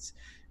 Right? It's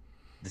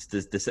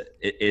this.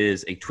 It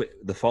is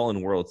the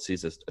fallen world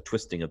sees a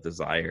twisting of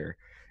desire,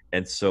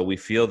 and so we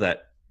feel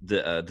that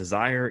the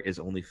desire is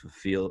only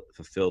fulfilled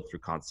through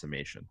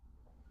consummation.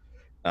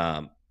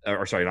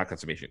 Or sorry, not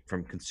consummation,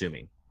 from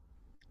consuming.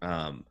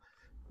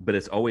 But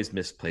it's always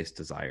misplaced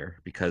desire,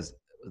 because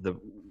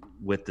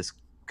what this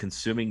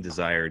consuming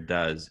desire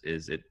does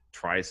is it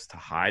tries to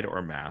hide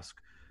or mask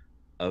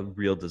a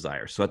real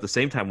desire. So at the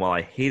same time, while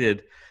I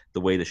hated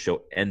the way the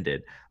show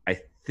ended, I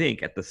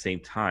think at the same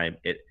time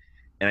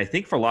and I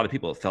think for a lot of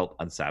people it felt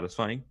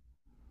unsatisfying.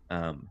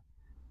 And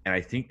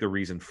I think the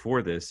reason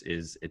for this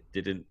is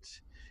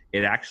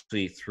it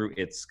actually, through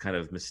its kind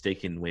of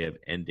mistaken way of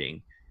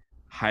ending,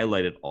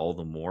 highlighted all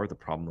the more the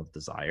problem of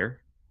desire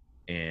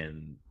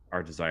and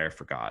our desire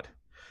for God.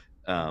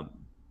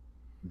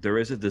 There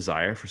is a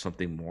desire for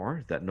something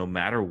more, that no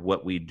matter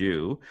what we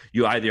do,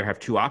 you either have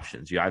two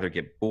options. You either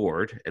get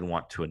bored and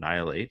want to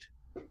annihilate,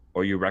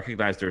 or you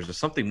recognize there's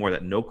something more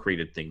that no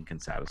created thing can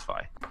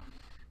satisfy.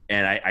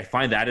 And I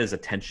find that is a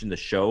tension the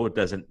show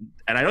doesn't,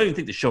 and I don't even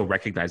think the show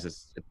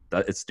recognizes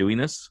it's doing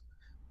this.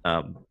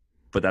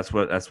 But that's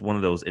one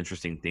of those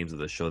interesting themes of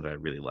the show that I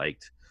really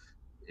liked.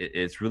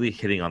 It's really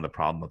hitting on the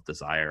problem of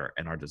desire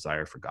and our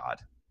desire for God.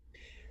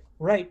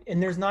 Right,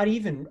 and there's not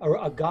even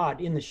a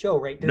God in the show,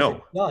 right? There's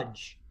No. a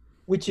judge,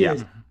 which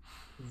is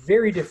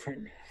very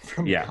different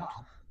from Yeah.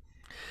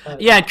 God.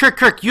 Yeah, and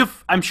Kirk,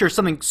 you've, I'm sure,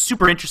 something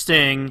super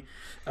interesting.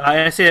 And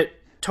I say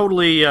it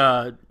totally,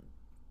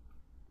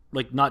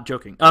 like, not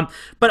joking.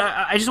 But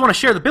I just want to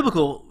share the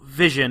biblical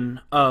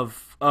vision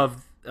of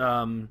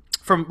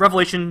from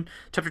Revelation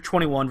chapter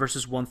 21,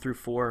 verses 1 through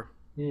 4.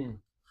 Mm.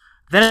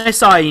 Then I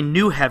saw a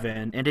new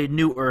heaven and a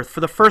new earth, for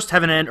the first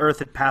heaven and earth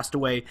had passed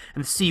away,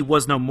 and the sea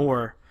was no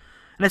more.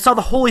 And I saw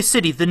the holy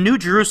city, the new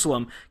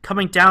Jerusalem,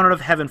 coming down out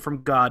of heaven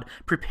from God,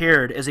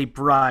 prepared as a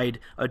bride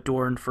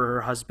adorned for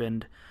her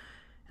husband.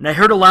 And I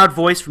heard a loud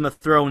voice from the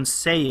throne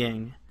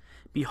saying,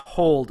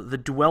 Behold, the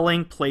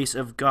dwelling place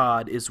of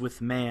God is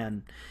with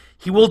man.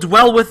 He will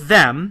dwell with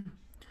them,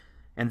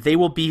 and they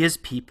will be his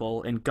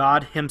people, and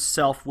God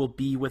himself will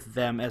be with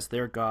them as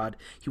their God.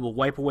 He will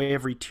wipe away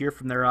every tear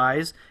from their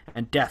eyes,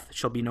 and death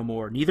shall be no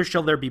more. Neither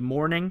shall there be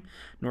mourning,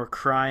 nor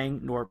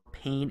crying, nor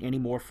pain any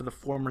more, for the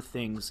former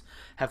things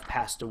have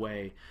passed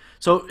away.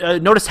 So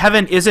notice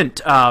heaven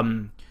isn't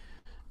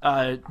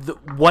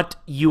what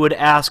you would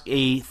ask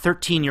a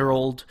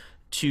 13-year-old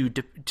to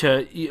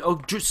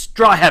just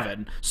draw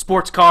heaven,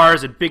 sports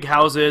cars and big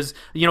houses,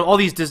 all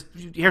these.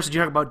 Harrison, you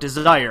talk about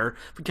desire,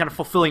 kind of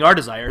fulfilling our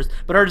desires,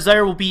 but our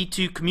desire will be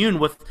to commune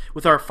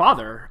with our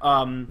Father,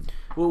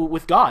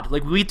 with God.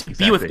 Like, we to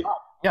be with God.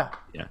 Yeah.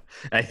 And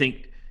I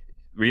think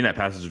reading that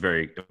passage is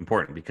very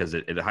important, because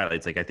it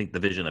highlights, like, I think the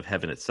vision of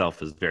heaven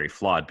itself is very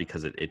flawed,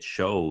 because it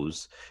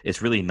shows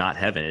it's really not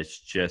heaven. It's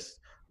just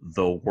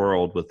the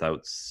world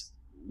without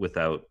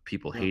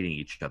people hating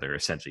each other,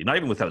 essentially. Not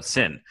even without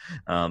sin,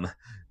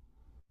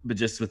 but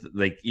just with,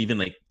 like, even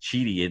like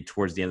Chidi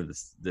towards the end of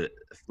the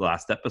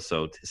last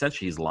episode,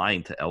 essentially he's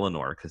lying to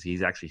Eleanor, because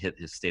he's actually hit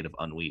his state of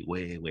ennui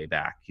way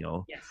back.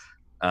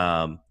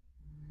 Yes.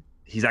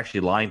 He's actually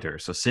lying to her,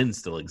 so sin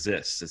still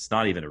exists. It's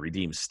not even a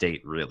redeemed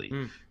state,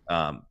 really.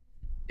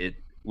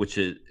 Which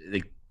is,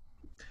 like,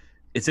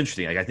 it's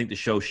interesting. Like, I think the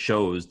show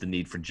shows the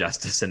need for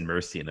justice and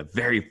mercy in a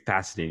very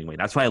fascinating way.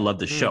 That's why I love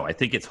the show. I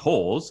think its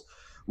holes,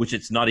 which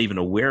it's not even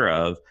aware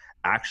of,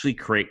 actually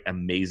create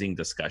amazing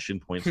discussion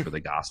points for the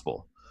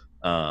gospel.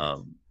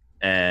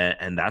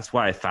 And that's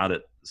why I found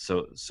it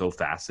so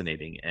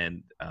fascinating.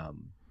 And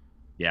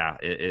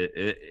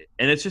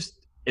it's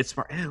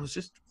smart. And it was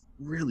just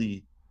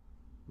really,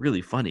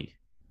 really funny.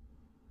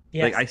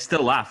 Yes. Like, I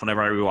still laugh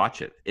whenever I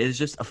rewatch it. It's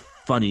just a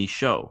funny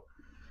show.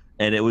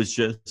 And it was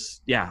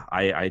just,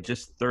 I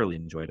just thoroughly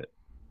enjoyed it.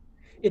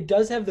 It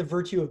does have the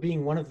virtue of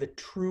being one of the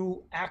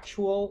true,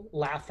 actual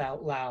laugh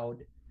out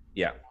loud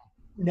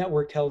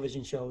network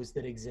television shows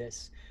that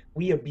exists.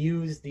 We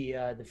abuse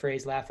the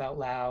phrase laugh out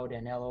loud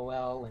and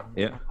LOL, and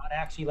we're not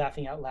actually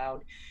laughing out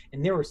loud.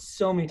 And there were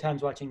so many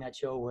times watching that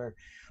show where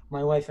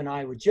my wife and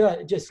I would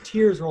just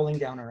tears rolling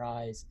down our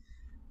eyes.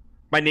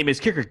 My name is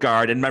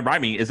Kierkegaard, and my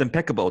rhyming is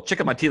impeccable.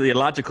 Check out my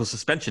teleological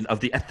suspension of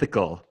the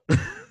ethical.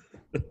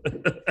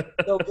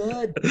 So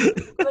good.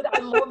 But I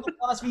love the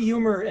philosophy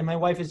humor, and my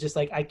wife is just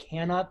like, I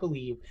cannot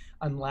believe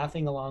I'm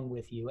laughing along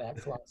with you at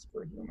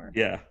philosopher humor.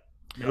 Yeah.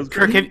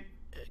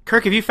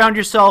 Kirk, have you found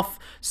yourself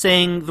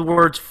saying the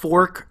words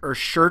fork or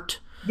shirt?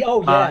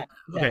 Oh, yeah.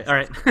 Okay, yes. all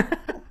right.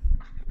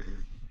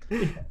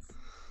 Yes.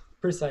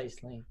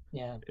 Precisely.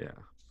 Yeah. Yeah.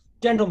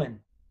 Gentlemen,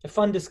 a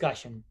fun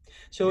discussion.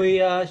 Shall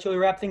we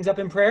wrap things up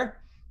in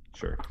prayer?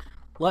 Sure.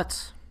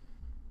 Let's.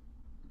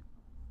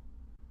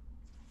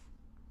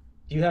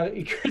 Do you have,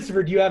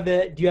 Christopher? Do you have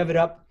it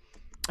up?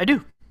 I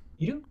do.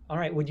 You do? All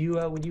right. Would you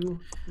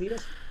lead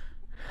us?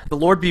 The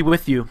Lord be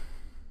with you.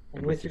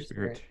 And with your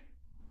spirit.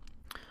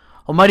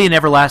 Almighty and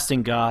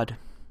everlasting God,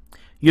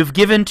 You have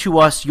given to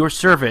us, your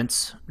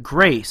servants,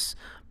 grace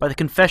by the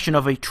confession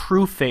of a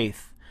true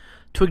faith,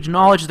 to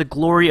acknowledge the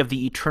glory of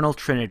the eternal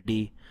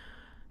Trinity,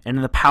 and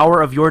in the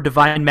power of your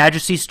divine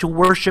majesties to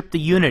worship the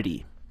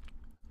unity.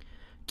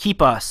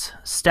 Keep us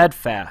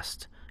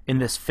steadfast in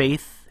this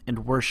faith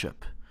and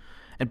worship,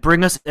 and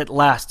bring us at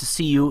last to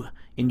see you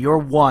in your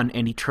one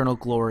and eternal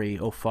glory,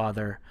 O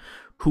Father,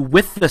 who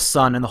with the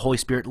Son and the Holy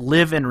Spirit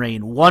live and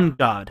reign, one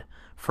God,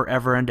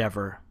 forever and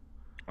ever.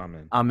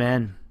 Amen.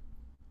 Amen.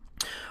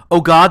 O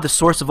God, the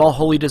source of all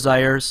holy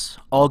desires,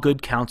 all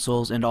good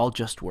counsels, and all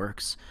just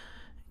works,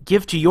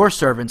 give to your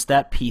servants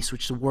that peace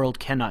which the world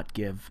cannot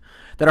give,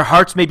 that our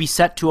hearts may be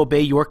set to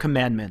obey your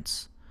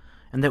commandments,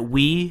 and that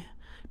we,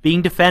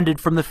 being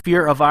defended from the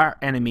fear of our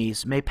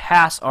enemies, may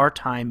pass our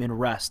time in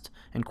rest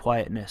and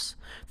quietness,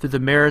 through the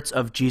merits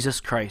of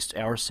Jesus Christ,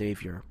 our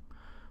Savior.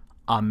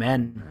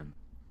 Amen.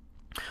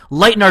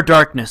 Lighten our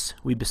darkness,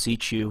 we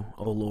beseech you,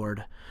 O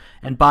Lord,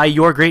 and by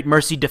your great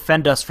mercy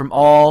defend us from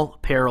all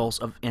perils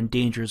and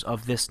dangers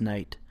of this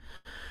night.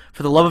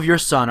 For the love of your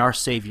Son, our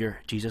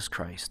Savior, Jesus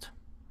Christ.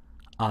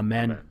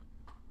 Amen. Amen.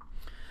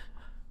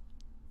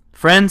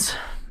 Friends,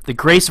 the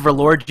grace of our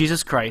Lord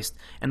Jesus Christ,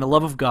 and the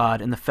love of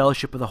God, and the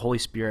fellowship of the Holy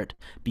Spirit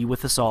be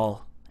with us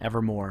all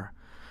evermore.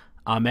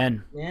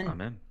 Amen. Man.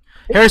 Amen.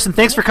 Harrison,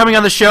 thanks for coming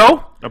on the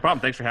show. No problem.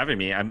 Thanks for having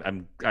me.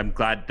 I'm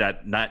glad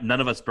that none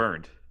of us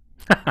burned.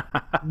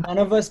 None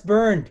of us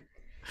burned.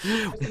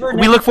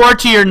 We look forward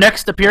to your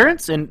next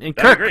appearance. And That'd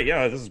Kirk, be great.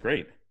 Yeah, this is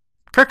great.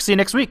 Kirk, see you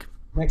next week.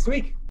 Next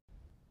week.